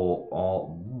should pull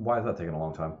all, why is that taking a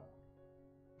long time?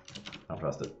 I don't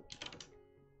trust it.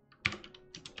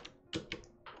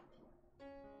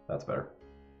 That's better.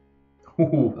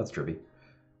 Ooh, that's trippy.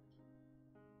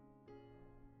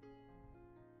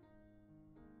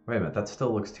 Wait a minute, that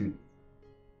still looks too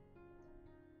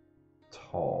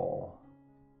tall.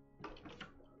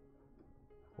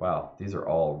 Wow, these are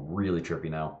all really trippy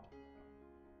now.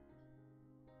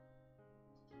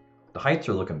 The heights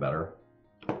are looking better,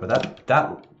 but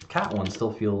that cat one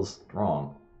still feels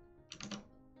wrong.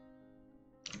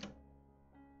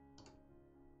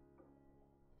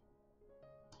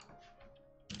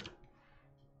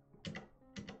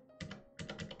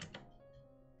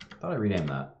 Thought I renamed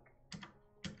that.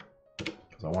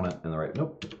 I want it in the right,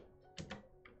 nope.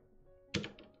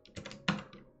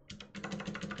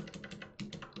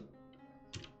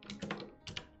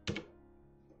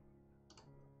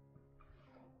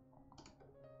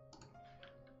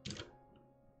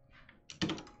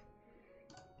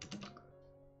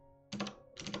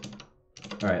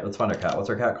 All right, let's find our cat.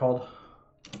 What's our cat called?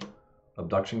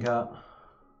 Abduction cat.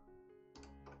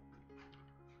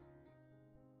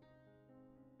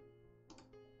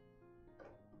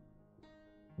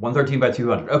 $113 by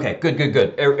 200. Okay,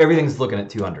 good. Everything's looking at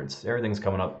 200s. Everything's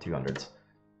coming up 200s.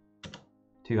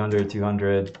 200,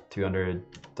 200, 200.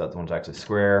 That one's actually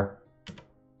square.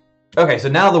 Okay, so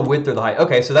now the width or the height.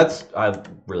 Okay, so that's, I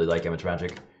really like Image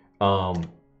Magic.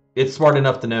 It's smart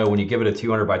enough to know when you give it a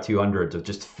 200 by 200 to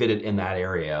just fit it in that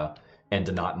area and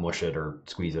to not mush it or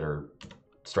squeeze it or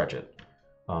stretch it.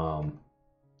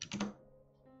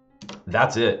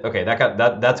 That's it. Okay,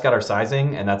 that's got our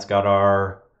sizing and that's got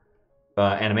our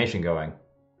animation going.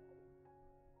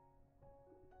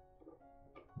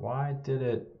 Why did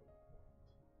it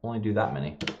only do that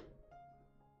many?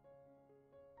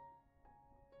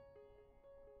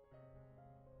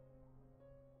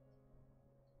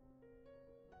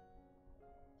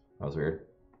 That was weird.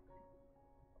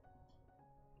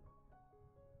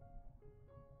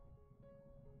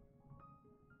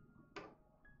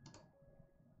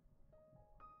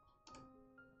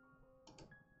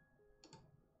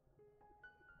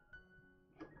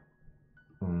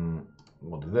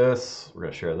 do this. We're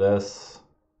going to share this.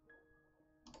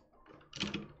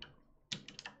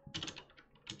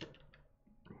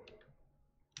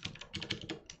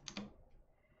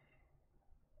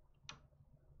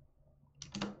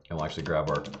 And we'll actually grab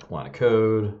our line of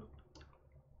code.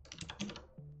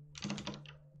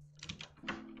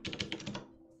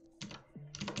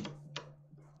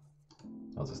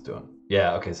 How's this doing?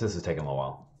 Yeah, okay, so this is taking a little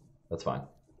while. That's fine.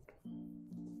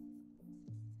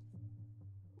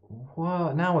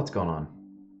 What? Now what's going on?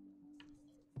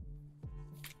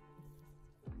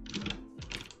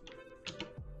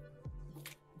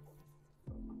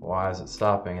 Why is it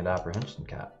stopping at apprehension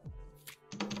cat?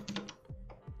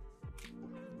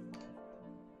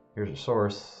 Here's your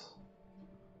source.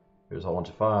 Here's a whole bunch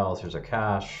of files. Here's our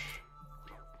cache.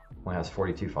 Only has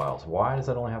 42 files. Why does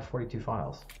that only have 42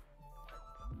 files?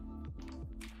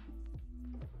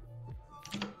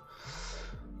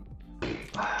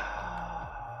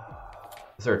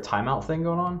 Is there a timeout thing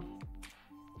going on?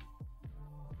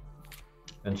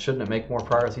 And shouldn't it make more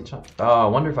progress each time? Oh, I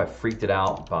wonder if I freaked it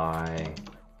out by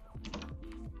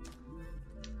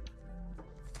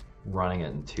running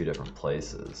it in 2 different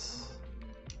places.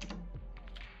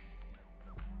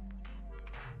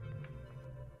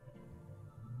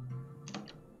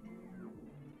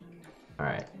 All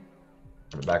right,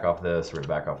 we're gonna back off this, we're gonna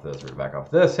back off this, we're gonna back off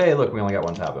this. Hey, look, we only got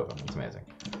 1 tab open. That's amazing.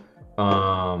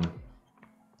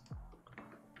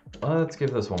 Let's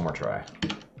give this one more try.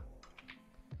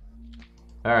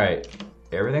 All right,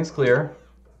 everything's clear.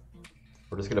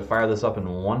 We're just gonna fire this up in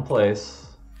one place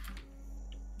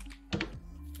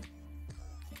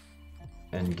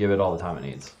and give it all the time it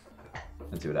needs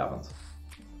and see what happens.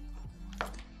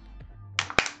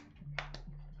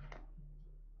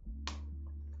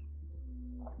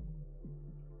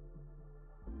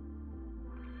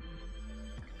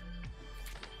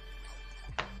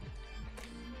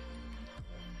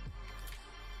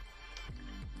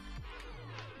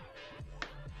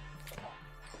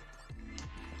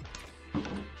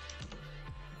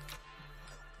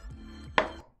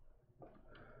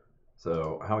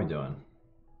 So how are we doing?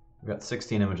 We've got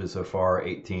 16 images so far,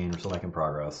 18, we're still making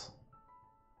progress.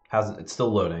 It's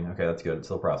still loading. Okay, that's good, it's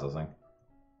still processing.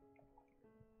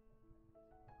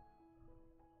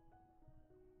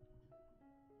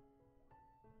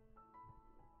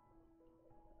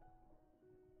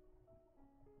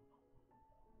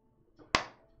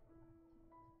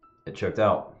 It choked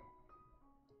out.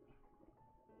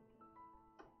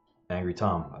 Angry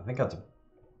Tom. I think that's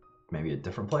maybe a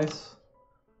different place.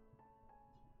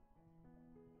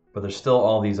 But there's still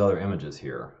all these other images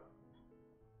here.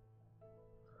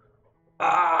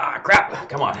 Ah, crap!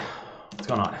 Come on. What's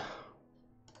going on?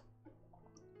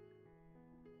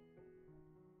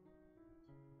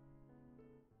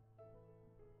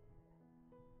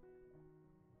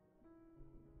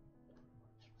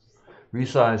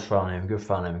 Resize file name, good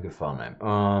file name, good file name.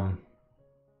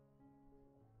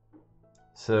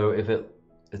 So if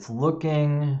it's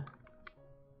looking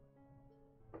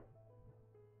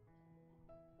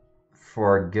for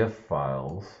our GIF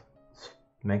files, it's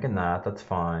making that's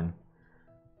fine.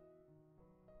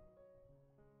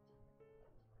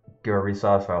 Give our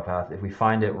resize file path. If we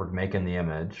find it, we're making the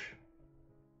image.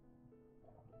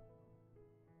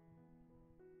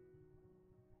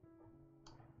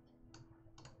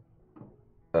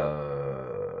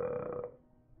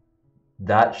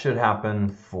 That should happen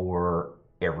for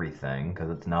everything because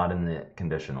it's not in the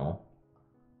conditional.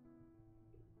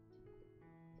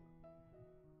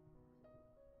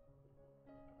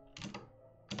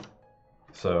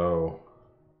 So,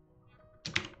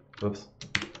 oops.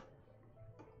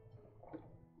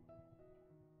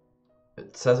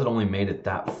 It says it only made it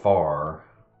that far,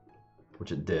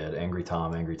 which it did. Angry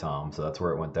Tom, so that's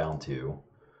where it went down to.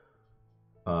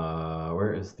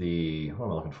 Where is the, what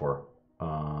am I looking for?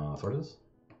 Sources?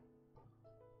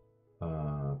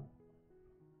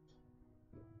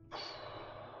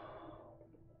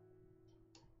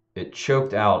 It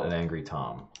choked out at Angry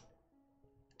Tom.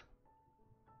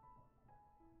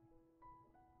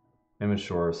 Image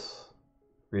source,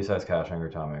 resize cache,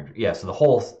 Angry Tom, Angry. Yeah, so the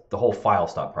whole file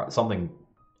stopped. Something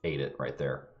ate it right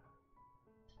there.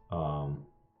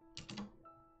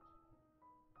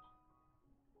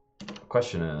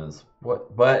 Question is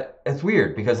what? But it's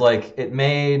weird because like it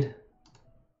made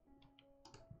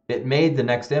the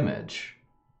next image.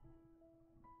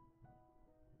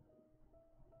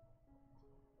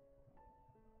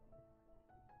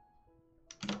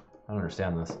 I don't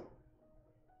understand this.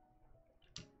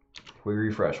 If we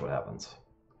refresh, what happens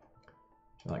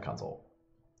in that console?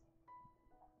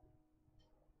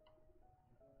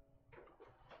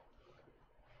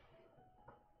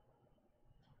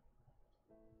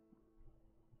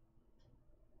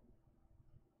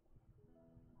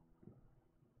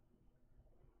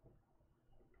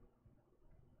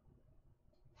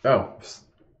 Oh,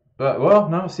 well,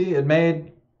 no, see, it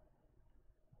made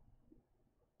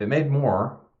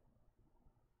more.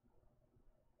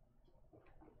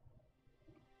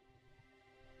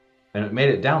 And it made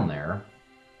it down there.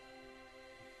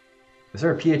 Is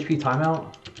there a PHP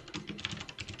timeout?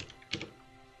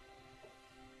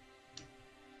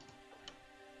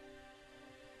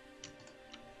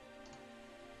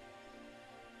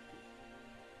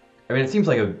 I mean, it seems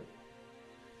like a...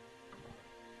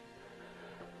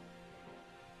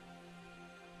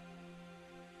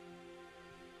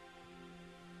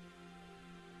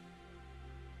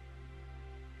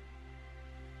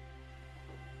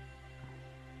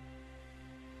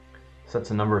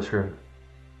 Sets a number of script.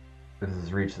 This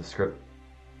is reached, the script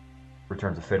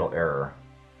returns a fatal error.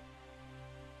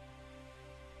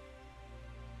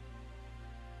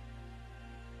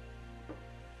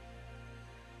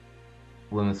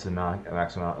 Limits the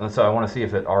maximum. And so I want to see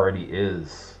if it already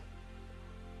is.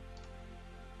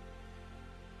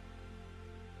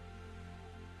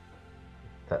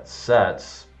 That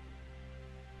sets.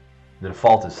 The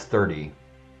default is 30.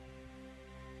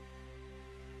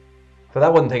 So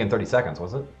that wasn't taking 30 seconds,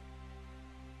 was it?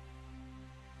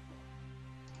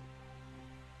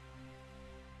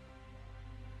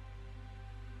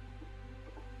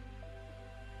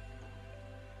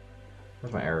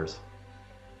 Where's my errors?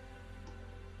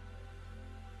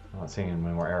 I'm not seeing any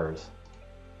more errors.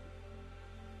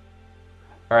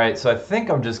 All right, so I think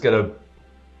I'm just gonna.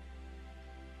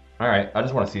 All right, I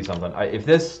just want to see something. If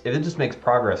it just makes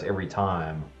progress every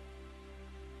time.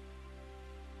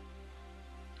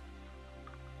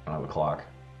 I don't have a clock.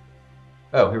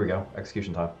 Oh, here we go.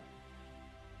 Execution time.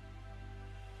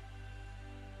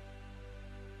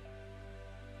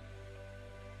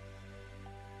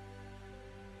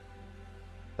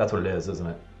 That's what it is, isn't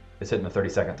it? It's hitting the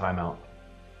 30-second timeout.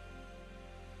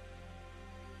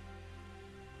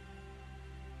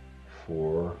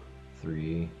 4,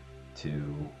 3,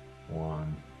 2,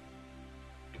 1.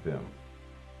 Kaboom.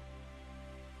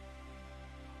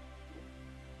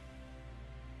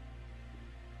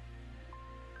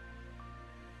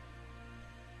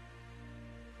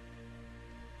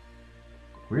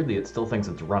 Weirdly, it still thinks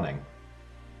it's running,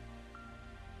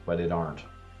 but it aren't.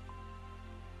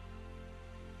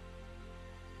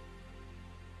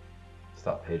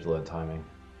 Stop page load timing.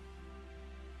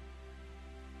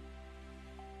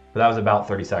 But that was about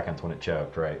 30 seconds when it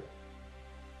choked, right?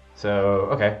 So,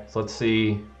 okay, so let's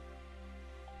see.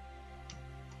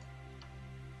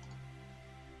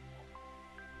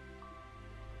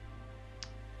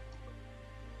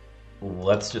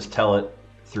 Let's just tell it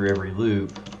through every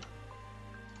loop.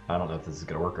 I don't know if this is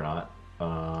going to work or not.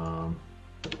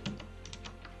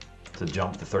 To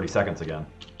jump to 30 seconds again.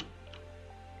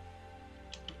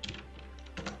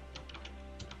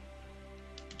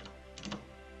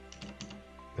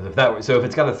 If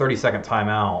it's got a 30-second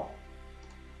timeout,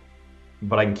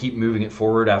 but I can keep moving it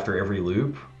forward after every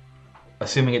loop,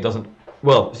 assuming it doesn't.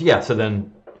 Well, yeah. So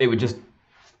then it would just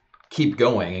keep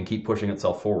going and keep pushing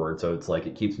itself forward. So it's like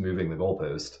it keeps moving the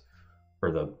goalpost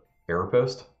or the error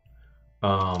post.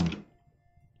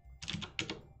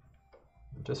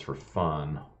 Just for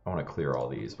fun, I want to clear all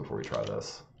these before we try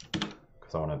this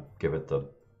because I want to give it the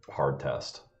hard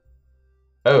test.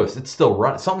 Oh, so it's still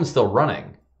run. Something's still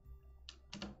running.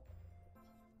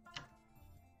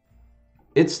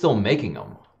 It's still making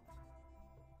them.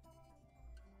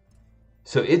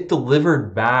 So it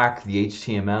delivered back the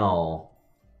HTML,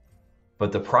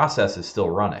 but the process is still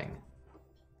running.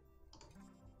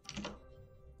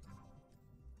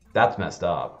 That's messed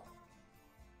up.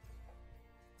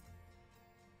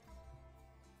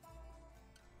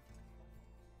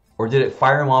 Or did it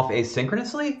fire them off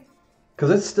asynchronously?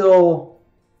 Because it's still...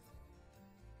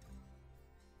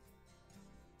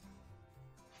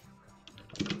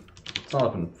 It's not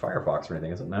up in Firefox or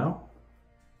anything, is it now?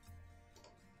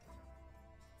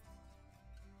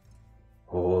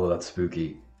 Oh, that's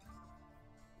spooky.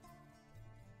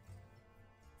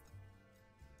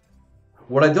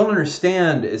 What I don't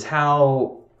understand is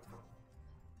how,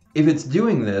 if it's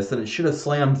doing this, then it should have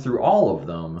slammed through all of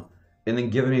them and then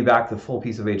given me back the full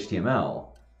piece of HTML.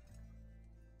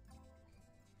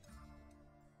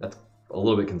 That's a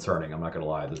little bit concerning, I'm not going to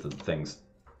lie, that the thing's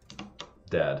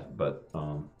dead, but...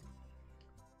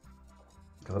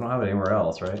 Because I don't have it anywhere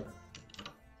else, right?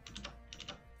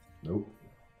 Nope.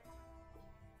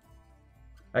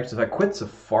 Actually, if I quit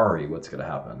Safari, what's going to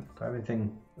happen? Do I have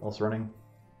anything else running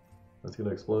that's going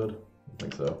to explode? I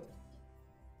think so.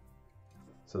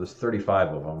 So there's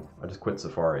 35 of them. I just quit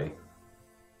Safari.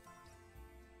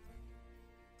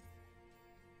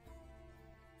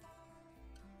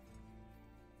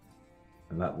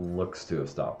 And that looks to have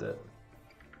stopped it.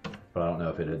 But I don't know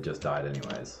if it had just died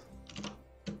anyways.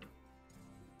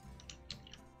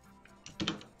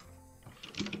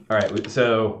 All right,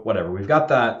 so whatever. We've got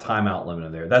that timeout limit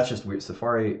in there. That's just weird.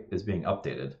 Safari is being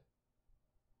updated.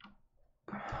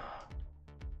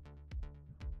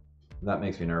 That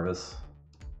makes me nervous.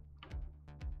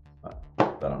 I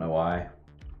don't know why.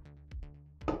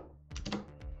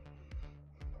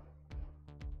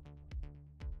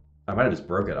 I might have just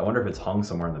broke it. I wonder if it's hung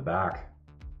somewhere in the back.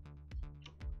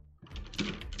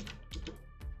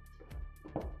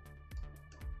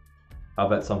 I'll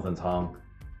bet something's hung.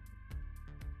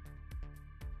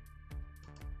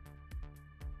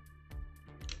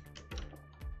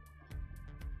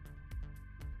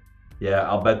 Yeah,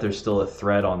 I'll bet there's still a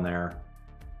thread on there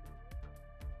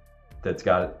that's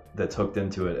hooked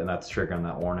into it, and that's triggering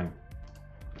that warning.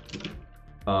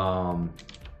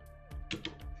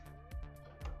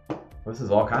 This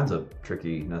is all kinds of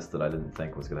trickiness that I didn't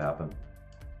think was going to happen.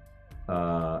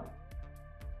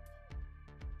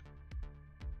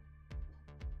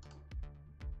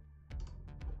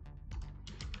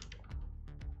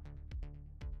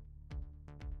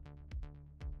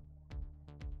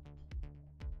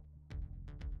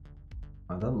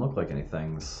 It doesn't look like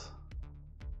anything's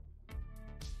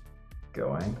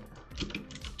going.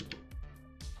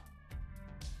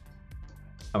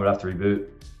 I would have to reboot.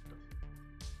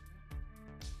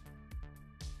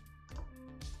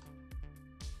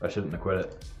 I shouldn't have quit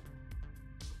it.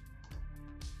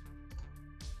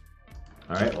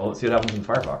 All right, well, let's see what happens in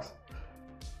Firefox.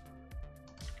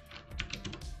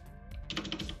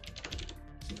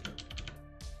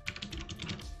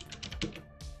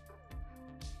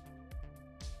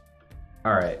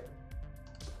 All right,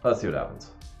 let's see what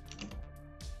happens.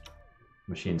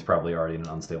 Machine's probably already in an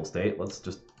unstable state. Let's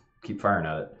just keep firing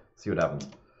at it, see what happens.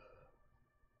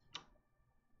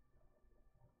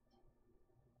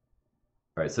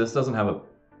 All right, so this doesn't have an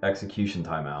execution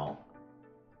timeout.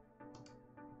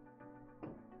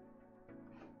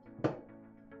 I'm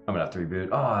gonna have to reboot.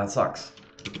 Oh, that sucks.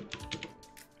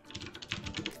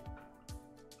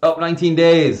 Oh, 19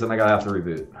 days, and I gotta have to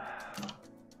reboot.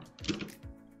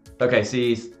 Okay,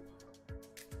 see.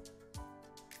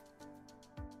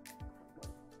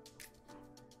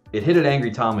 It hit at Angry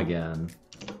Tom again.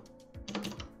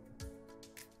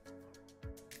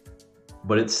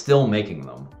 But it's still making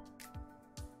them.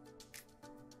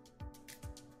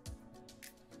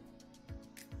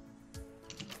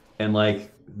 And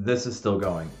like, this is still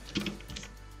going.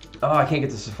 Oh, I can't get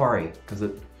to Safari because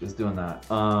it is doing that.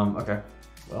 Okay,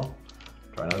 well,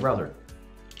 try another browser.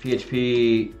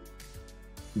 PHP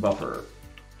buffer,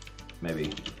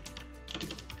 maybe.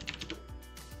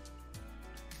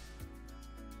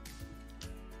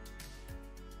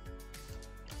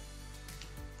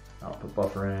 Output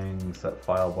buffering, set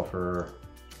file buffer.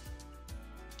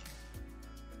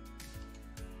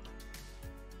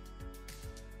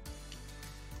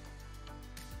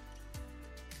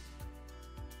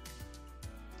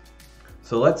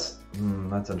 So let's,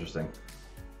 that's interesting.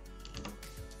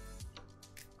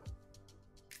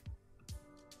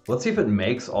 Let's see if it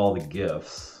makes all the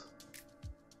GIFs.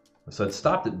 So it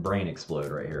stopped at brain explode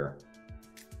right here.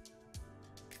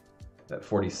 At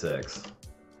 46.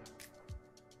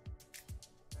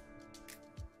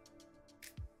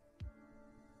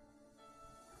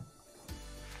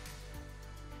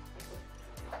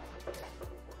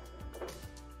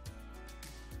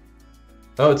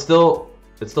 Oh, it's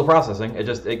still processing.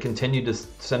 It continued to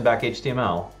send back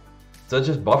HTML. So it's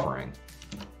just buffering.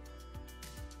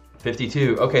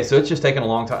 52. Okay, so it's just taking a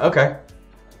long time. Okay.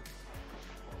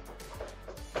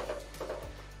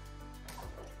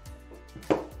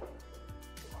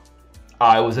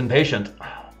 I was impatient.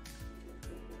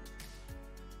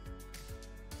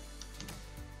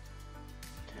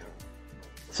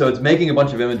 So it's making a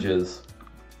bunch of images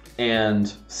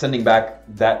and sending back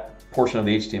that portion of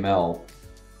the HTML.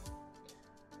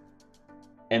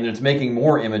 And it's making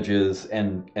more images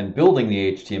and building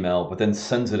the HTML, but then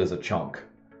sends it as a chunk.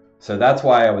 So that's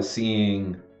why I was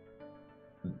seeing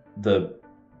the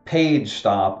page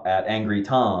stop at Angry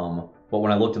Tom, but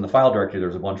when I looked in the file directory, there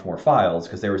was a bunch more files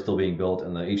because they were still being built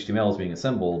and the HTML was being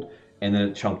assembled, and then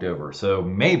it chunked over. So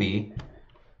maybe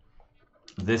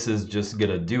this is just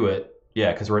gonna do it.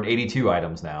 Yeah, because we're at 82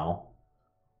 items now.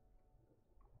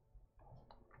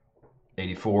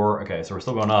 84, okay, so we're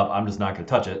still going up. I'm just not gonna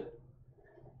touch it.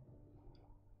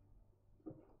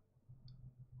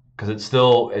 Because it's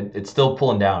still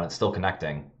pulling down, it's still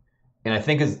connecting. And I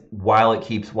think while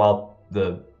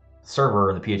the server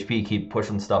and the PHP keep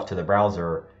pushing stuff to the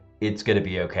browser, it's gonna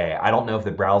be okay. I don't know if the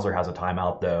browser has a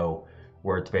timeout though,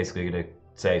 where it's basically gonna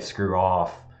say screw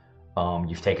off,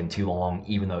 you've taken too long,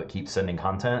 even though it keeps sending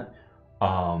content.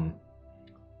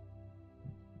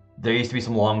 There used to be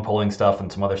some long polling stuff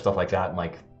and some other stuff like that, and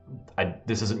like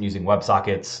this isn't using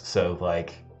WebSockets, so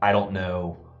like I don't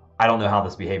know how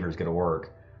this behavior is going to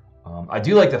work. I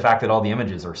do like the fact that all the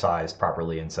images are sized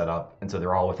properly and set up, and so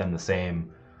they're all within the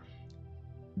same.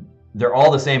 They're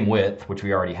all the same width, which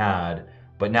we already had,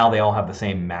 but now they all have the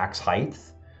same max height.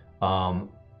 One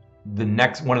of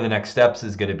the next steps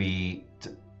is going to be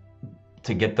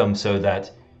to get them so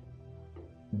that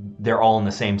they're all in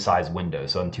the same size window,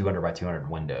 so in 200 by 200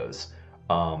 windows.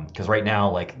 Because right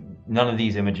now, like none of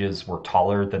these images were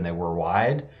taller than they were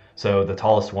wide, so the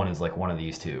tallest one is like one of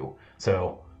these two.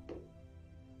 So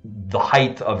the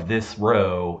height of this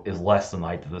row is less than the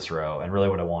height of this row, and really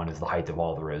what I want is the height of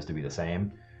all the rows to be the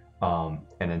same. And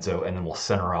then we'll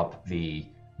center up the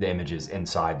images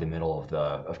inside the middle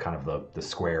of kind of the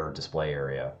square display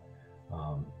area.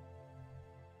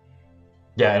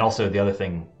 Yeah, and also the other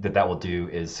thing that will do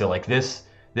is, so like this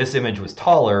image was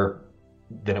taller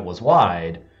than it was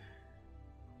wide,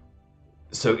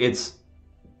 so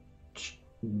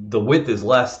the width is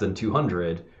less than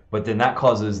 200, but then that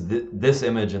causes this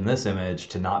image and this image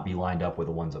to not be lined up with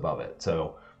the ones above it.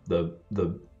 So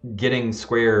the getting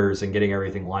squares and getting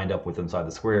everything lined up with inside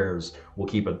the squares will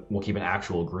keep an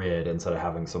actual grid instead of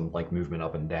having some like movement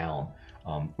up and down,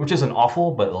 which isn't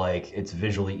awful, but like it's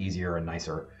visually easier and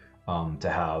nicer to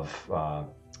have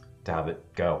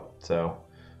it go. So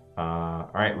all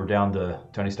right, we're down to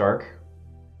Tony Stark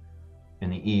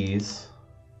in the E's.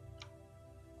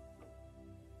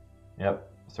 Yep,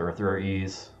 so we're through our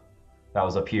E's. That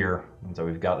was up here, and so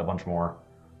we've got a bunch more.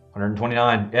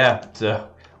 129, yeah. So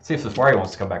let's see if Safari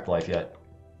wants to come back to life yet.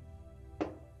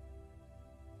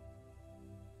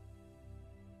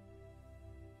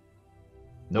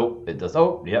 Nope, it does.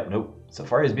 Oh, yep, nope.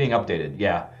 Safari is being updated.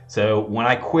 Yeah. So when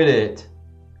I quit it,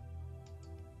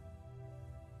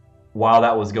 while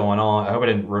that was going on, I hope I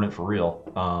didn't ruin it for real.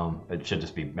 It should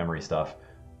just be memory stuff.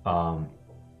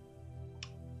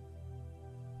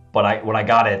 But when I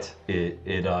got it,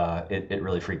 it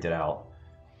really freaked it out.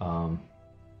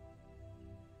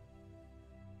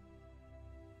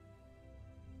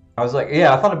 I was like,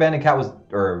 yeah, I thought Abandoned Cat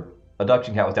or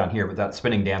Abduction Cat was down here, but that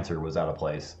Spinning Dancer was out of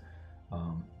place.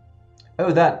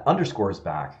 Oh, that underscore is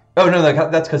back. Oh no,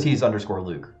 that's because he's underscore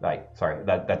Luke. Right, sorry,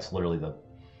 that's literally the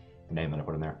name that I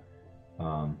put in there.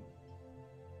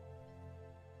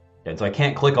 And so I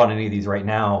can't click on any of these right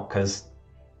now because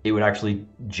it would actually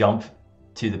jump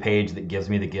to the page that gives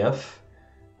me the GIF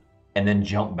and then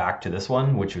jump back to this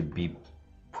one, which would be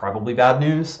probably bad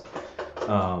news.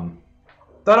 I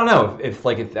don't know if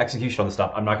execution on the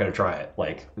stuff, I'm not going to try it.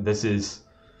 Like this is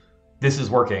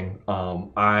working.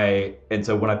 And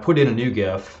so when I put in a new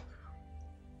GIF,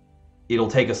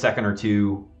 it'll take a second or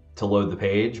two to load the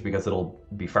page because it'll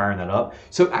be firing that up.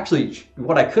 So actually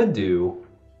what I could do,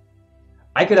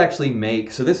 I could actually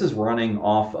make, so this is running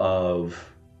off of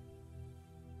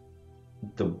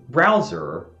the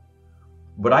browser,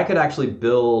 but I could actually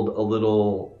build a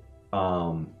little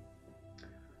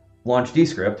launch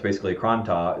script, basically a cron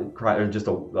tab, or just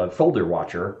a folder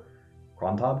watcher,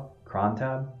 cron tab,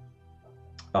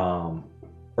 or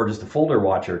just a folder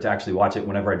watcher to actually watch it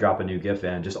whenever I drop a new GIF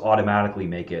in, just automatically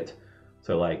make it.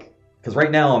 So like, because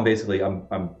right now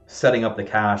I'm setting up the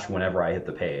cache whenever I hit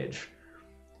the page.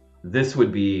 This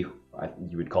would be,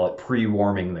 you would call it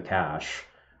pre-warming the cache.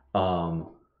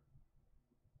 So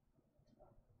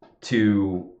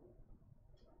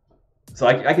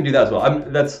I can do that as well.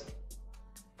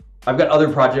 I've got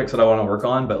other projects that I want to work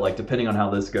on, but like depending on how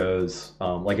this goes,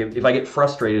 like if I get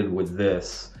frustrated with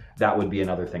this, that would be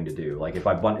another thing to do. Like if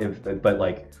I drop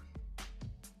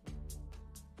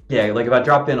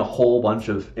in a whole bunch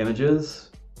of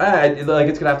images, like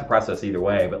it's gonna have to process either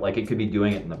way, but like it could be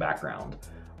doing it in the background.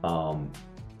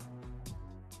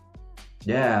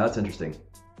 Yeah, that's interesting.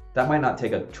 That might not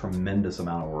take a tremendous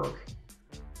amount of work.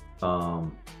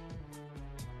 I'll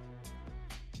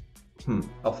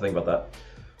have to think about that.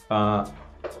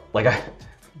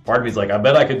 Part of me's like, I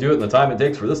bet I could do it in the time it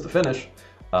takes for this to finish.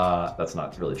 That's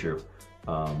not really true.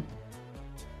 So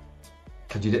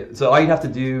all you'd have to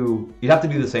do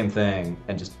the same thing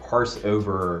and just parse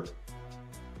over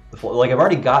like I've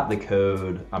already got the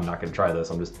code. I'm not going to try this.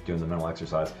 I'm just doing the mental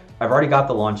exercise. I've already got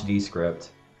the launch D script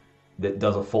that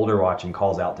does a folder watch and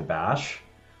calls out to bash.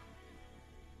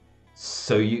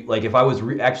 So if I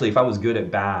was good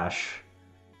at bash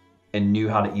and knew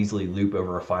how to easily loop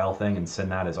over a file thing and send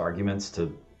that as arguments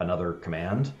to another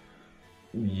command,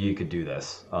 you could do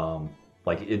this.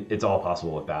 It's all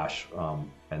possible with bash.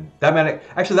 And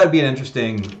that'd be an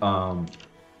interesting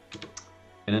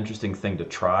an interesting thing to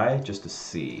try just to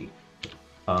see.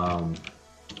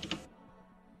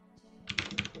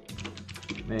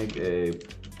 Make a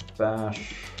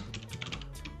bash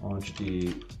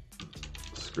launchd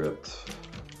script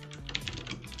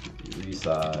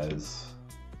resize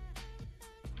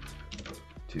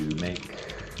to make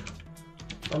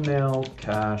thumbnail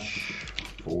cache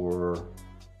for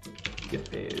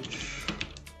GIF page.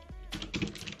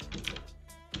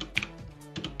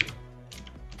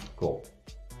 Cool.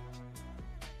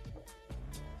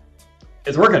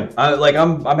 It's working.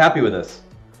 I'm happy with this.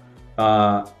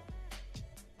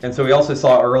 And so we also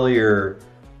saw earlier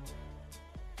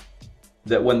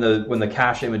that when the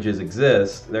cache images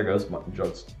exist, there goes,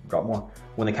 just got more.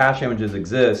 When the cache images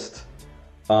exist,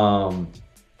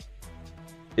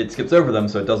 it skips over them,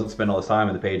 so it doesn't spend all this time,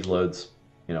 and the page loads,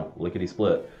 you know, lickety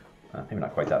split. Maybe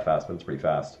not quite that fast, but it's pretty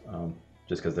fast,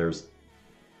 just because there's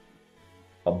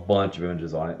a bunch of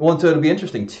images on it. Well, and so it'll be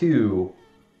interesting too.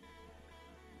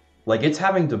 Like, it's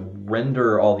having to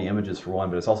render all the images for one,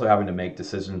 but it's also having to make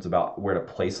decisions about where to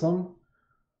place them.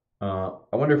 I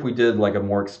wonder if we did like a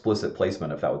more explicit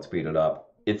placement, if that would speed it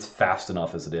up. It's fast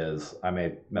enough as it is. I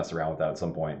may mess around with that at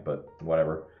some point, but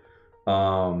whatever.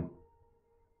 But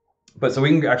so we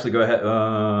can actually go ahead.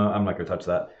 I'm not going to touch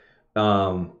that.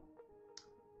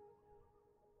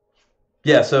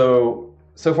 Yeah. So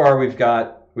far we've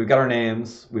got our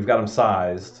names, we've got them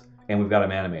sized, and we've got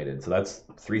them animated. So that's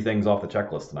 3 things off the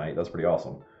checklist tonight. That's pretty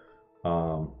awesome.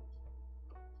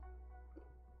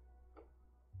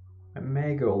 I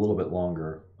may go a little bit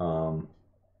longer.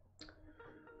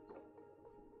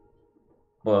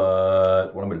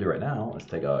 But what I'm going to do right now is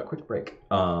take a quick break.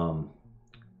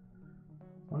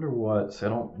 Wonder what, so I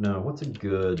don't know, what's a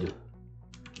good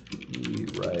be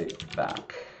right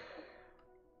back?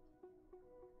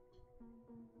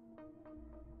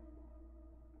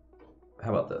 How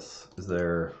about this? Is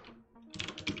there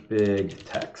big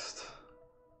text?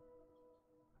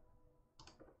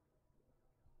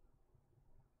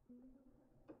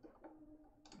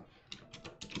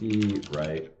 Be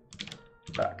right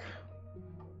back.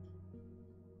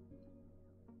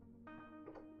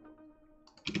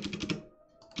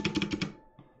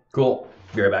 Cool.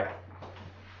 Be right back.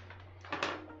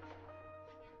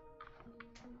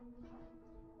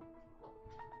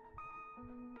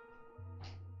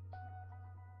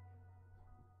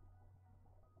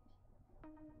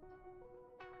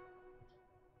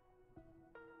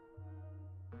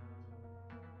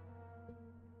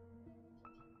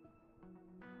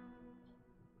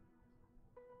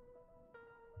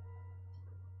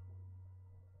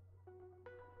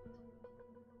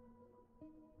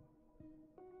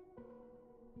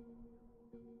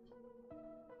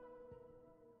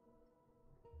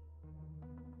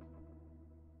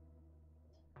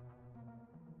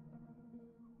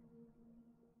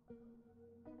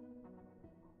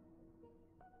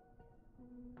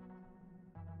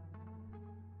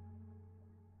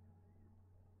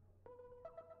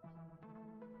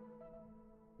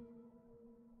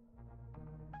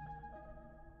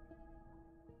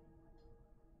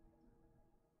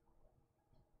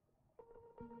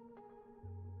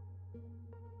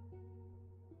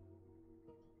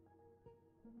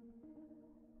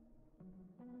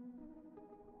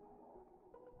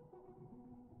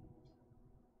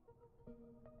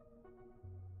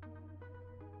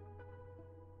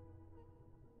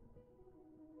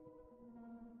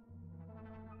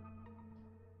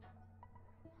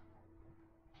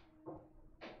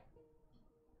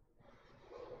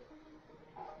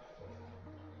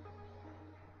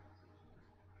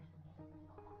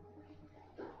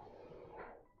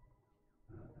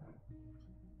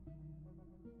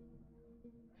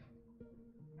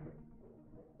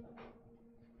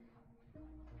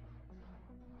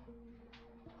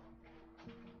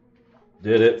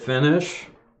 Did it finish?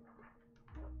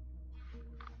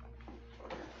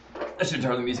 I should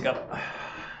turn the music up.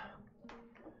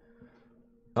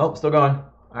 Oh, still going.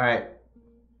 All right.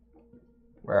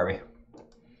 Where are we?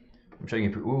 I'm showing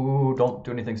you. Ooh, don't do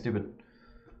anything stupid.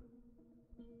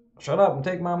 Shut up and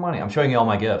take my money. I'm showing you all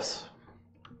my gifts.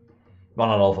 Well,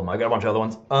 not all of them. I got a bunch of other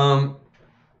ones.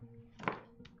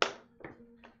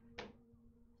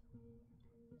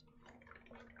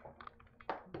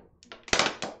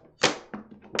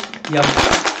 Yeah,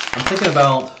 I'm thinking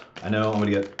about. I know I'm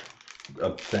gonna get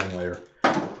a thing later.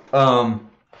 I'm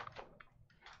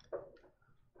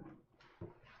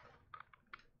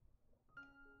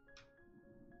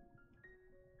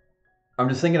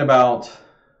just thinking about.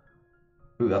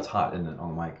 Ooh, that's hot, isn't it,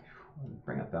 on the mic?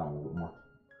 Bring it down a little bit more.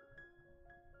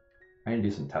 I need to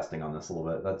do some testing on this a little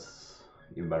bit. That's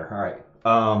even better. All right.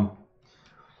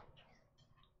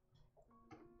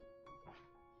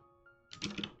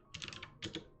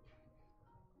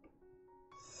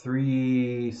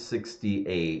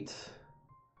 368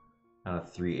 out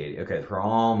of 380. Okay, we're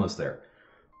almost there.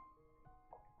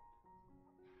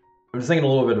 I'm just thinking a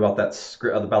little bit about that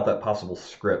script, about that possible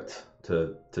script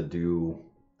to do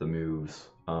the moves.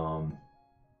 And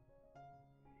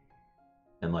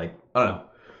like, I don't know.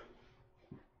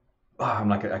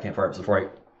 I can't fire up Safari.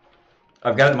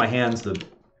 I've got it in my hands to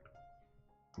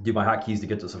do my hotkeys to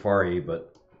get to Safari,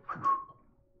 but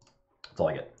that's all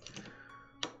I get.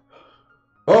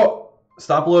 Oh,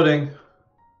 stop loading.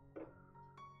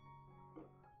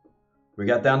 We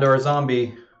got down to our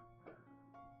zombie.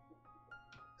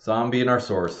 Zombie in our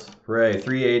source. Hooray,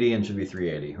 380 and should be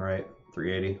 380, right?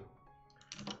 380.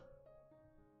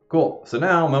 Cool, so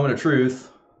now, moment of truth.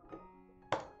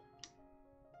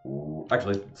 Ooh,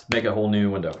 actually, let's make a whole new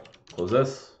window. Close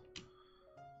this.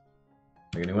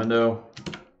 Make a new window.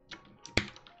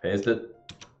 Paste it.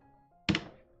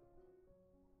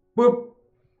 Boop.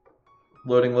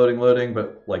 Loading, loading, loading,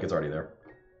 but like it's already there.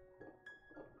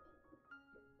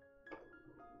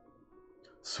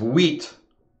 Sweet.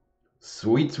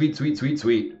 Sweet, sweet, sweet, sweet,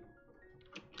 sweet.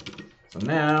 So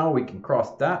now we can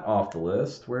cross that off the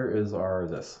list. Where is our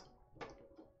this?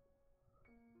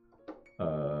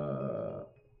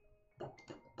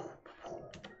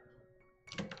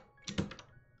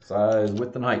 Size,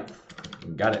 width, and height.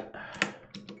 Got it.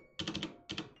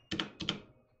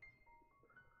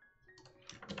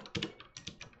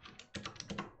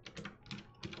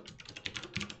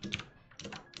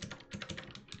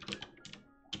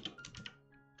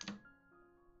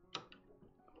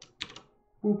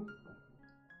 Boop.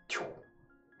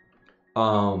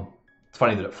 It's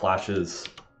funny that it flashes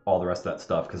all the rest of that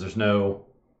stuff because there's no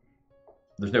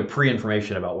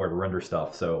pre-information about where to render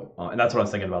stuff. So, and that's what I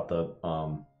was thinking about the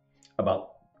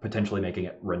about potentially making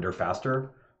it render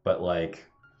faster. But like,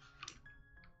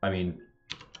 I mean,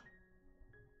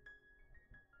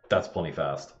 that's plenty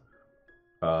fast.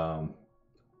 Oh,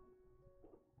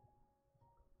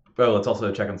 let's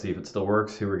also check and see if it still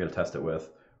works. Who we're going to test it with?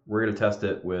 We're going to test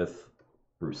it with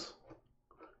Bruce.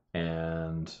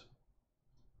 And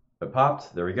it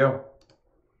popped. There we go.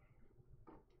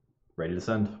 Ready to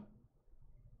send.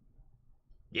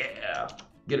 Yeah.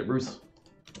 Get it, Bruce.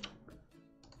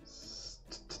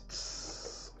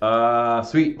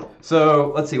 Sweet.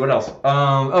 So let's see what else.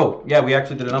 Oh yeah, we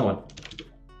actually did another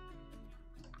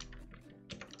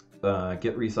one.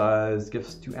 Get resize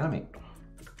GIFs to animate.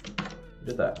 We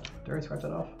did that. Did I scratch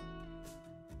that off?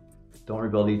 Don't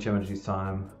rebuild each image each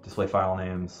time. Display file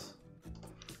names.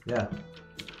 Yeah,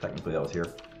 technically that was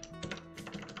here.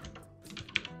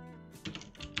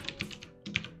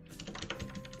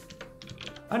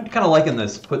 I'm kind of liking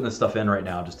this, putting this stuff in right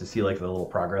now just to see like the little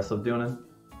progress of doing it.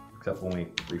 Except when we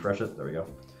refresh it, there we go.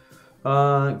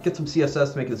 Get some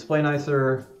CSS to make the display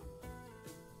nicer.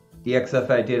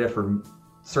 EXFI data for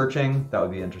searching, that would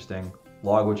be interesting.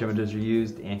 Log which images are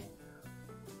used.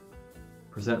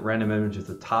 Present random images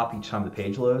at the top each time the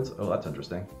page loads. Oh, that's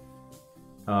interesting.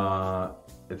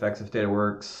 If EXIF data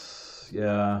works,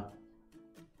 yeah.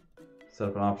 Set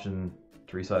up an option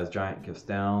to resize giant GIFs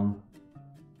down.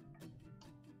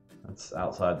 That's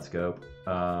outside the scope.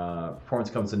 Performance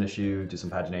comes an issue, do some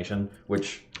pagination,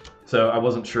 which, so I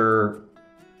wasn't sure,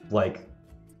 like,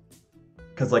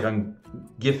 because like on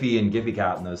Giphy and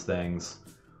GiphyCat and those things,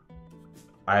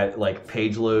 I like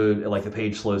page load, like the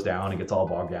page slows down and gets all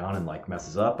bogged down and like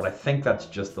messes up, but I think that's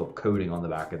just the coding on the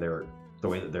back of the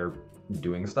way that they're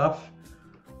doing stuff.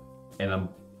 And I'm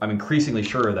increasingly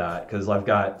sure of that because I've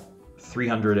got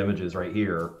 300 images right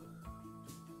here.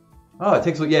 Oh, it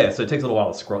takes, yeah, so it takes a little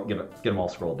while to scroll, get them all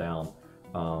scrolled down.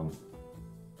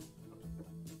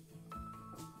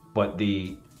 But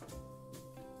the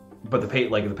page,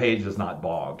 like the page is not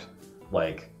bogged.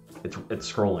 Like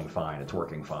it's scrolling fine, it's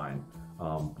working fine.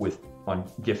 With on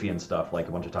Giphy and stuff, like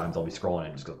a bunch of times I'll be scrolling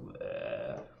and it just goes.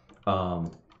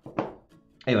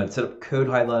 Anyway, set up code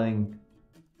highlighting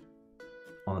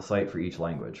on the site for each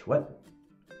language. What?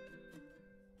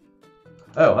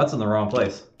 Oh, that's in the wrong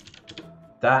place.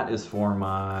 That is for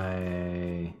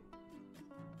my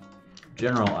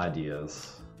general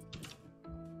ideas.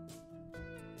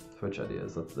 Twitch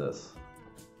ideas, that's this.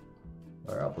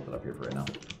 All right, I'll put that up here for right now.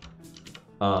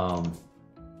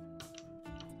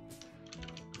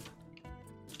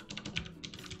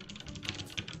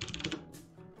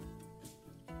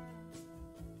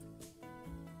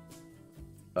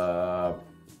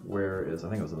 Where is, I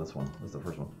think it was in this one. This is the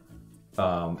first one.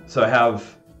 So I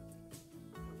have,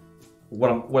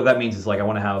 what that means is like I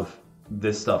want to have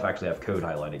this stuff actually have code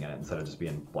highlighting in it instead of just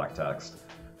being black text.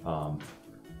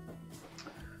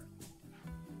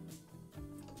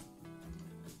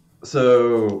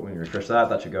 So when you refresh that,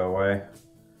 that should go away.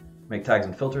 Make tags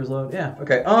and filters load. Yeah,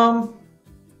 okay.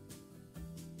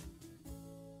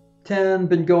 10,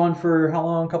 been going for how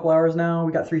long? A couple hours now.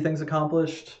 We got 3 things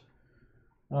accomplished.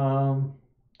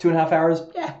 2.5 hours.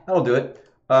 Yeah, that'll do it.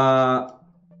 Part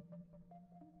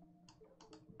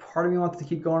of me wants to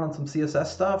keep going on some CSS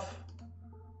stuff.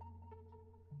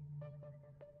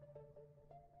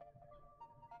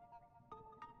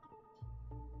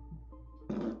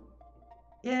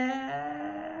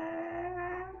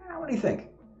 Yeah. What do you think?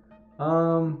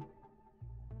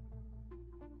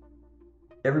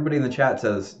 Everybody in the chat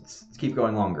says keep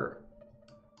going longer,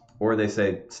 or they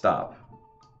say stop.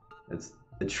 It's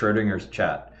Schrodinger's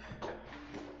chat.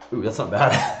 Ooh, that's not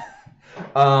bad.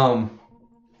 All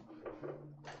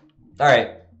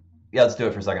right, yeah, let's do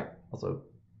it for a second. Also,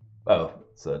 oh,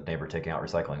 it's a neighbor taking out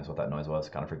recycling is what that noise was.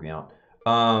 Kind of freaked me out.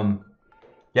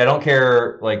 Yeah, I don't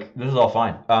care. Like, this is all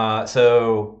fine.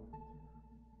 So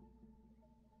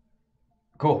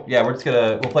cool. Yeah, we'll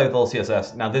play with a little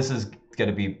CSS. Now this is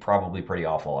gonna be probably pretty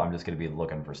awful. I'm just gonna be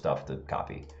looking for stuff to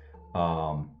copy.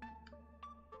 Good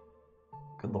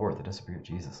Lord, they disappeared.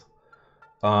 Jesus.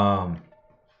 How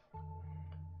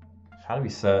do we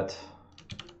set?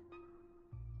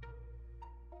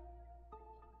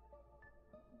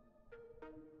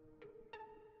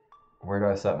 Where do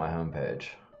I set my home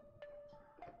page?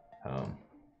 Home.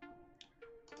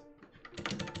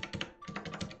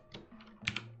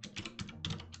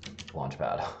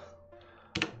 Launchpad.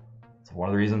 So one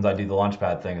of the reasons I do the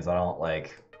Launchpad thing is I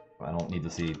don't need to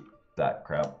see that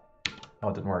crap. Oh,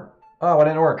 it didn't work. Oh, it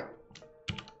didn't work.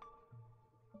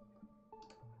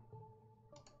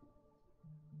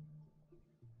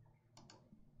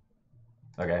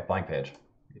 Okay, blank page.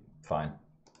 Fine.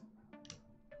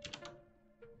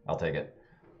 I'll take it.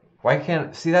 Why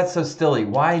can't, see, that's so silly.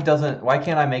 Why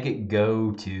can't I make it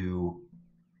go to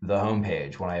the home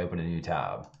page when I open a new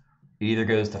tab? It either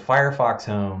goes to Firefox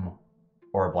Home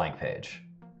or a blank page.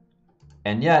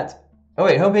 And yet, oh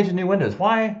wait, homepage in new windows.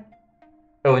 Why?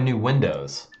 Oh, in new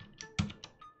windows.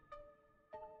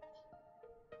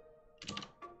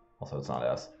 Also, it's not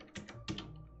S.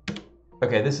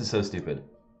 Okay, this is so stupid.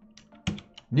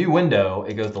 New window,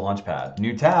 it goes to Launchpad.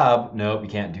 New tab, nope, you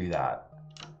can't do that.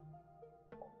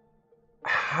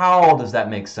 How does that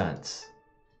make sense?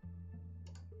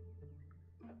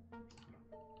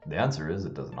 The answer is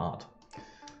it does not.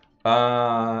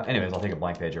 Anyways, I'll take a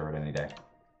blank page over it any day.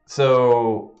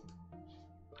 So,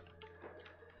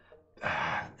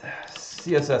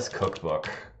 CSS cookbook.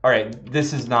 All right, I'm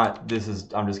just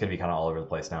gonna be kind of all over the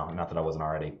place now. Not that I wasn't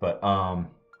already, but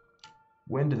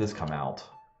when did this come out?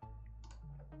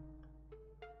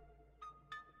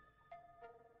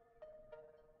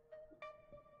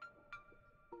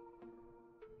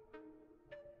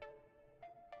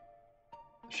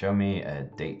 Show me a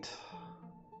date.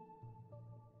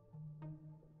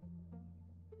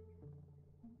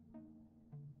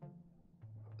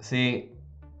 See,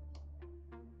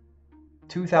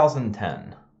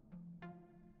 2010.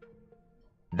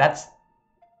 That's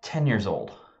 10 years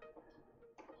old.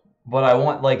 But I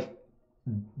want, like,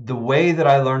 the way that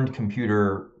I learned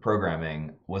computer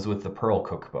programming was with the Perl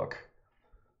cookbook.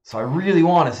 So I really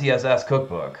want a CSS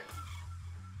cookbook.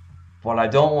 But I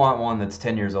don't want one that's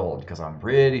 10 years old because I'm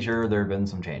pretty sure there have been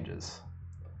some changes.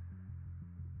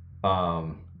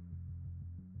 And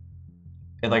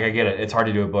like, I get it. It's hard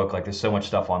to do a book. Like, there's so much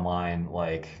stuff online.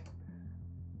 Like,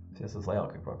 CSS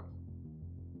layout cookbook.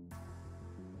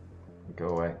 Go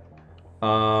away.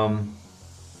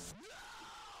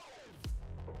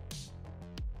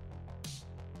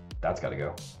 That's got to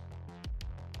go.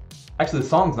 Actually, the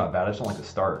song's not bad. I just don't like the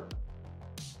start.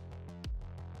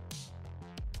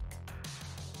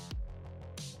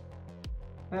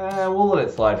 We'll let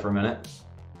it slide for a minute.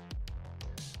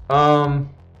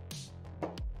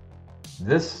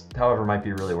 This, however, might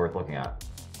be really worth looking at.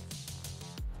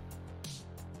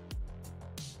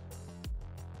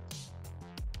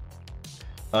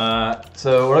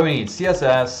 So what do we need?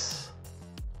 CSS,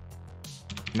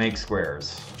 make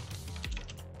squares.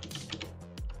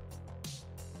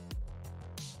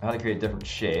 How to create different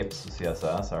shapes with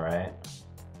CSS, all right.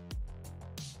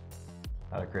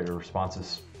 How to create a responsive.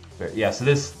 Yeah, so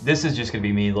this is just gonna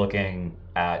be me looking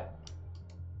at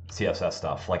CSS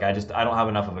stuff. Like, I don't have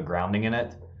enough of a grounding in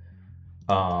it.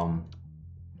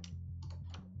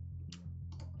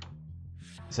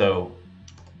 So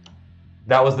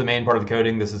that was the main part of the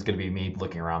coding. This is gonna be me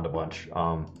looking around a bunch.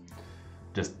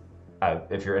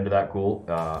 If you're into that, cool.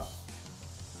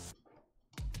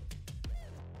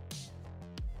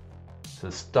 So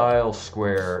style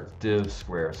square, div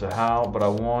square. So how, but I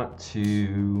want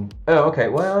to, oh, okay,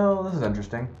 well, this is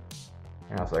interesting.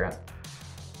 Hang on a second.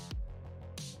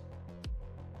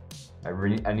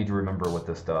 I need to remember what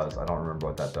this does. I don't remember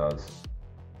what that does.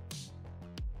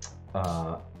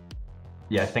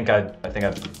 Yeah, I think I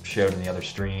showed in the other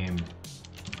stream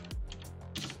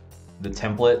the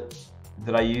template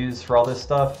that I use for all this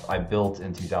stuff. I built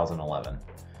in 2011.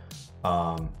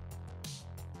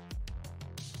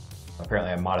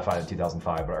 Apparently I modified it in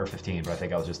 2005 or 15, but I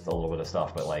think I was just a little bit of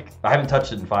stuff. But like, I haven't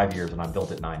touched it in 5 years, and I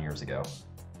built it 9 years ago.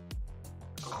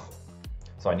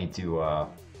 So I need to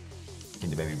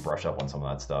maybe brush up on some of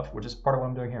that stuff, which is part of what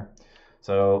I'm doing here.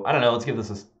 So I don't know. Let's give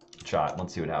this a shot.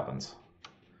 Let's see what happens.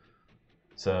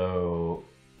 So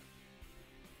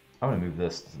I'm gonna move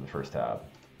this to the first tab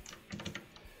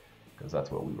because that's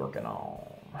what we're working on.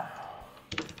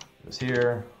 This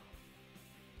here.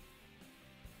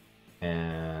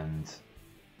 And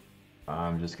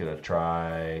I'm just gonna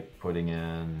try putting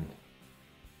in,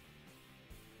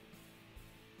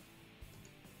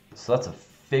 so that's a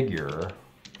figure,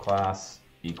 class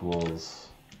equals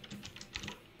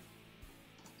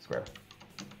square.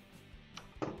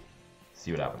 See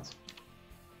what happens.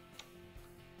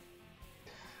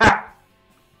 Ha!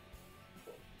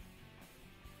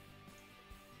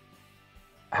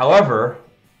 However,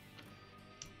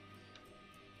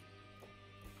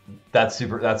 that's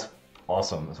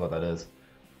awesome, is what that is.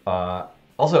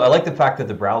 Also, I like the fact that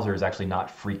the browser is actually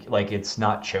not like it's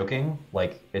not choking.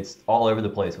 Like it's all over the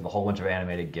place with a whole bunch of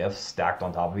animated GIFs stacked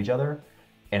on top of each other,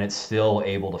 and it's still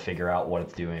able to figure out what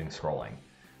it's doing scrolling.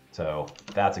 So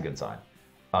that's a good sign.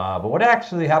 But what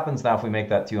actually happens now if we make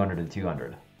that 200 to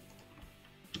 200?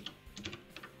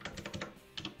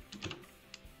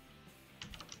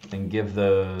 And give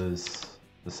those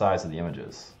the size of the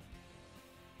images.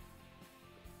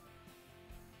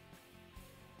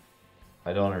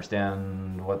 I don't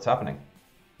understand what's happening.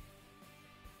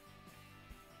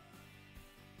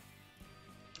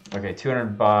 Okay,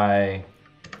 200 by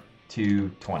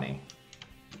 220.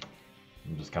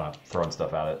 I'm just kind of throwing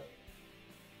stuff at it.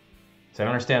 So I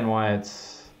don't understand why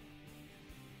it's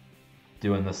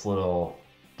doing this little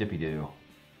dippy-doo.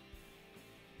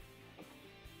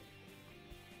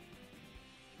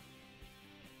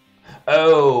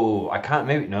 Oh, I can't,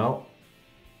 maybe, no.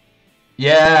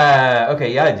 Yeah,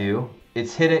 okay, yeah, I do.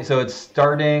 It's hitting, so it's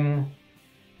starting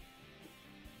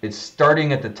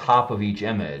at the top of each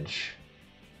image.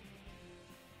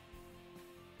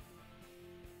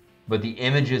 But the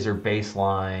images are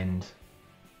baselined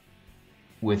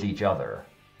with each other.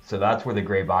 So that's where the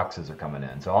gray boxes are coming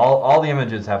in. So all the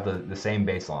images have the same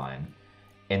baseline.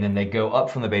 And then they go up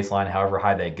from the baseline however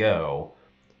high they go.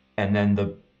 And then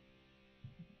the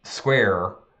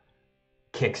square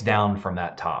kicks down from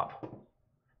that top.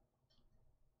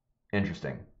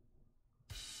 Interesting.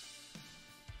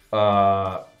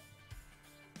 All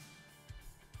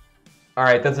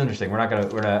right, that's interesting. We're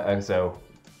not so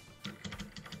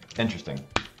interesting.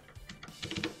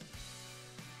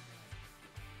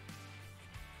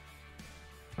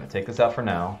 I'm gonna take this out for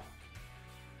now.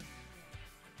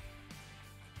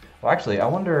 Well, actually, I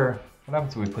wonder what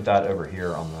happens if we put that over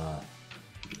here on the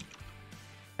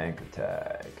anchor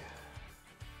tag.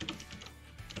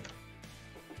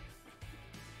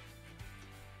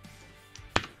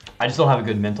 I just don't have a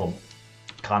good mental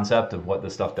concept of what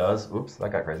this stuff does. Oops,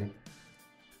 that got crazy.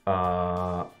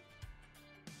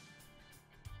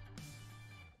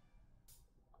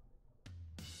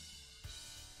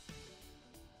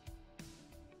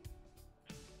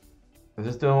 Is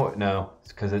this doing, no,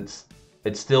 it's because it's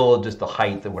still just the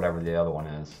height of whatever the other one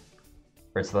is.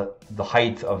 Or it's the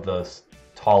height of the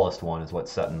tallest one is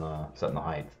what's setting the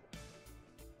height.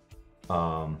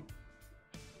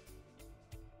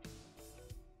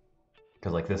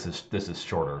 Because like this is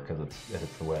shorter because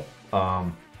it's the width.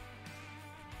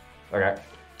 Okay,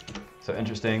 so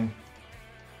interesting.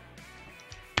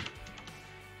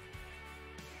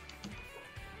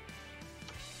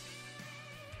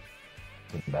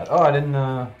 Bad. Oh, I didn't.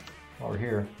 While we're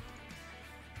here.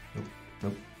 Nope.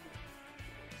 Nope.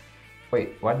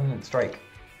 Wait, why didn't it strike?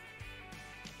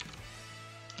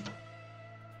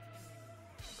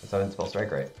 Because I didn't spell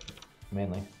strike right,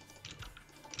 mainly.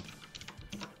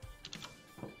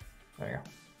 There you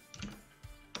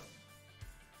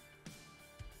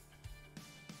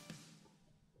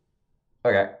go.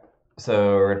 Okay,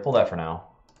 so we're gonna pull that for now.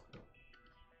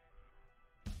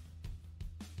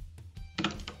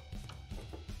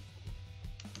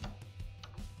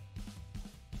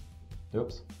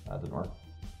 Oops, that didn't work.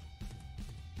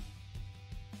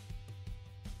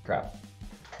 Crap.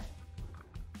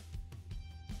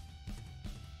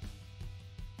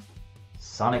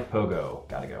 Sonic Pogo,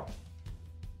 gotta go.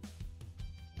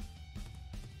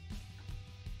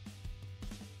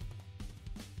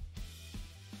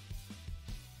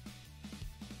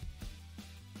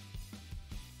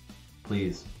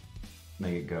 Please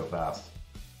make it go fast.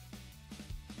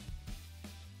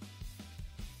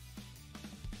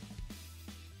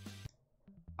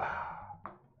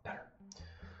 Better.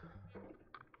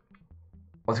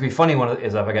 What's gonna be funny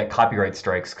is if I get copyright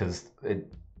strikes because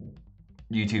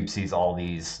YouTube sees all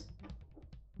these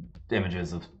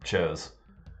images of shows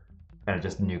and it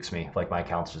just nukes me. Like my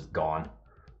account's just gone.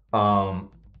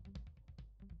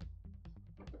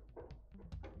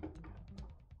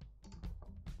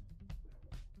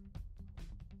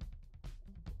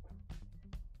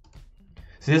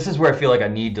 See, this is where I feel like I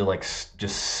need to like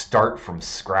just start from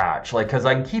scratch, like because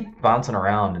I can keep bouncing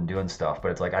around and doing stuff,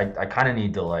 but it's like I kind of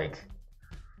need to like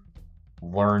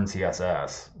learn CSS.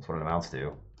 That's what it amounts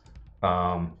to,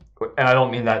 and I don't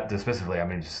mean that dismissively. I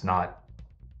mean it's just not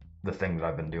the thing that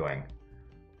I've been doing.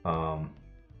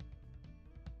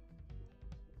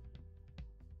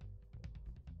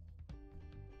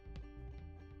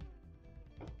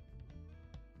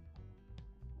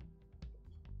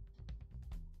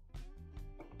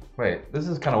 Wait, this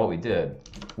is kind of what we did.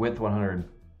 Width 100.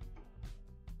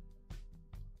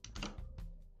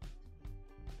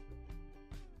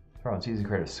 Oh, it's easy to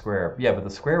create a square. Yeah, but the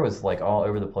square was like all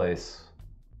over the place.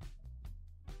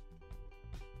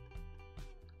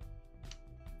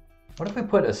 What if we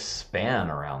put a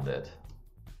span around it?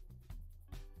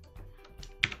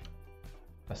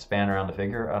 A span around the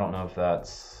figure? I don't know if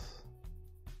that's...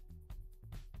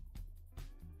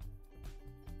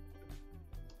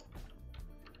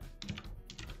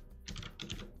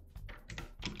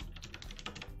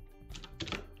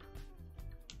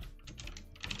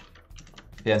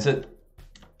 Yeah, so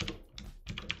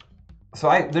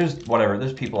there's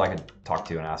people I could talk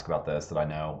to and ask about this that I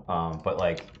know, but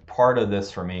like part of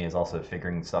this for me is also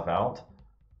figuring stuff out.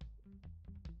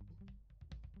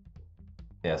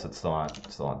 Yeah, so it's still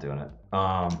not doing it.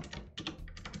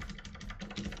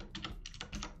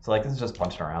 So like this is just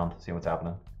punching around, seeing what's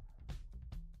happening.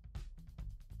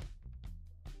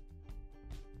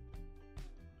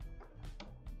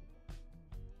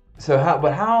 So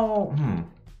how?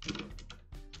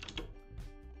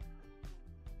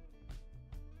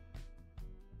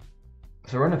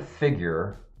 So we're in a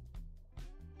figure.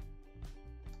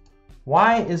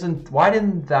 Why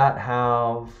didn't that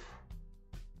have...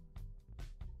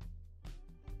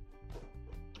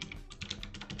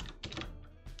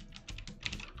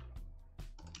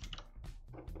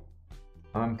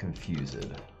 I'm confused.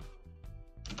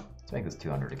 Let's make this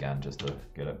 200 again just to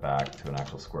get it back to an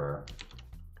actual square.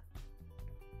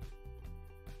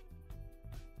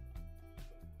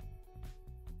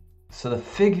 So the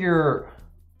figure...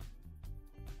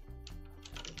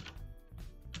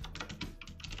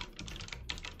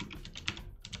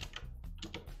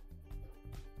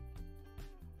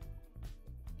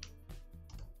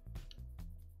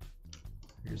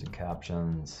 Figures and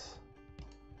captions,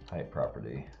 type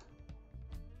property.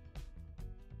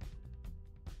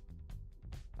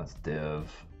 That's div.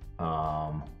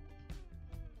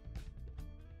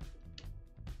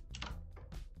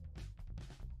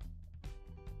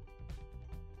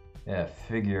 Yeah,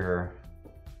 figure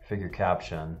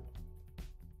caption.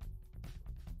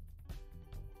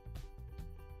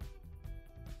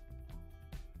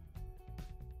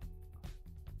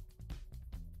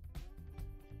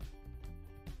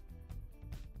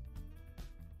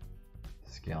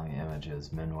 Scaling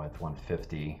images, min width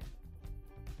 150.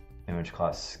 Image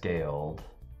class scaled.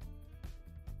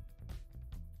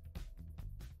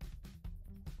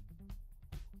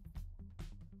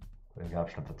 Putting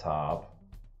caption at the top.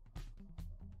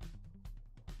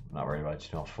 I'm not worried about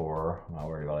HTML4. I'm not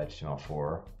worried about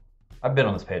HTML4. I've been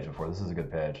on this page before. This is a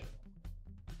good page.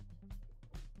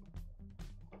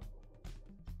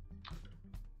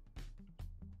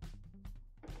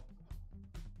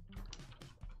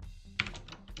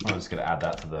 I'm just going to add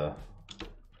that to the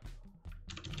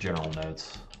general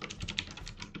notes.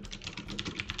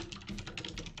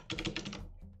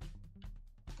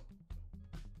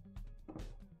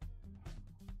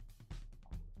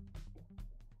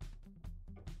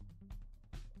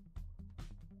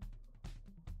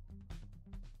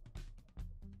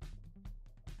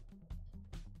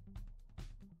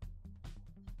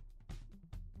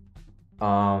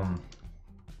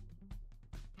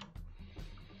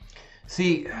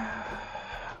 See,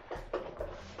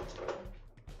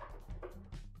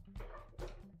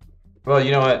 well,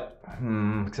 you know what?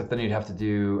 Except then you'd have to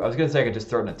do, I was going to say I could just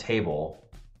throw it in a table.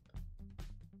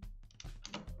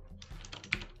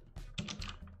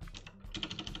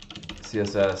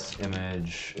 CSS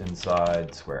image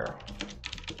inside square.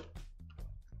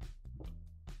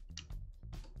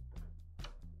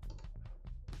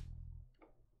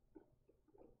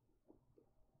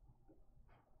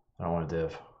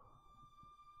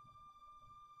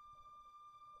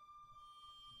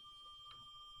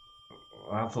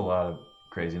 That's a lot of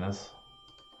craziness.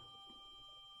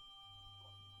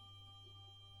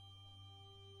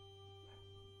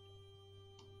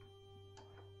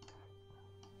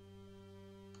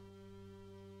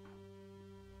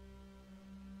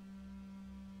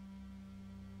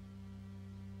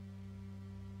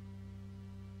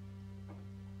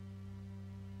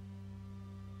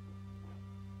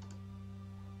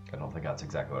 I don't think that's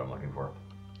exactly what I'm looking for.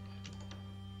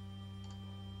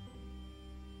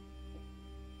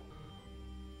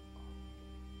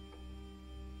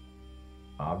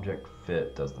 Object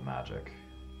fit does the magic.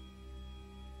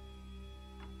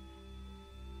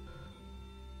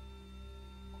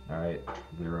 All right,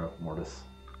 Zero, Mortis.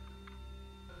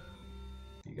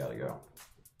 You gotta go.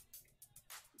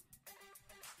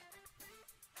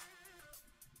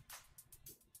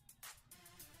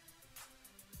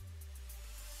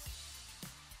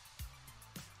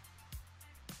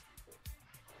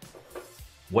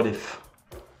 What if?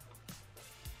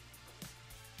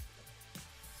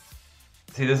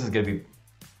 See, this is gonna be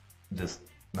just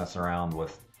messing around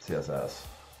with CSS.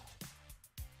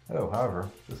 Oh, however,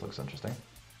 this looks interesting.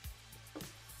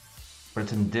 But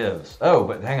it's in divs. Oh,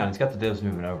 but hang on, it's got the divs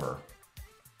moving over.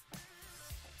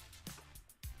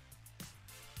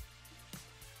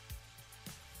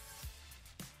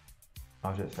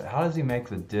 Object fit. How does he make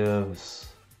the divs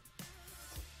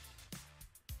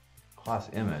class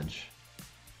image?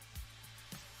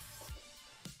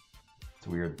 It's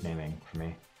weird naming for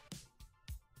me.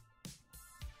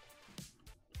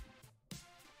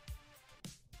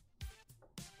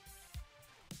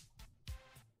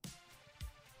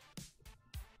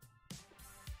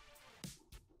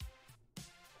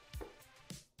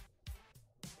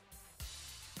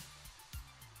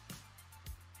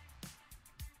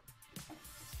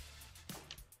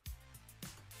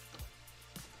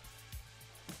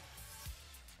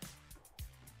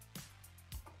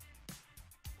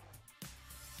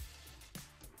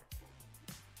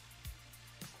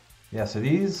 Yeah, so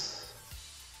these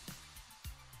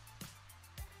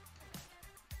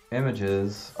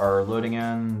images are loading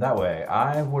in that way.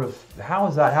 I would have, how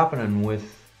is that happening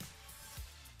with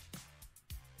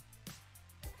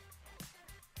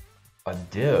a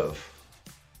div?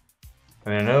 I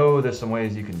mean, I know there's some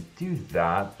ways you can do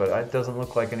that, but it doesn't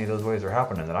look like any of those ways are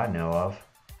happening that I know of.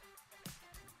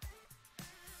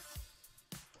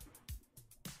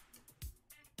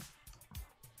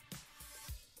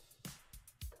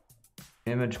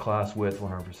 Image class width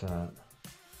 100%.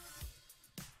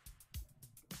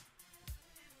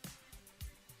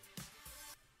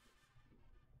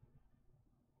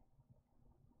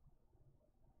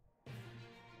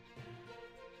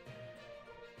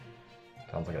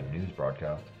 Sounds like a news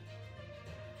broadcast.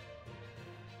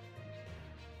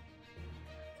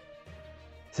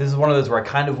 So this is one of those where I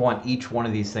kind of want each one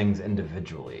of these things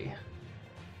individually,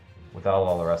 without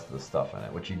all the rest of the stuff in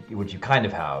it, which you kind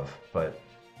of have, but.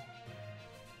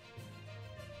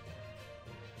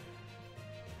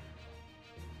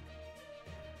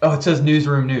 Oh, it says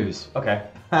newsroom news. Okay.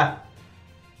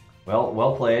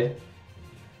 Well played.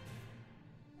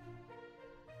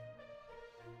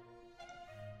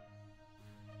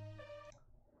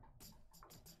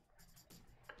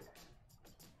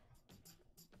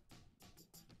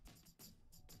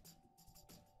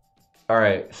 All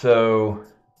right, so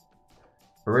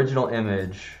original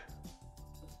image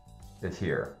is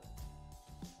here.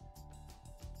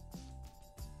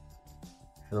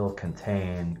 Fill,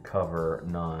 contain, cover,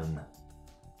 none,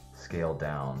 scale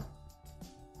down.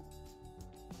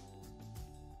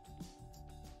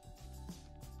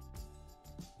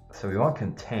 So we want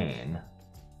contain,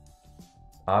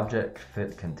 object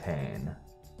fit contain.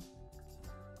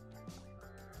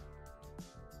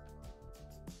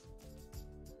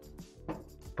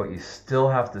 But you still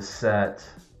have to set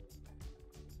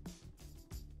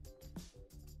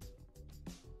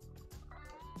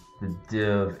the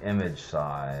div image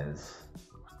size,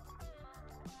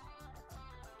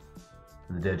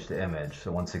 the div to image, so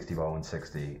 160 by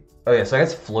 160. Oh yeah, so I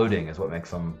guess floating is what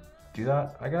makes them do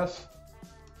that, I guess.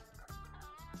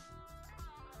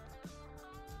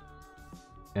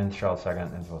 Int child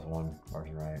second, int plus 1,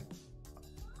 margin right.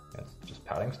 Yeah, it's just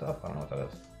padding stuff? I don't know what that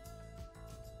is.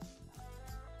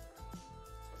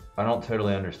 I don't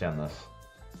totally understand this.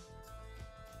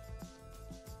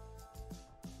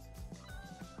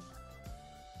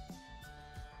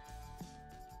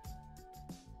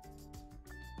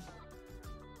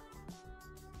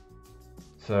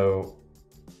 So,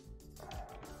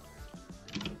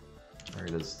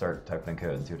 ready to start typing in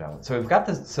code and see what happens. So we've got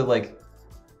this, so like,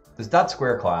 this dot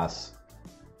square class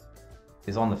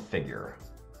is on the figure.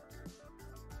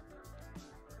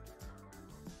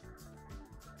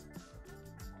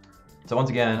 So once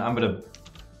again, I'm gonna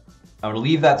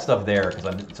leave that stuff there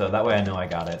so that way I know I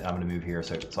got it. I'm gonna move here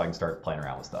so I can start playing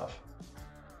around with stuff.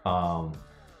 I'm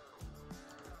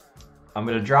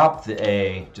gonna drop the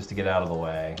A just to get out of the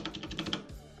way,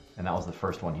 and that was the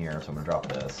first one here. So I'm gonna drop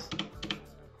this.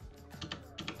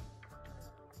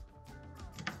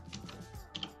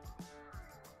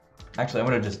 Actually, I'm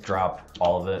gonna just drop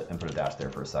all of it and put a dash there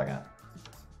for a second.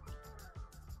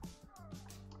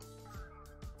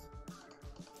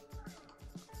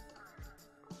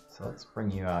 So let's bring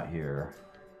you out here.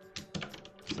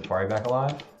 Safari back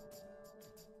alive?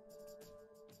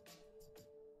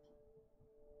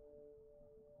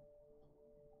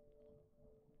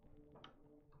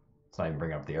 It's not even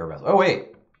bringing up the air vessel. Oh wait!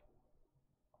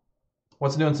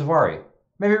 What's new in Safari?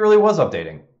 Maybe it really was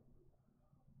updating.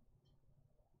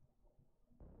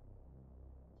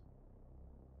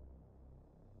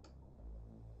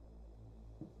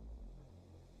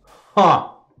 Huh.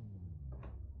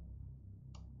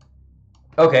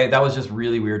 Okay, that was just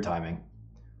really weird timing.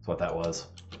 That's what that was.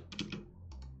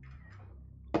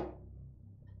 I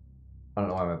don't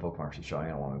know why my bookmarks are showing. I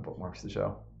don't want my bookmarks to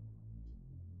show.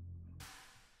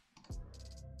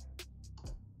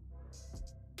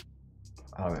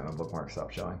 How do I make my bookmarks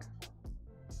stop showing?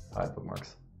 Hide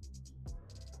bookmarks.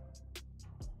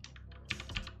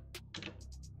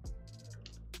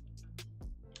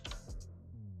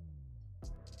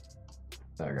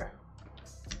 There we go.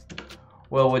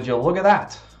 Well, would you look at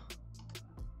that?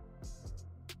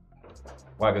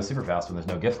 Wow, it goes super fast when there's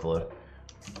no GIF to load.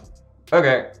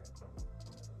 Okay.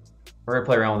 We're gonna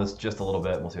play around with this just a little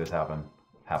bit and we'll see what's happening.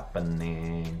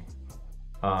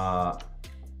 So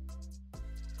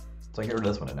I get rid of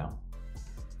this window now.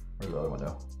 Where's the other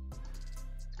window?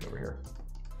 Let's go over here.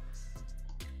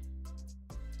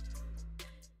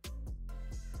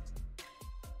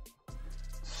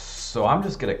 So I'm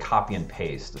just gonna copy and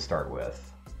paste to start with.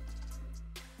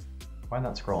 Why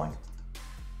not scrolling?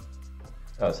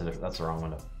 Oh, so that's the wrong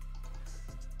window.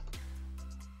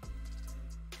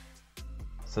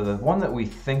 So the one that we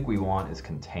think we want is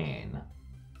contain.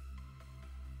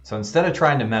 So instead of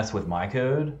trying to mess with my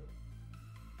code,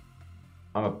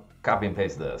 I'm gonna copy and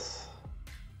paste this.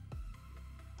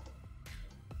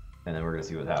 And then we're gonna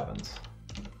see what happens.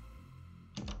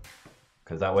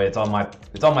 Because that way it's on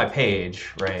my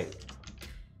page, right?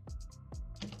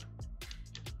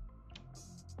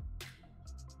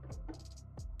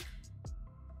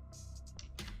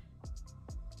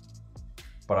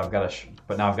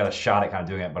 But now I've got a shot at kind of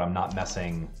doing it, but I'm not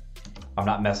messing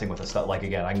with the stuff. Like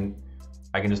again,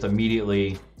 I can just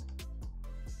immediately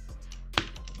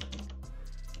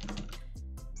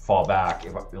fall back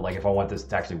if I want this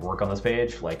to actually work on this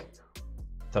page. Like,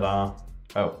 ta-da!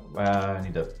 Oh, I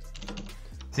need to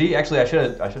see. Actually, I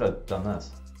should have done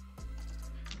this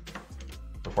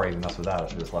before I even mess with that. I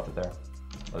should have just left it there.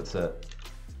 Let it sit.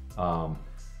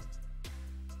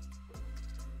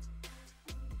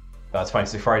 That's fine.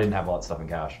 Safari didn't have a lot of stuff in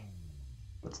cache,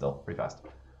 but still pretty fast.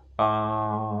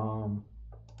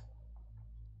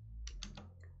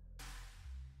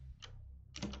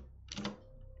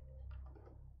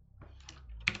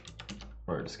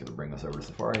 We're just gonna bring this over to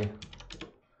Safari.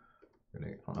 I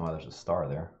don't know why there's a star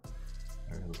there.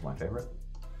 This is my favorite.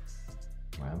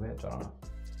 My own bitch, I don't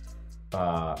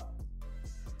know.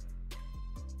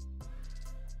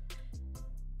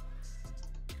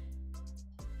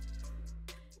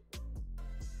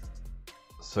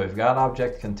 So we've got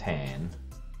object contain.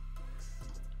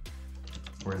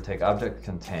 We're gonna take object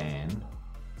contain.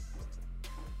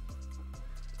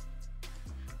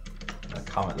 I'm gonna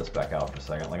comment this back out for a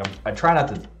second. Like I try not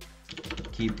to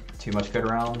keep too much code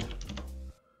around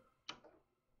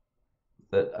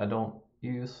that I don't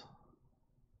use.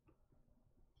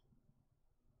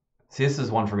 See, this is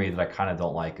one for me that I kind of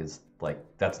don't like, is like,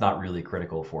 that's not really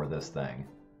critical for this thing.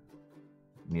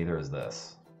 Neither is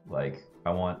this. Like,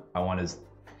 I want as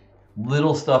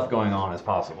little stuff going on as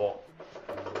possible.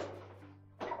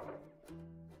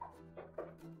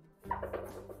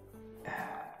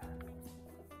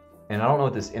 And I don't know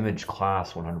what this image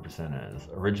class 100% is.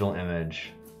 Original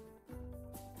image.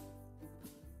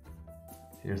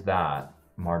 Here's that.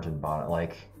 Margin bottom.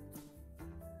 Like,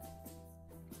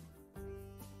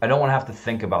 I don't want to have to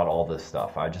think about all this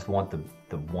stuff. I just want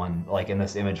the one, like in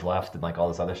this image left and like all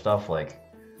this other stuff, like,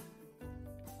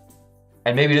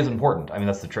 and maybe it is important. I mean,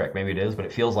 that's the trick. Maybe it is, but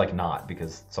it feels like not,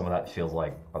 because some of that feels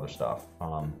like other stuff.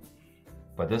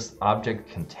 But this object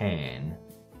contain,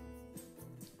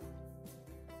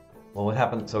 well, what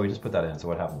happened? So we just put that in. So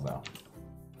what happens now?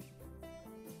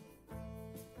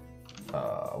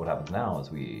 What happens now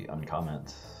is we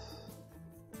uncomment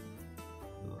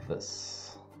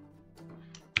this.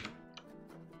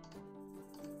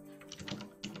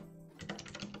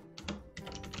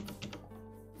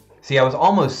 See, I was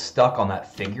almost stuck on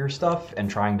that figure stuff and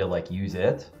trying to like use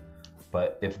it,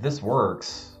 but if this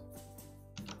works,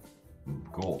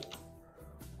 cool.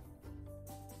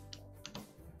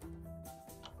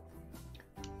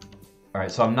 All right,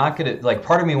 so I'm not gonna, like,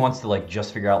 part of me wants to like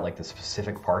just figure out like the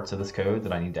specific parts of this code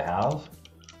that I need to have.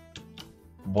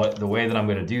 But the way that I'm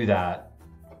gonna do that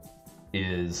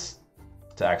is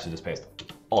to actually just paste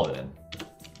all of it in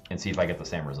and see if I get the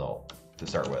same result to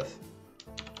start with.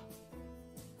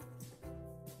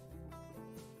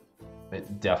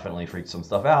 It definitely freaked some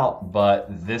stuff out, but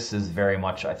this is very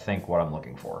much, I think, what I'm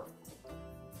looking for.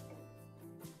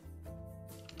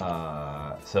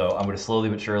 So I'm going to slowly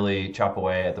but surely chop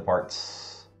away at the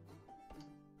parts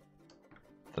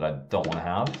that I don't want to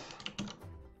have.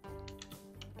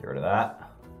 Get rid of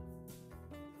that.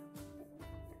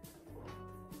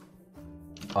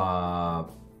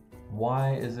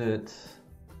 Why is it...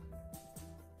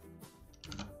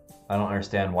 I don't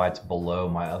understand why it's below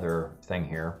my other thing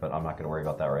here, but I'm not going to worry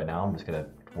about that right now. I'm just going to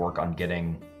work on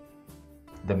getting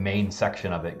the main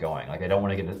section of it going. Like, I don't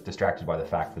want to get distracted by the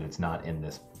fact that it's not in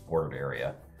this bordered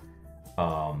area.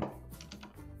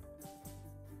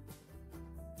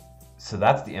 So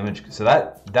that's the image. So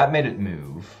that made it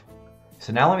move.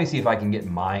 So now let me see if I can get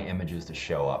my images to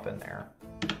show up in there.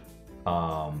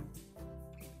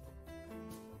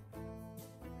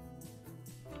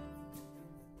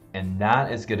 And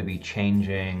that is going to be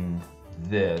changing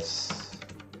this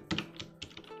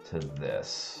to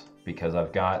this, because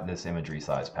I've got this image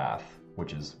resize path,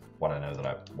 which is what I know that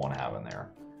I want to have in there.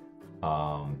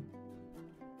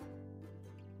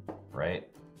 Right?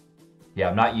 Yeah,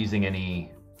 I'm not using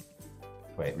any...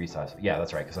 Wait, resize. Yeah,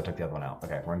 that's right, because I took the other one out.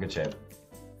 Okay, we're in good shape.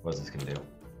 What is this going to do?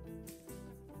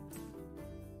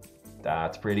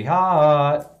 That's pretty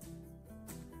hot.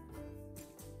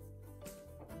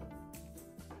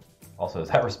 Also, is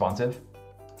that responsive?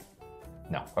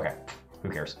 No. Okay. Who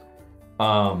cares?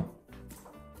 Oh,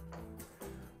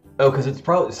 because it's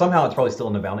probably somehow it's probably still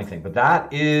in the bounding thing, but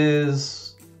that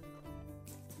is...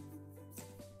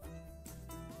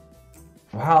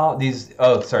 Wow, these...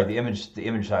 Oh, sorry, the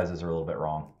image sizes are a little bit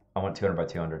wrong. I want 200 by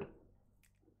 200.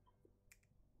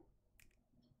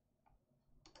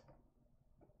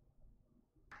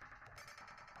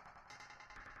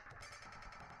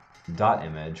 Dot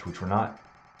image, which we're not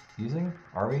using,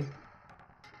 are we?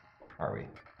 Are we?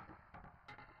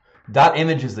 Dot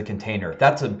image is the container.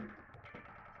 That's a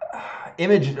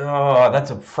image. Oh,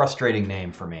 that's a frustrating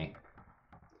name for me.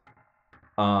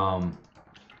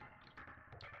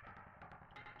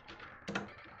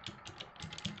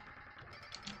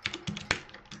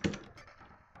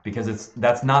 Because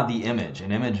that's not the image.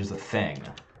 An image is a thing.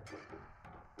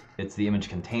 It's the image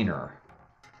container.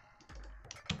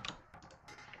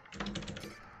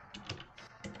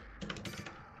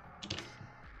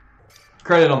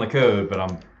 Credit on the code,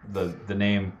 but the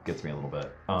name gets me a little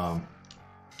bit.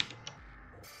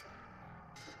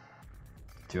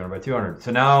 200 by 200.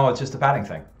 So now it's just a padding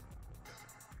thing.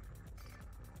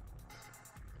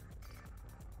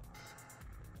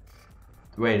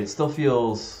 Wait, it still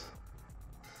feels...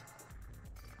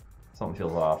 Something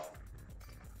feels off.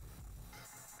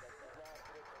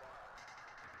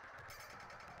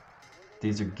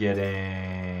 These are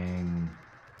getting...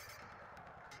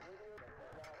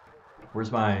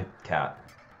 Where's my cat?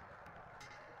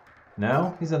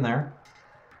 No, he's in there.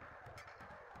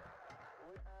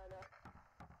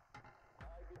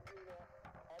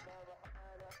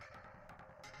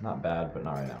 Not bad, but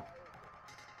not right now.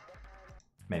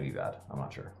 Maybe bad, I'm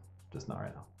not sure. Just not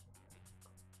right now.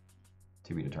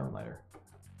 To be determined later.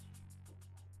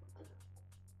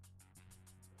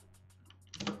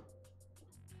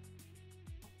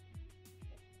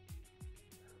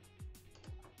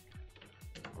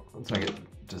 Let's make it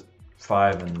just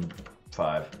 5 and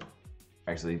 5.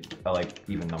 Actually, I like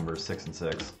even numbers, 6 and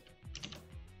 6.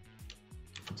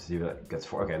 Let's see if that gets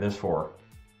 4. Okay, there's 4.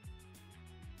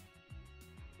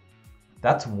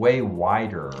 That's way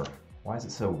wider. Why is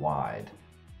it so wide?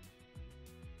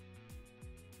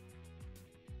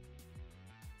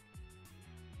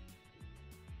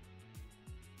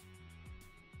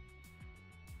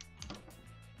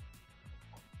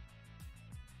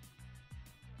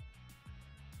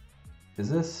 Is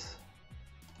this?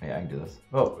 Yeah, I can do this.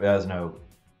 Oh, it has no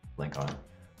link on it.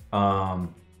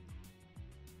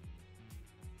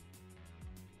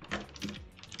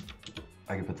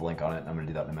 I can put the link on it. I'm going to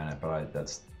do that in a minute, but I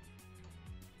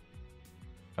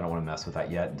don't want to mess with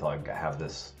that yet until I have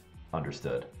this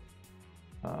understood.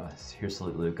 Here's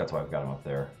Salute Luke. That's why I've got him up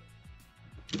there.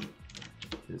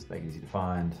 Just make it easy to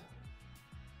find.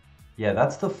 Yeah,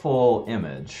 that's the full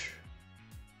image.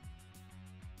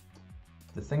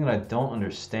 The thing that I don't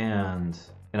understand,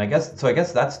 and I guess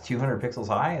that's 200 pixels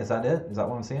high. Is that it? Is that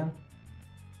what I'm seeing?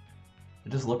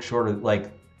 It just looks shorter.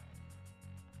 Like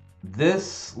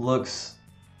this looks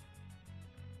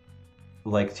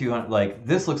like 200. Like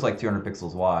this looks like 200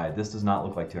 pixels wide. This does not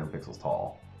look like 200 pixels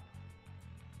tall.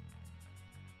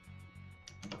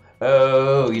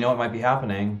 Oh, you know what might be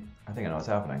happening? I think I know what's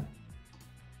happening.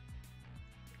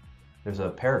 There's a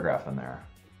paragraph in there.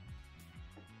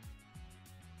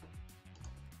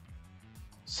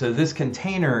 So this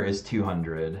container is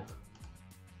 200,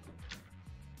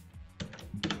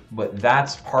 but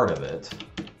that's part of it.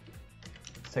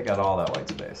 Let's take out all that white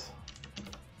space.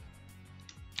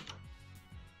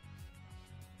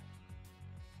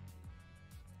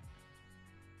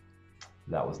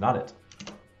 That was not it.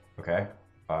 Okay.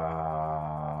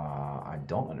 I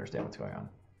don't understand what's going on.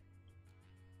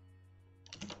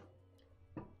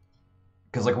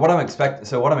 Because like what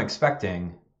I'm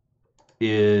expecting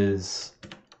is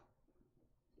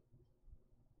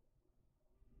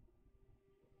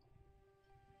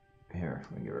here,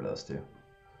 let me get rid of those two.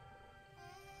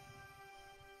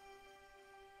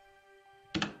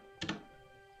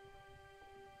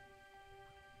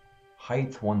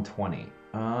 Height 120.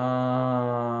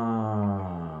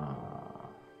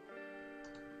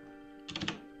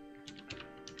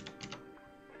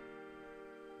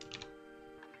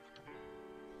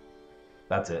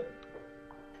 That's it.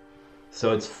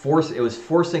 So it was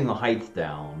forcing the height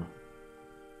down.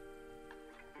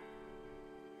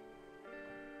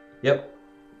 Yep,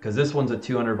 because this one's a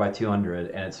 200 by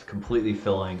 200 and it's completely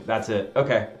filling. That's it.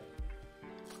 Okay.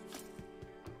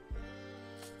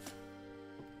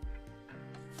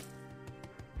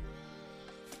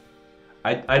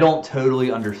 I don't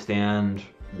totally understand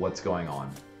what's going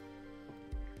on.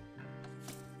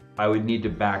 I would need to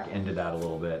back into that a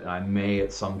little bit, and I may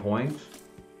at some point.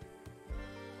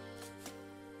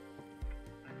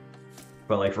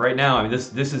 But like for right now, I mean,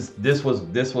 this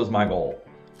was my goal.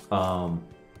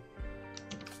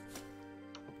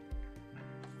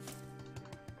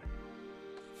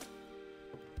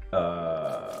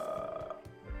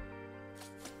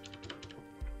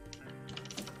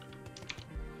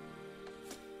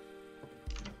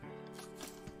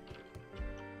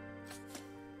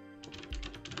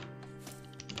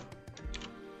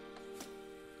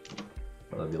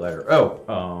 That'll be later.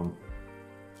 Oh,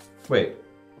 wait.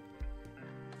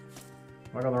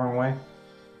 Am I going the wrong way?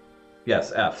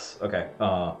 Yes, F's. Okay.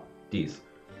 D's.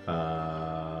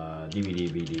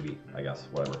 DB, I guess.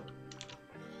 Whatever.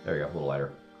 There you go. A little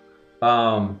lighter.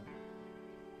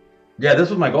 Yeah, this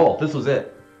was my goal. This was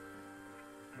it.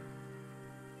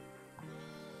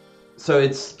 So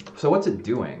what's it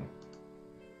doing?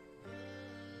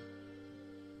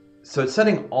 So it's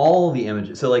setting all the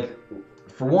images. So like,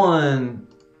 for one,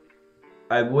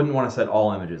 I wouldn't want to set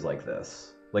all images like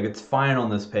this. Like it's fine on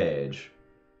this page.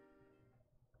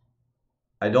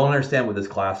 I don't understand what this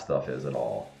class stuff is at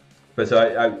all. But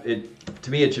so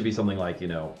to me it should be something like, you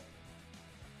know,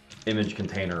 image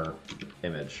container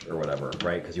image or whatever,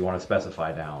 right? Because you want to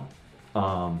specify down.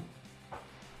 I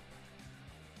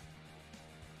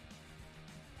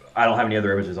don't have any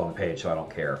other images on the page, so I don't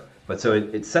care. But so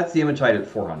it sets the image height at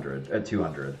 400, at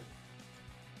 200.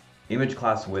 Image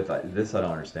class width, this I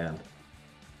don't understand.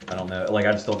 I don't know, like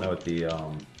I just don't know what the,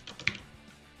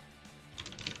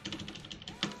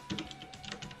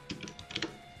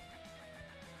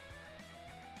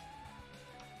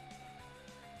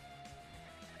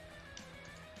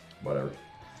 whatever.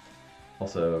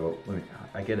 Also,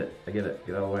 I get it, get out of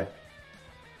the way.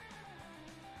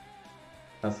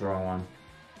 That's the wrong one. Is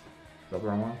that the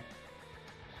wrong one?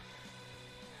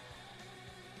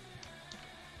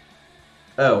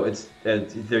 Oh, it's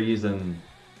they're using,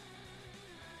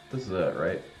 this is it,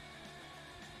 right?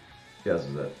 Yeah, this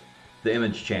is it. The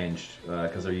image changed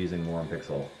because they're using Lorem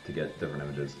Pixel to get different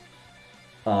images.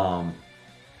 But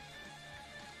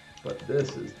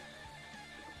this is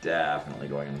definitely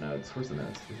going in the notes. Where's the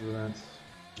notes? Where's the notes?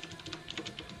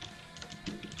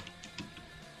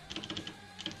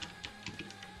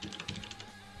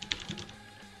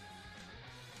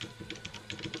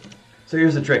 So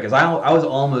here's the trick: is I was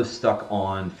almost stuck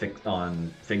on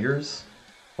figures.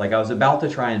 Like I was about to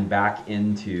try and back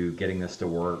into getting this to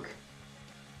work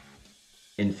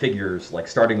in figures, like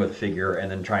starting with a figure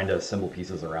and then trying to assemble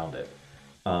pieces around it.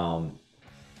 One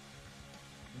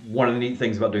of the neat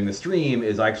things about doing the stream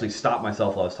is I actually stopped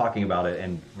myself while I was talking about it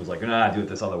and was like, nah, do it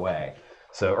this other way.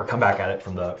 So, or come back at it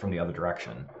from the other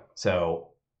direction. So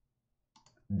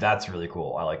that's really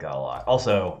cool. I like that a lot.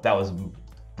 Also, that was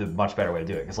the much better way to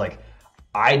do it. Because like,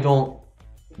 I don't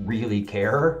really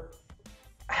care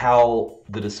how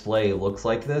the display looks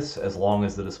like this, as long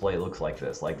as the display looks like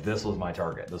this. Like this was my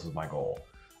target, this was my goal.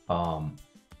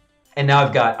 And now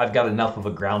I've got enough of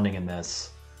a grounding in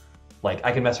this. Like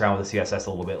I can mess around with the CSS a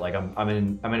little bit. Like I'm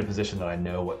in a position that I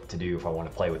know what to do if I want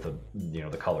to play with the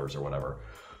the colors or whatever.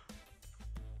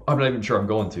 I'm not even sure I'm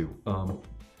going to.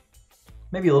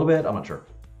 Maybe a little bit. I'm not sure.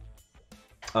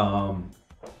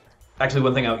 Actually,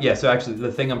 one thing actually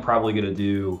the thing I'm probably gonna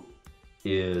do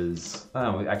is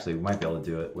actually we might be able to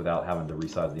do it without having to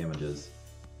resize the images.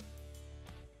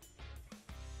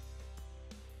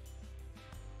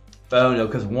 Oh no,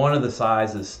 because one of the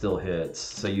sizes still hits,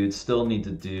 so you'd still need to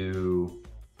do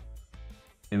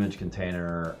image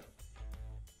container,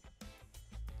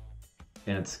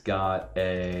 and it's got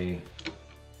a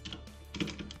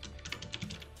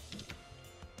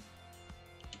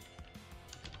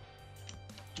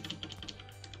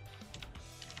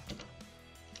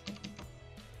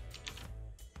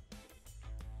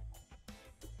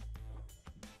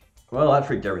well, that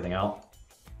freaked everything out.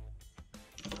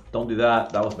 Don't do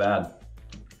that. That was bad.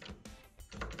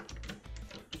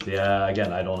 Yeah,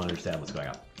 again, I don't understand what's going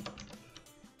on.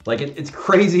 Like, it's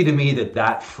crazy to me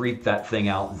that freaked that thing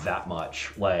out that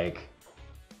much. Like,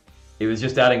 it was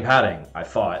just adding padding, I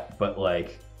thought. But,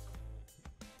 like,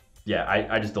 yeah,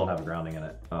 I just don't have a grounding in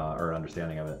it or an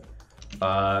understanding of it.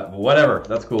 Whatever.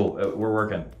 That's cool. We're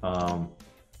working. Oh,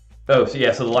 so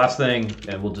yeah, so the last thing,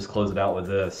 and we'll just close it out with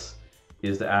this,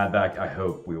 is to add back, I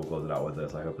hope we will close it out with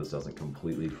this. I hope this doesn't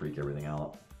completely freak everything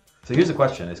out. So here's the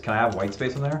question, is can I have white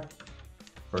space in there?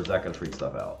 Or is that gonna freak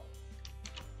stuff out?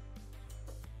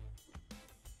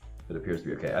 It appears to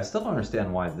be okay. I still don't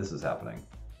understand why this is happening.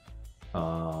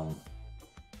 But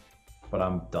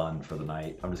I'm done for the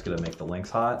night. I'm just gonna make the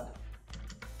links hot.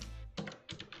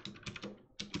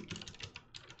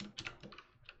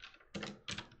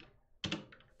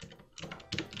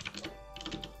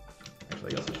 I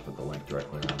guess I should put the link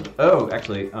directly around it. Oh,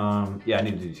 actually, yeah, I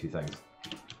need to do two things.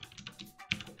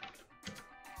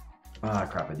 Ah,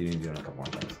 crap, I do need to do a couple more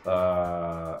things.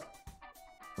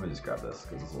 Let me just grab this,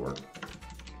 because this will work.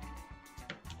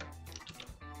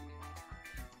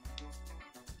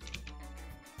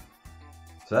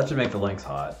 So that should make the links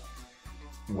hot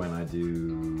when I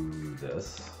do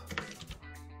this.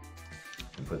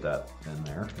 And put that in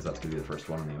there, because that's going to be the first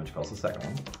one, and the image calls the second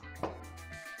one.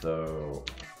 So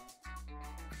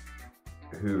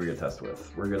who are we going to test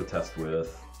with? We're going to test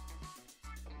with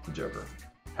the Joker.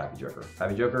 Happy Joker.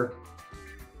 Happy Joker.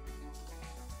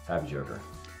 Happy Joker.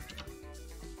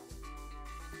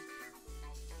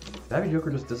 Did Happy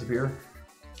Joker just disappear?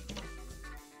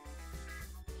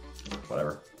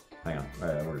 Whatever. Hang on. All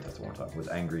right, we're going to test it one more time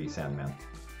with Angry Sandman.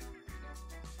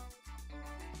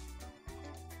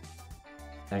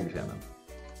 Angry Sandman.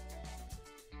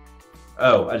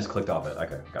 Oh, I just clicked off it.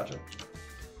 Okay, gotcha.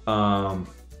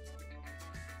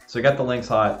 So I got the links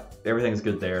hot, everything's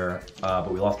good there, but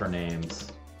we lost our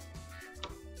names.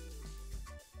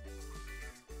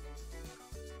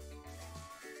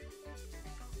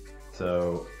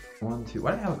 So, 1, 2,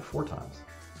 why did I have it 4 times?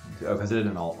 1, 2, oh, because it did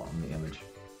an alt on the image.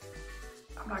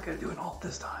 I'm not gonna do an alt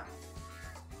this time.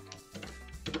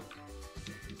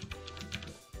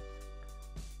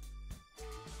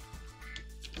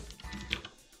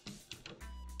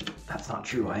 That's not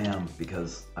true, I am,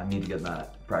 because I need to get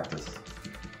that practice.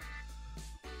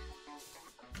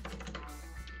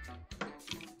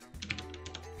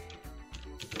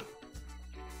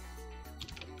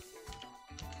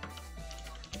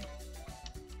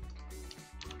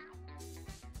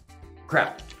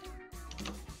 Crap.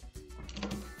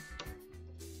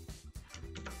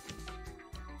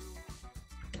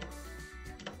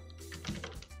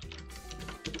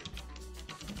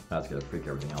 That's gonna freak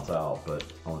everything else out, but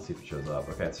I want to see if it shows up.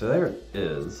 Okay, so there it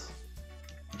is.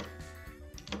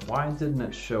 Why didn't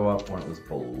it show up when it was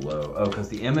below? Oh, because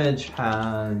the image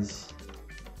has...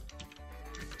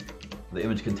 The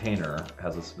image container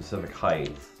has a specific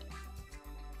height.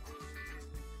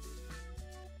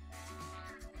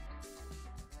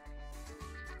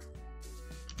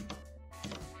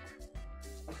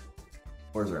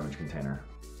 Where's our image container?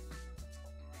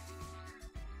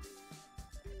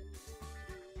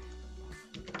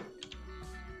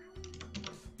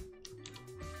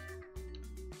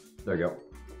 There you go.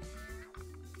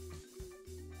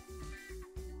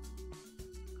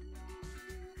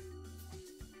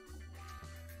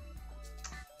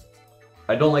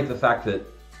 I don't like the fact that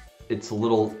it's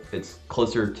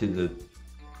closer to the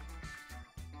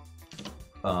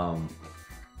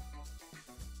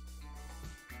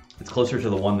it's closer to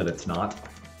the one that it's not.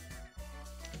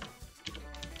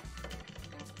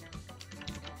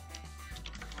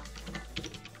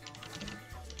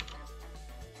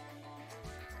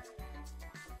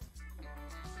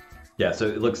 Yeah, so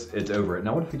it's over it.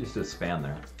 Now what if we just did a span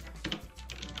there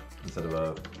instead of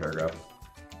a paragraph?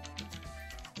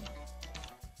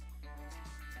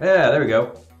 Yeah, there we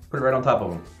go. Put it right on top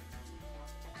of them.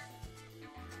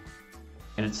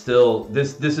 And it's still,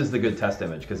 this is the good test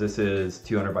image because this is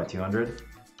 200 by 200.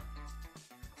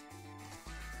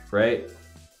 Right?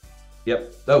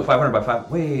 Yep. Oh, 500 by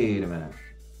 5. Wait a minute.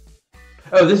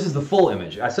 Oh, this is the full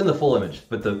image. I send the full image,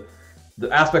 but the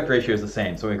aspect ratio is the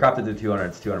same. So when we cropped it to 200,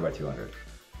 it's 200 by 200.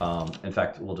 In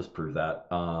fact, we'll just prove that.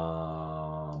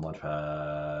 Launchpad,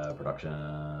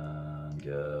 production,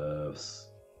 GIFs,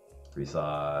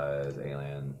 resize,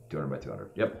 alien, 200 by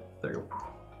 200. Yep, there you go.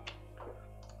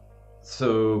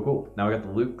 So cool. Now we got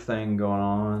the Luke thing going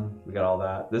on. We got all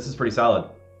that. This is pretty solid.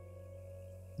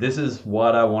 This is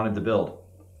what I wanted to build.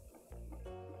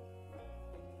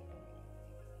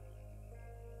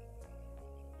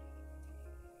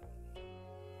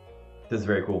 This is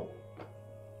very cool.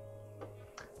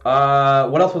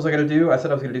 What else was I going to do? I said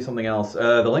I was going to do something else.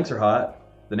 The links are hot.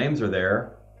 The names are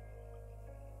there.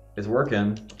 It's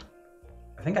working.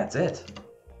 I think that's it.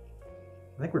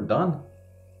 I think we're done.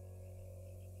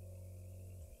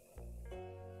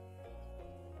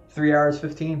 3 hours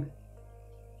 15.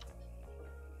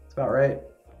 That's about right.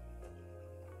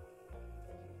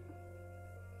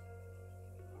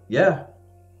 Yeah.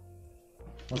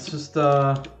 Let's just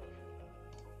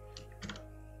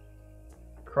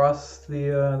cross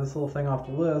the this little thing off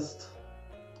the list.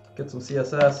 Get some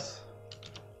CSS.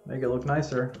 Make it look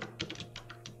nicer.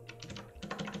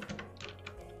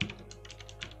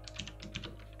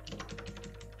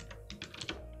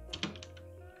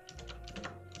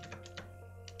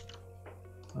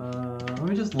 Let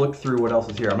me just look through what else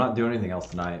is here. I'm not doing anything else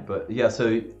tonight, but yeah, so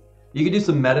you could do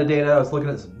some metadata. I was looking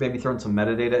at maybe throwing some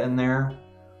metadata in there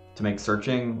to make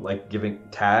searching, like giving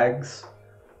tags,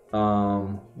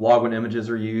 log when images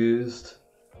are used,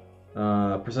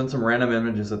 present some random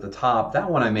images at the top. That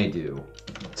one I may do.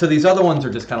 So these other ones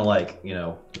are just kind of like, you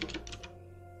know,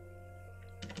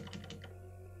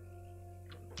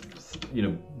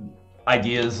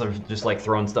 ideas of just like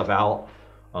throwing stuff out.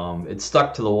 It's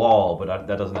stuck to the wall, but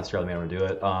that doesn't necessarily mean I'm gonna do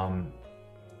it.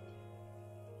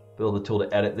 Build a tool to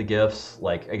edit the GIFs.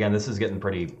 Like, again, this is getting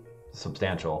pretty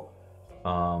substantial.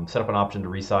 Set up an option to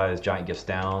resize giant GIFs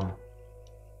down.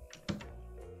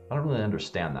 I don't really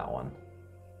understand that one.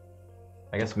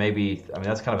 I guess maybe, I mean,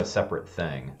 that's kind of a separate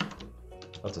thing.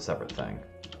 That's a separate thing.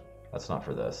 That's not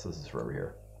for this. This is for over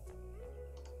here.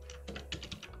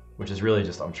 Which is really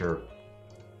just, I'm sure,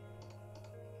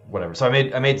 whatever. So I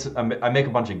make a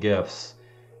bunch of GIFs,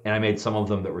 and I made some of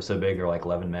them that were so big they're like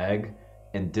 11 meg,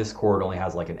 and Discord only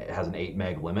has like an 8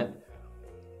 meg limit.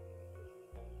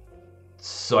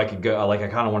 So I could go, like, I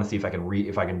kind of want to see if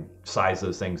I can size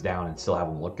those things down and still have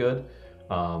them look good.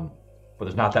 But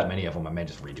there's not that many of them. I may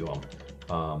just redo them.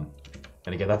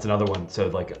 And again, that's another one. So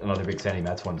like another big Sandy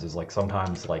Metz ones is like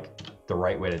sometimes like the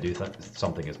right way to do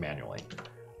something is manually.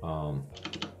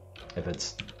 If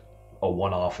it's a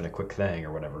one-off and a quick thing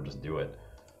or whatever, just do it.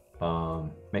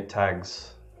 Make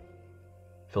tags,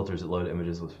 filters that load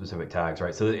images with specific tags,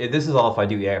 right? So this is all if I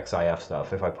do EXIF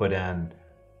stuff, if I put in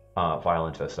file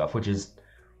info stuff, which is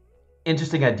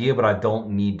interesting idea, but I don't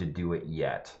need to do it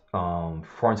yet.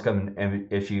 Performance come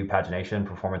issue pagination.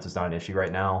 Performance is not an issue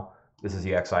right now. This is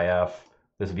EXIF.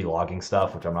 This would be logging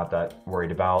stuff, which I'm not that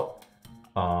worried about.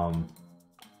 The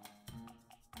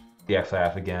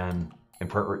EXIF again.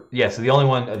 Yeah, so the only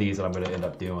one of these that I'm going to end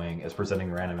up doing is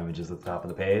presenting random images at the top of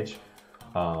the page.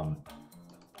 So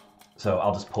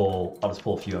I'll just pull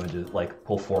a few images, like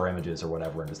pull 4 images or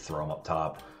whatever, and just throw them up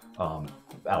top out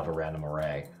of a random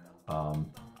array.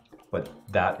 But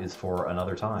that is for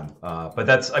another time. But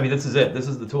that's, I mean, this is it. This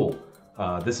is the tool.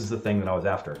 This is the thing that I was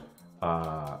after.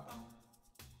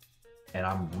 And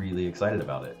I'm really excited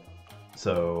about it.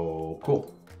 So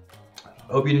cool.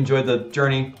 Hope you enjoyed the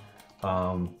journey.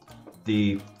 Hope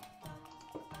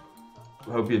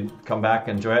you come back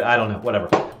and enjoy it. I don't know, whatever.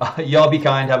 Y'all be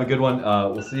kind, have a good one.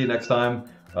 We'll see you next time.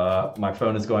 My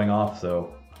phone is going off,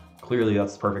 so clearly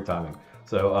that's perfect timing.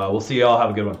 So we'll see y'all, have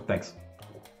a good one. Thanks.